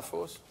sure why,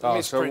 Force.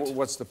 Oh, so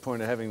what's the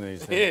point of having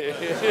these then?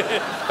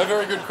 Yeah. A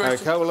very good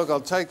question. Okay, well, look,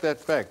 I'll take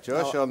that back,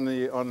 Josh, on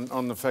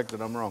the fact that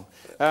I'm wrong.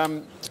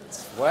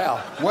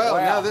 Wow. Well,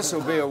 now this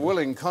will be a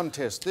willing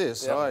contest,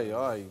 this. Yep.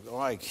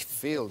 I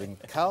feel in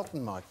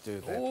Carlton might do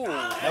that.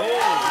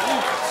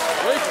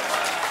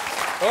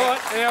 All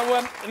right,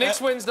 now, next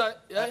Wednesday...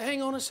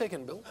 hang on a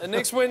second, Bill.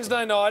 Next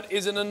Wednesday night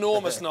is an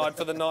enormous night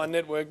for the Nine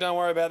Network. Don't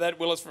worry about that,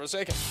 Willis, for a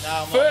second.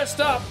 No,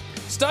 first up,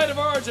 State of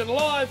Origin,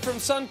 live from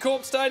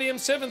Suncorp Stadium,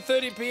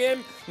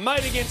 7:30pm.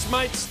 Mate against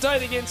mate,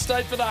 state against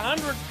state for the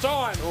 100th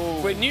time.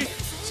 We're new.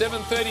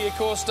 7:30, of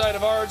course, State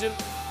of Origin.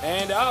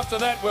 And after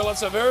that, well,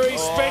 it's a very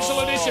special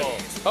edition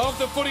of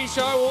the Footy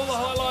Show. All the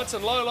highlights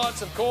and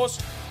lowlights, of course,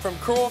 from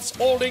Croft's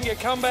Aldinga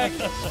comeback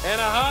and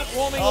a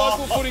heartwarming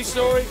local footy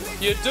story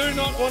you do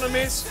not want to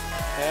miss.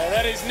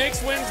 That is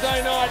next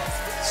Wednesday night,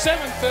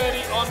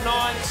 7:30 on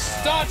 9.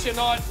 Start your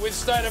night with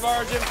State of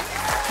Origin.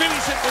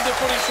 Finish it with the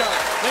Footy Show.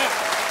 Now,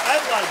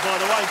 Adelaide, by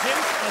the way,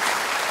 Tim.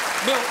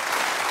 Bill.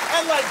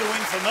 Adelaide to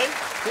win for me.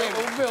 Yeah,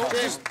 well, Bill,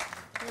 just...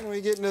 When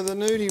we get into the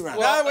nudie run?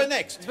 Well, we're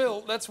next.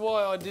 Bill, that's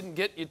why I didn't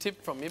get your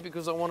tip from you,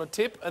 because I want to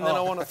tip and then I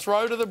want to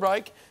throw to the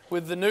break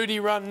with the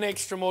nudie run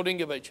next from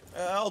Aldinga Beach.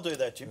 I'll do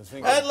that, Jim.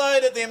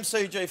 Adelaide at the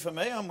MCG for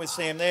me. I'm with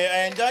Sam there.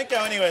 And don't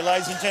go anywhere,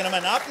 ladies and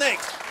gentlemen. Up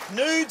next,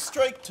 nude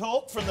streak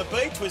talk from the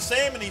beach with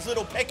Sam and his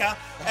little pecker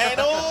and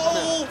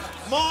all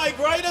my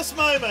greatest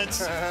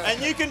moments.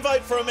 And you can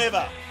vote for them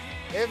ever.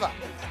 Ever.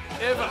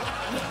 Ever.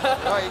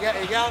 Oh, you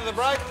going to the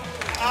break?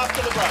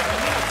 After the break.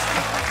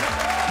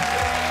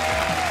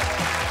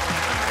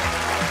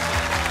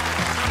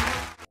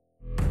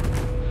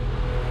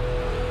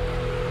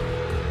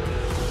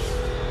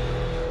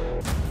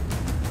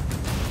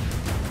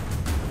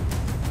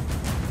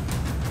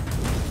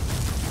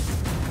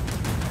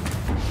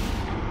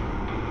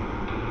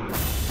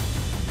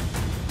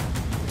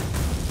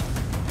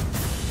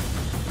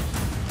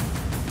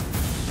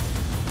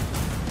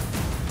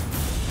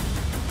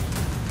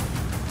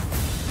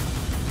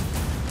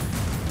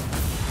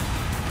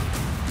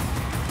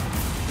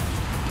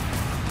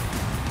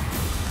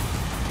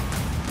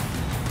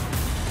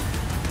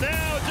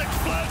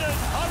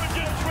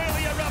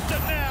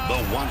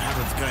 The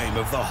 100th game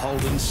of the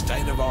Holden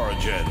State of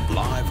Origin,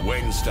 live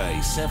Wednesday,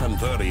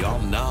 7:30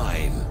 on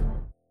 9.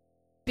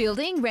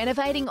 Building,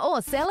 renovating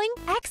or selling?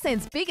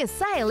 Accent's biggest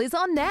sale is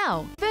on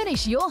now.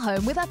 Furnish your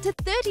home with up to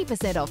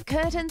 30% off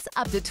curtains,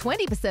 up to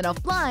 20%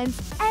 off blinds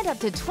and up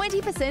to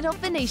 20% off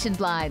Venetian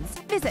blinds.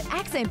 Visit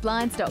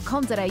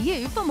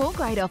accentblinds.com.au for more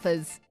great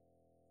offers.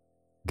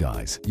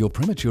 Guys, your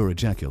premature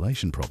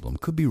ejaculation problem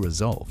could be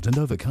resolved and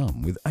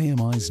overcome with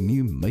AMI's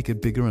new Make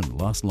It Bigger and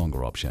Last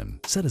Longer option.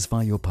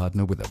 Satisfy your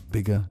partner with a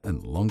bigger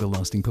and longer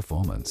lasting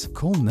performance.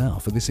 Call now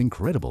for this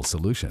incredible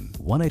solution.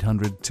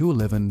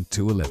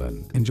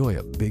 1-800-211-211. Enjoy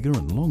a bigger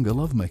and longer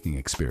lovemaking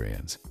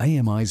experience.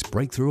 AMI's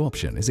breakthrough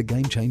option is a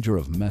game changer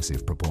of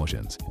massive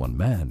proportions. One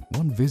man,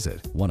 one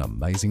visit, one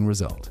amazing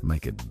result.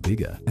 Make it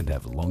bigger and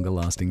have longer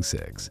lasting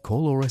sex.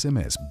 Call or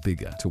SMS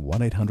BIGGER to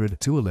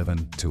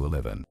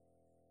 1-800-211-211.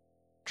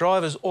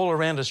 Drivers all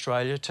around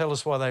Australia tell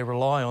us why they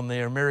rely on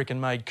their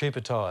American-made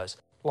Cooper tyres,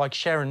 like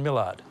Sharon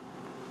Millard.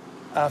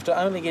 After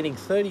only getting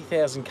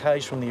 30,000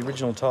 k's from the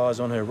original tyres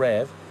on her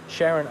RAV,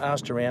 Sharon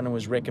asked around and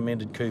was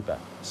recommended Cooper.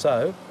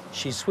 So,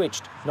 she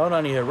switched not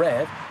only her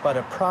RAV, but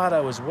a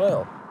Prado as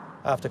well.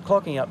 After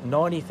clocking up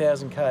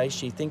 90,000 k's,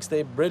 she thinks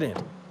they're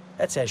brilliant.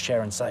 That's how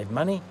Sharon saved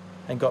money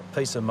and got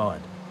peace of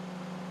mind.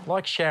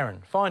 Like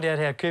Sharon, find out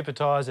how Cooper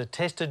tyres are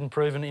tested and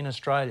proven in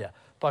Australia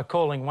by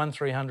calling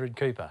 1300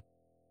 Cooper.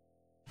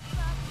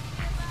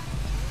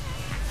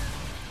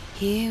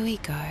 Here we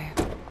go.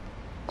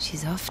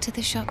 She's off to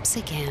the shops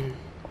again.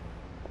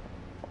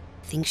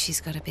 Thinks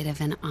she's got a bit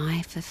of an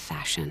eye for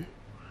fashion.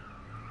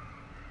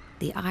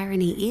 The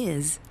irony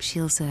is,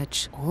 she'll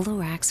search all the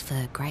racks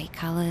for great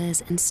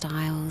colours and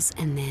styles,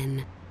 and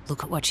then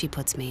look at what she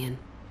puts me in.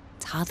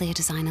 It's hardly a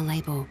designer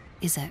label,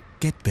 is it?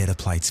 Get better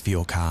plates for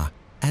your car.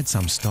 Add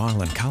some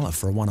style and colour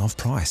for a one-off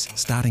price,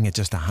 starting at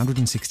just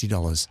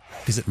 $160.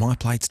 Visit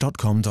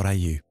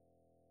myplates.com.au.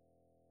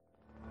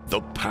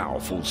 The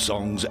powerful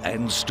songs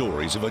and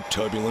stories of a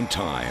turbulent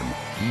time.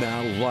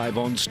 Now live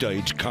on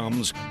stage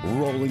comes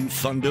Rolling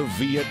Thunder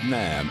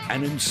Vietnam,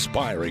 an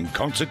inspiring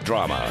concert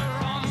drama.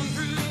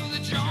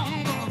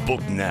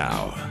 Book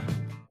now.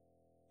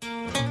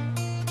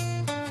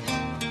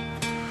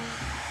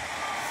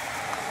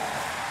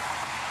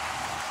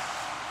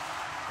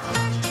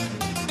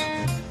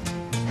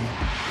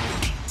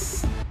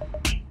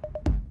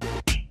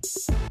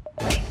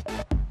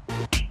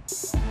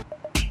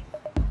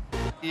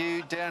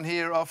 You down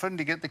here often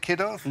to get the kid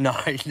off? No,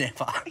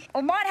 never.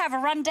 I might have a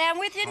run down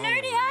with you,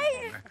 nudie,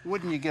 eh?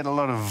 Wouldn't you get a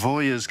lot of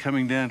voyeurs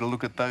coming down to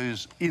look at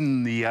those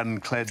in the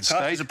unclad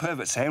state? He's a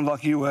pervert, Sam,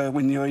 like you were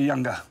when you were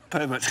younger.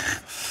 Pervert.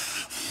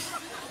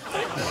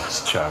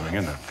 That's charming,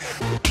 isn't it?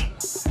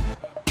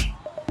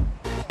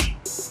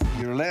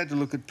 You're allowed to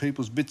look at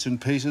people's bits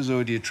and pieces,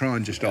 or do you try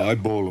and just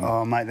eyeball them?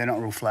 Oh, mate, they're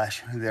not real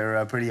flash.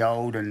 They're pretty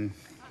old, and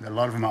a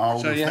lot of them are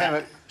old.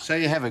 So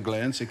you have a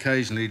glance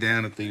occasionally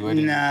down at the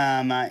wedding?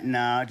 Nah, mate,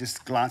 nah. I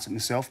just glance at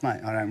myself,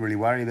 mate. I don't really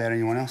worry about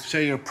anyone else. So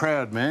you're a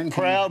proud man?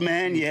 Proud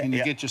man, yeah. Can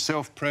you get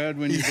yourself proud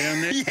when you're down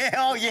there? Yeah,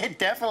 oh, yeah,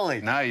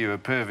 definitely. No, you're a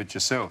pervert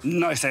yourself.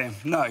 No, Sam,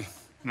 no.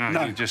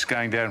 No, you're just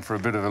going down for a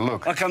bit of a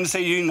look. I come to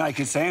see you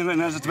naked, Sam,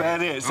 and that's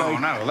about it. So... Oh,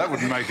 no, well, that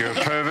wouldn't make you a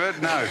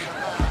pervert, no.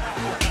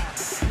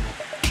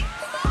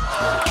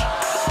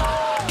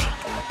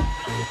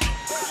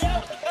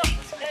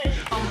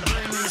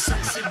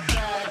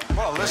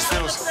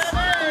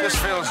 this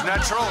feels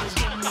natural.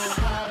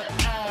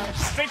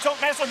 Street Talk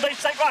Massillon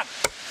Beach, take one.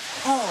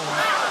 Oh,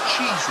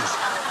 Jesus.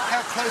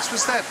 How close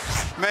was that?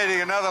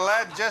 Meeting another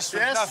lad just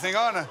with nothing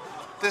on.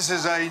 This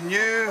is a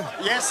new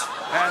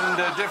and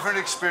a different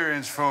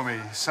experience for me.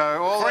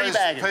 So all Free those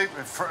bagging.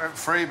 people...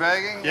 Free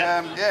bagging?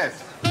 Yeah.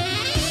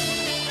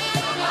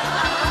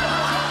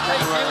 How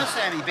you feeling,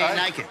 Sammy, being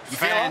naked? You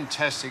feel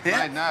fantastic,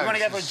 yeah? mate. No. You want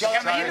to go for a jog?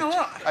 Come here or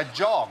what? A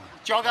jog.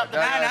 Jog up the...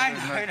 No, I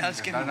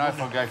don't know if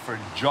I'll go for a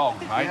jog,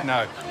 mate.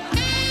 No.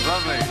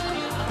 Lovely.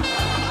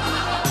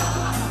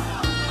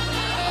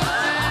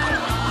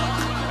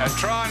 And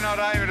try and not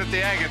aim it at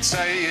the agates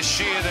so you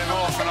shear them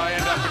off and I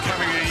end up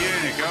becoming a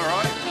eunuch, all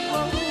right?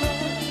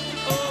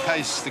 In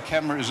case the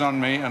camera is on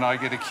me and I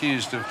get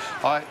accused of...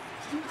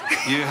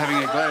 You having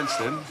a glance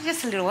then?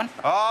 Just a little one.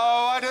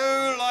 Oh, I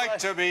do like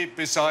to be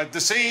beside the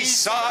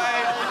seaside.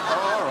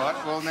 All right,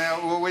 well, now,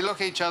 will we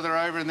look each other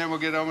over and then we'll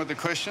get on with the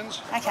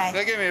questions? Okay.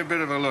 Now, give me a bit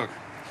of a look.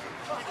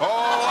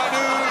 Oh, I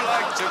do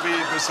like to be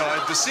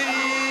beside the sea.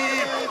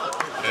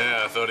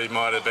 Yeah, I thought he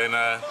might have been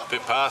a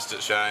bit past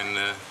it, Shane,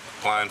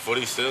 playing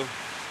footy still.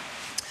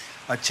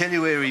 I tell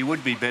you where he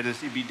would be better,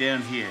 he'd be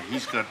down here.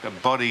 He's got the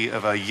body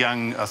of a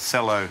young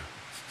Othello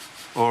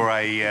or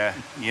a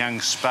young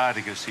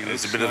Spartacus.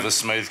 He's a bit of a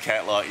smooth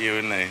cat like you,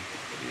 isn't he?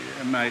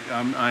 Yeah, mate,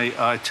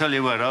 I tell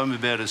you what, I'm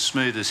about as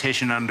smooth as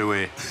Hessian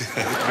underwear.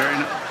 Very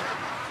nice.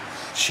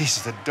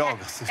 Jesus, the dog.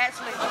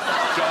 Absolutely.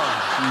 Dog.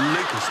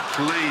 Lucas,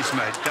 please,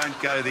 mate, don't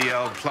go the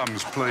old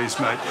plums, please,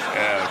 mate.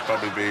 Yeah, it'd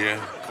probably be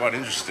quite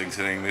interesting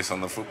seeing this on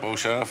the football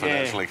show if it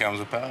actually comes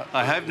apart.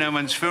 I hope no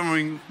one's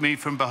filming me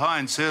from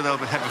behind, sir. They'll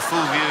have a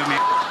full view of me.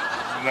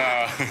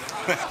 No.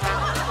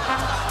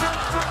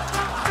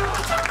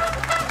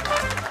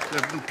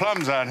 The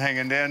plums aren't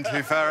hanging down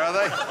too far, are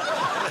they?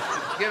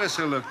 Give us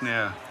a look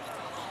now.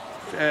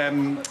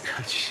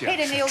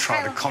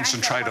 Try to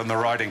concentrate on the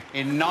writing.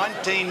 In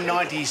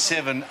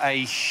 1997,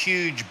 a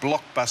huge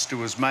blockbuster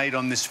was made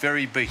on this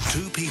very beach.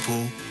 Two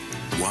people,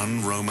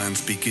 one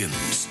romance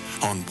begins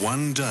on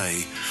one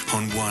day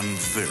on one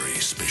very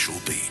special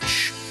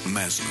beach,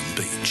 Maslin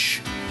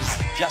Beach.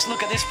 Just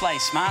look at this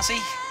place,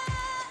 Marcy.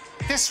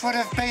 This would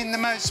have been the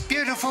most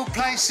beautiful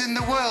place in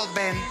the world,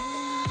 Ben.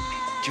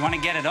 Do you want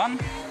to get it on?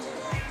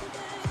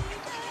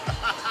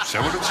 Is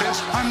that what it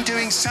says? I'm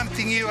doing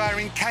something you are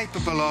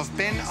incapable of,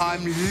 Ben.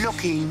 I'm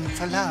looking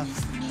for love.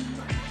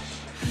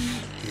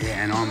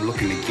 Yeah, and I'm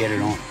looking to get it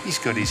on. He's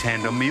got his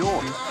hand on me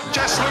oar.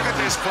 Just look at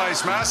this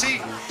place,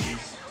 Marcy.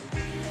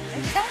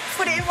 Don't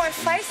put it in my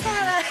face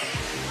like that.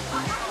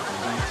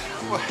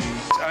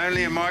 It's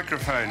only a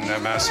microphone,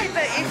 Marcy.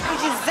 But if you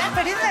just zap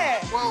it in there.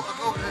 Well,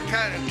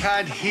 I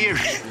can't hear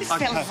it.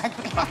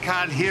 I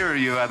can't hear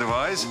you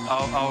otherwise.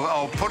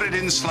 I'll put it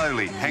in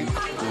slowly. Hang on.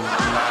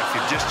 If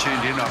you've just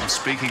tuned in, I'm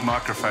speaking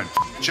microphone.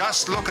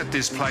 Just look at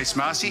this place,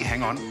 Marcy.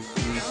 Hang on.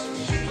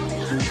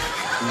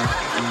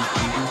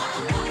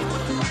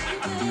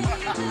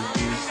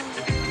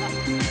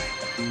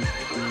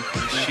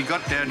 She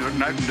got down to it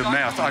and opened her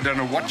mouth. I don't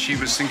know what she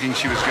was thinking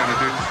she was going to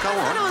do. Go on.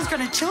 I thought I was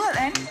going to chill it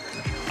then.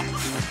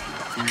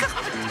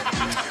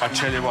 I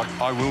tell you what,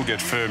 I will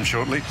get firm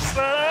shortly.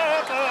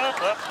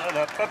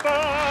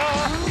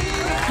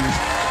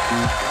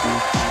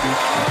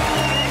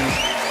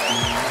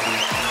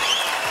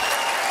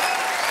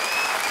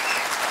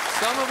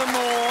 Some of the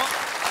more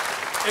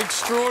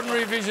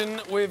extraordinary vision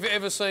we've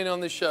ever seen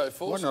on this show,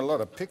 Force. Wasn't a lot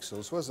of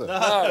pixels, was there?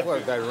 No. What,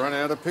 did they run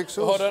out of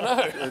pixels? I don't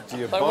know.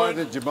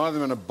 Did you buy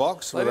them in a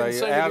box? Were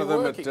they out of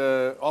them at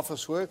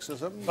Office Works or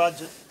something?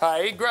 Budget.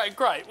 Hey, great.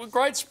 Well,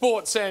 great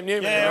sport, Sam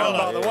Newman,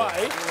 by the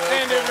way.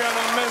 And everyone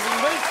on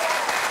Maslin Beach.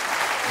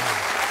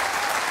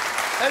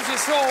 As you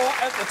saw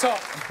at the top,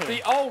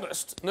 the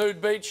oldest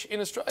nude beach in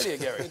Australia,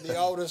 Gary. The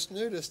oldest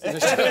nudist in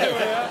Australia. There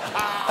we are.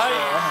 Hey,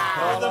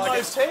 the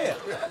most hair.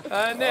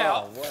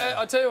 Now,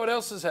 I'll tell you what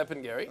else has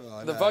happened, Gary.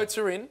 The votes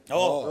are in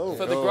for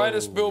the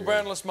greatest Bill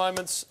Brownless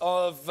moments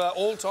of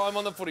all time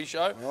on the Footy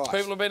Show. Right.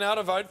 People have been able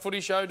to vote,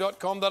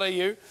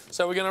 footyshow.com.au.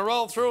 So we're going to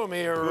roll through them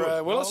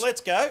here, Willis. Well, let's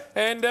go.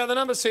 And the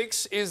number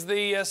 6 is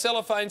the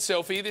cellophane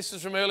selfie. This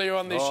is from earlier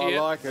on this year.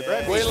 I like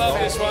it. We love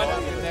this one,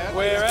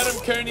 where Adam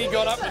Cooney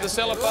got up with the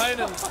cellophane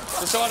and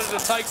decided to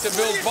take to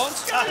Bill's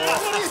bonds. What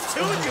are you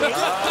doing? I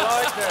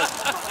like that.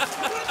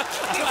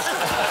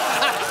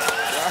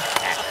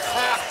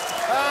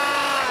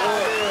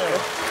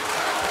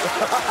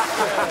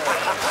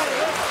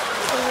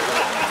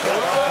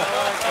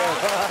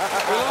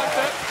 We like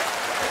that.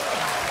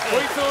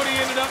 We thought he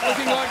ended up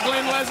looking like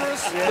Glenn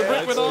Lazarus, the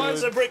brick with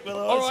eyes. The brick with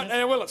eyes. All right,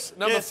 now Willis,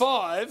 number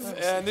 5,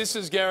 and this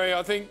is, Gary,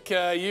 I think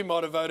you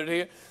might have voted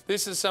here.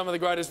 This is some of the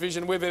greatest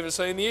vision we've ever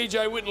seen. The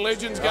E.J. Whitten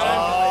Legends game,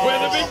 where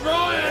the big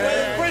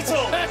Brian...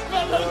 Bristle. Look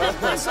at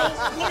Bristle.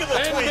 Look at the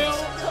and twins. Bill.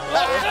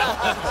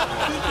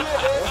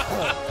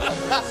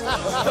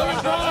 Look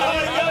at Brian. Oh,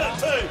 you got it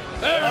too.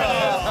 There it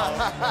is.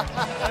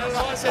 And a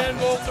nice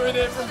handball through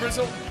there from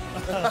Bristle.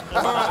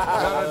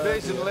 Got a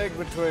decent leg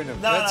between them.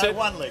 No, That's no, it.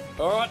 one leg.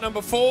 All right,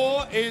 number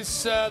 4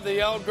 is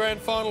the old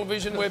grand final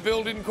vision where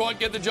Bill didn't quite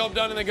get the job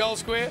done in the goal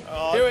square.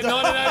 Here in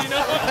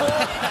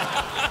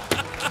 1989.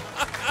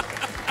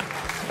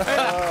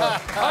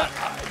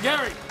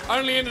 Gary,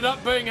 only ended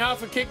up being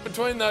half a kick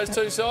between those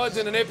two sides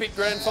in an epic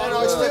grand final.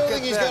 And I still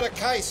think he's got a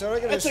case. I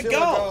reckon It's it's a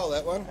still a goal. goal,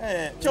 that one.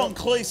 Yeah. John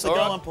Cleese, the All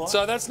goal right, umpire.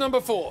 so that's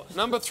number 4.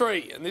 Number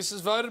 3, and this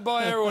is voted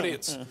by our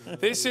audience.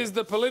 This is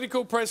the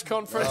political press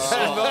conference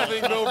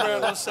involving Bill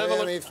Brown. Let's have a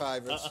look.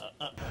 Favourites.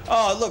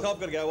 Oh, look, I've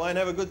got to go away and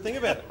have a good think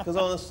about it, because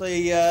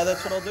honestly,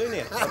 that's what I'll do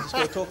now. I'm just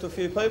going to talk to a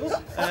few people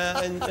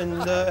and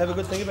have a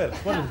good think about it.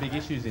 One of the big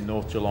issues in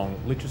North Geelong,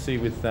 literacy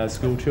with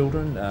school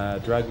children,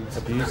 drug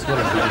abuse, what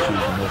are the big issues in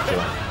North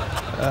Geelong?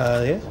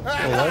 Yeah,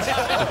 all those.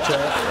 But,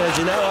 as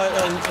you know, I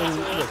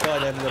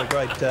haven't got a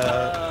great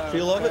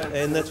feel of it,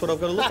 and that's what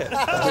I've got to look at.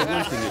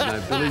 One thing,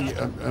 Billy,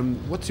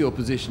 what's your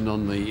position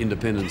on the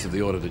independence of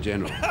the Auditor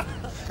General?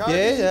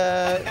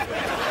 Yeah,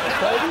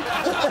 Kobe.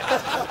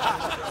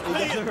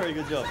 He does a very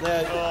good job.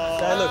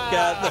 Now, look,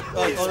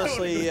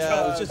 honestly, it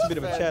was just a bit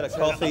of a chat at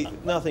coffee.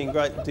 Nothing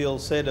great deal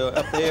said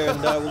up there,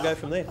 and we'll go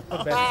from there.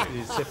 What about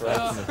the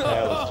separation of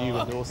powers? Do you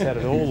endorse that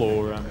at all,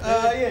 or...?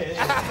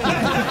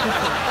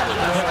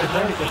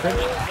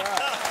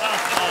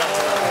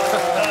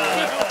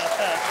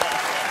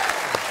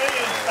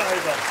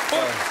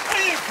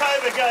 Ian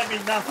Cobra gave me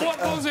nothing. What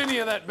was any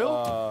of that, Bill?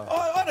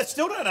 I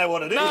still don't know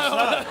what it is. No,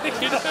 I don't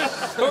think you do.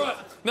 All right,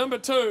 number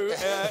 2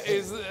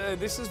 is,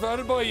 this is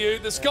voted by you,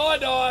 the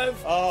skydive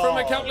from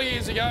a couple of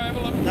years ago. Have a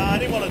look. No, I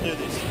didn't want to do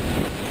this.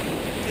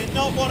 Did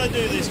not want to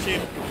do this,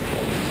 Jim.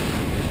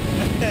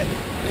 That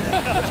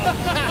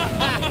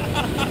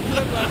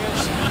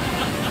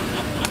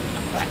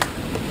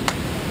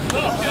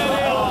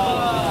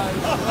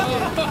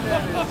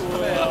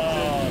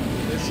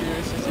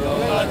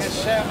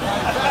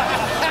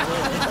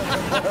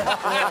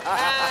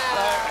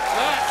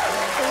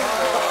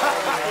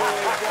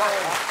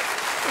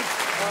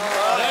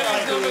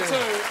is number 2.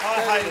 I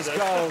hated it.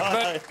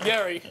 But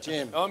Gary,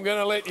 Jim, I'm going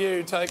to let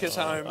you take us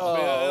home.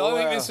 I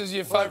think this is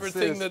your favourite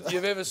thing that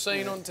you've ever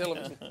seen on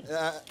television.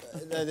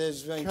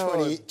 There's been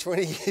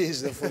 20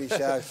 years of the Footy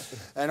Show,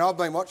 and I've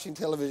been watching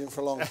television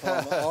for a long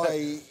time.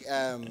 I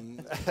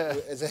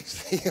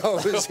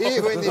was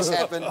here when this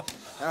happened, and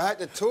I had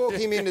to talk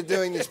him into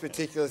doing this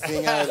particular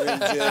thing over in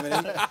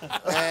Germany,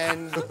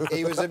 and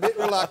he was a bit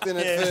reluctant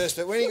at first,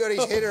 but when he got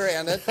his head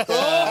around it,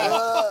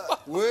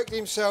 worked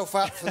himself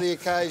up for the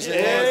occasion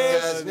like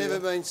it's never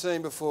been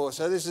seen before.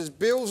 So this is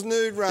Bill's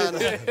nude run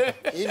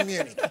in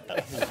Munich.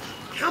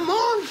 Come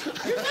on!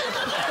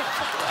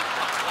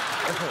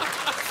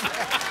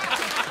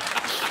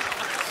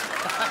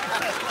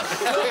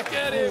 Look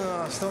at him.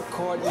 Oh, it's not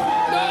quite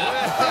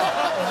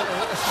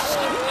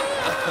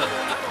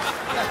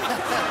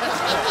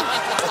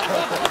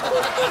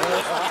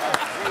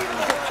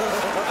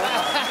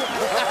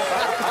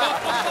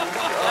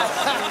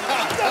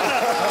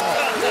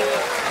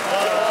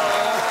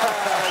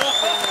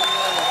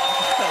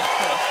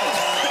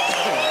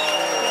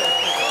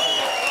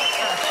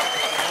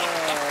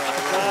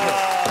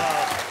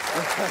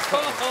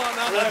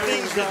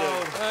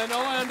And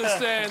I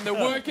understand the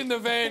work in the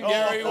van,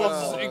 Gary,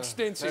 was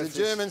extensive. The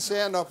German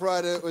sound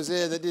operator that was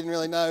there that didn't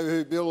really know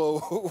who Bill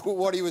or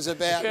what he was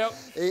about,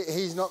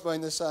 he's not been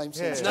the same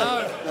since.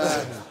 No.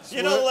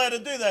 You're not allowed to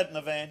do that in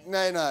the van.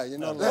 No, you're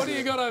not allowed. What do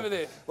you got over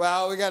there?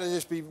 Well, we're going to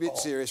just be a bit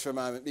serious for a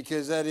moment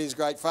because that is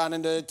great fun.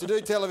 And to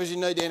do television,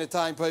 you need to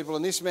entertain people.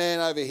 And this man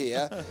over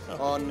here,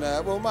 on,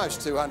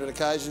 most 200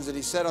 occasions that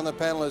he's sat on the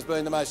panel, has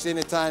been the most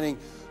entertaining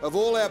of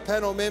all our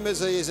panel members.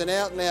 He is an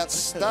out-and-out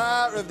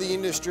star of the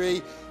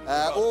industry,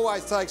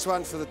 always takes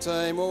one for the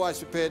team, always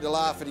prepared to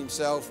laugh at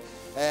himself,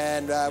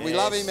 and we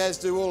love him, as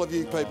do all of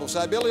you people.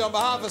 So, Billy, on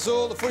behalf of us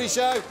all, the Footy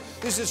Show,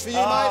 this is for you,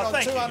 mate,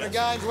 on 200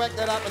 games. Whack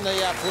that up in the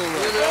pool room.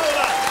 Great work.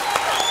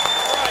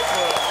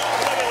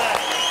 Look at that.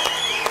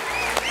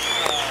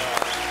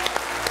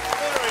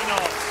 Very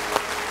nice.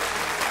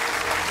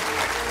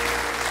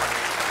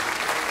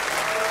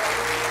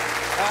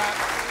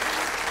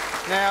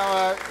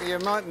 Now, you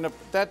mightn't have...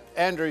 That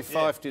Andrew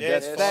Fife did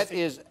that. That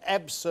is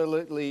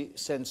absolutely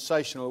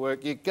sensational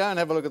work. You go and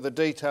have a look at the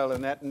detail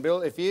in that. And,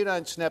 Bill, if you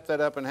don't snap that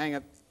up and hang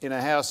it in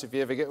a house, if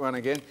you ever get one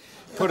again,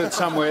 put it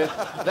somewhere.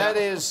 That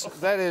is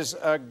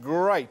a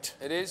great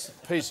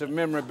piece of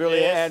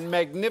memorabilia and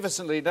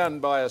magnificently done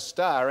by a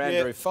star,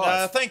 Andrew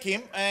Fife. Thank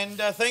him, and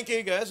thank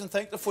you guys, and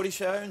thank the Footy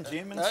Show, and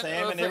Jim, and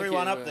Sam, and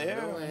everyone up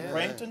there,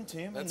 Brent and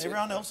Tim, and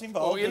everyone else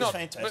involved. It's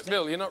fantastic. But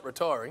Bill, you're not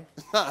retiring.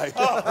 No.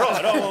 Oh,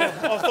 right.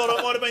 I thought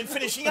I might have been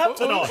finishing up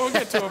tonight. We'll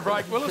get to a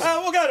break, will us?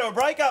 We'll go to a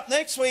break. Up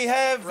next, we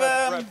have...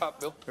 wrap up,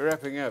 Bill. We're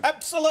wrapping up.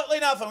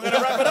 Absolutely nothing. We're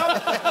going to wrap it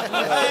up.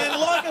 And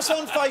like us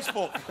on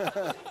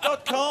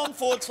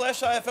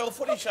Facebook.com/AFL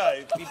Footy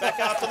Show. Be back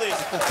after this.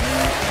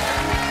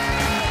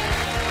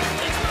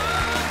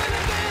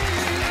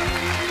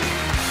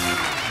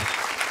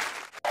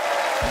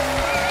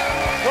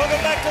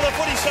 Welcome back to the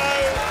Footy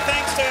Show.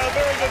 Thanks to our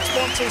very good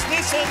network sponsors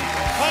Nissan,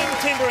 Home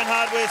Timber and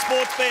Hardware,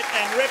 Sportsbet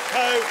and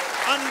Repco.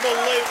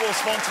 Unbelievable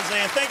sponsors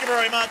there. Thank you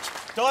very much.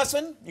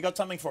 Dyson, you got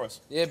something for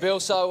us? Yeah, Bill,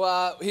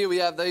 so here we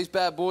have these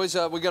bad boys.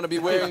 We're going to be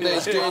wearing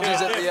these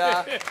jerseys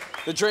at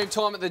the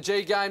Dreamtime at the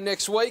G game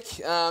next week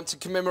to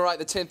commemorate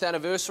the 10th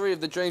anniversary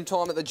of the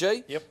Dreamtime at the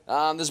G. Yep.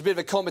 There's a bit of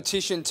a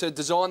competition to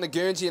design the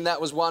Guernsey, and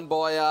that was won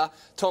by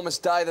Thomas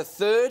Day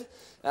III.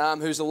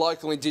 Who's a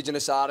local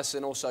Indigenous artist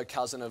and also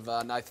cousin of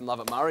Nathan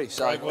Lovett-Murray.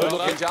 So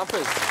good-looking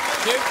jumpers.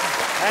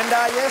 And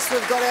yes,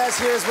 we've got ours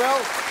here as well.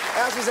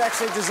 Ours was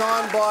actually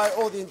designed by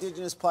all the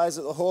Indigenous players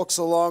at the Hawks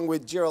along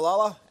with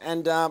Giralala.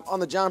 And on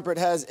the jumper it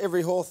has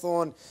every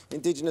Hawthorn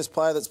Indigenous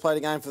player that's played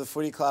a game for the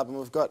footy club. And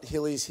we've got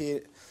Hillies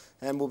here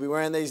and we'll be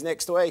wearing these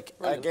next week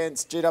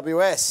against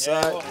GWS.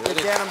 Yeah, so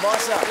get down and buy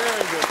some.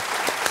 Very good.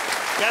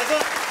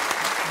 Gazza?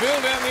 Bill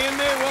down the end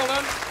there, well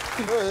done.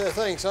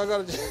 Thanks. I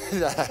got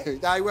to.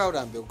 No, well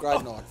done, Bill.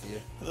 Great night for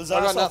you. The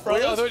Zarsoff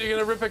brothers? I thought you were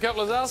going to rip a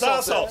couple of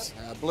Zarsoffs.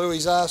 Blew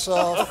his arse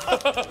off.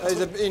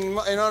 In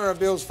honour of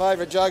Bill's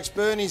favourite jokes,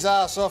 burn his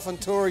arse off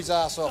and tore his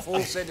arse off. All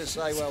said to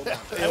say well done.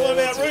 And what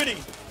about Rudy?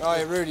 Oh,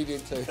 yeah, Rudy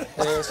did too.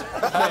 Yes.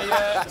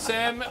 Hey,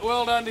 Sam,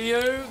 well done to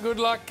you. Good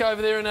luck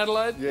over there in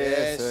Adelaide.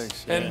 Yes.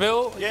 Thanks. And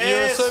Bill, you're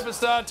a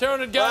superstar.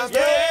 Tyranid goes. We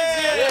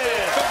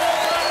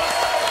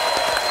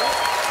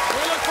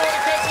look forward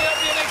to catching up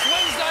with you next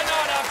Wednesday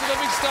night after the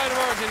big State of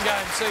Origin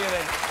game. See you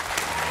then.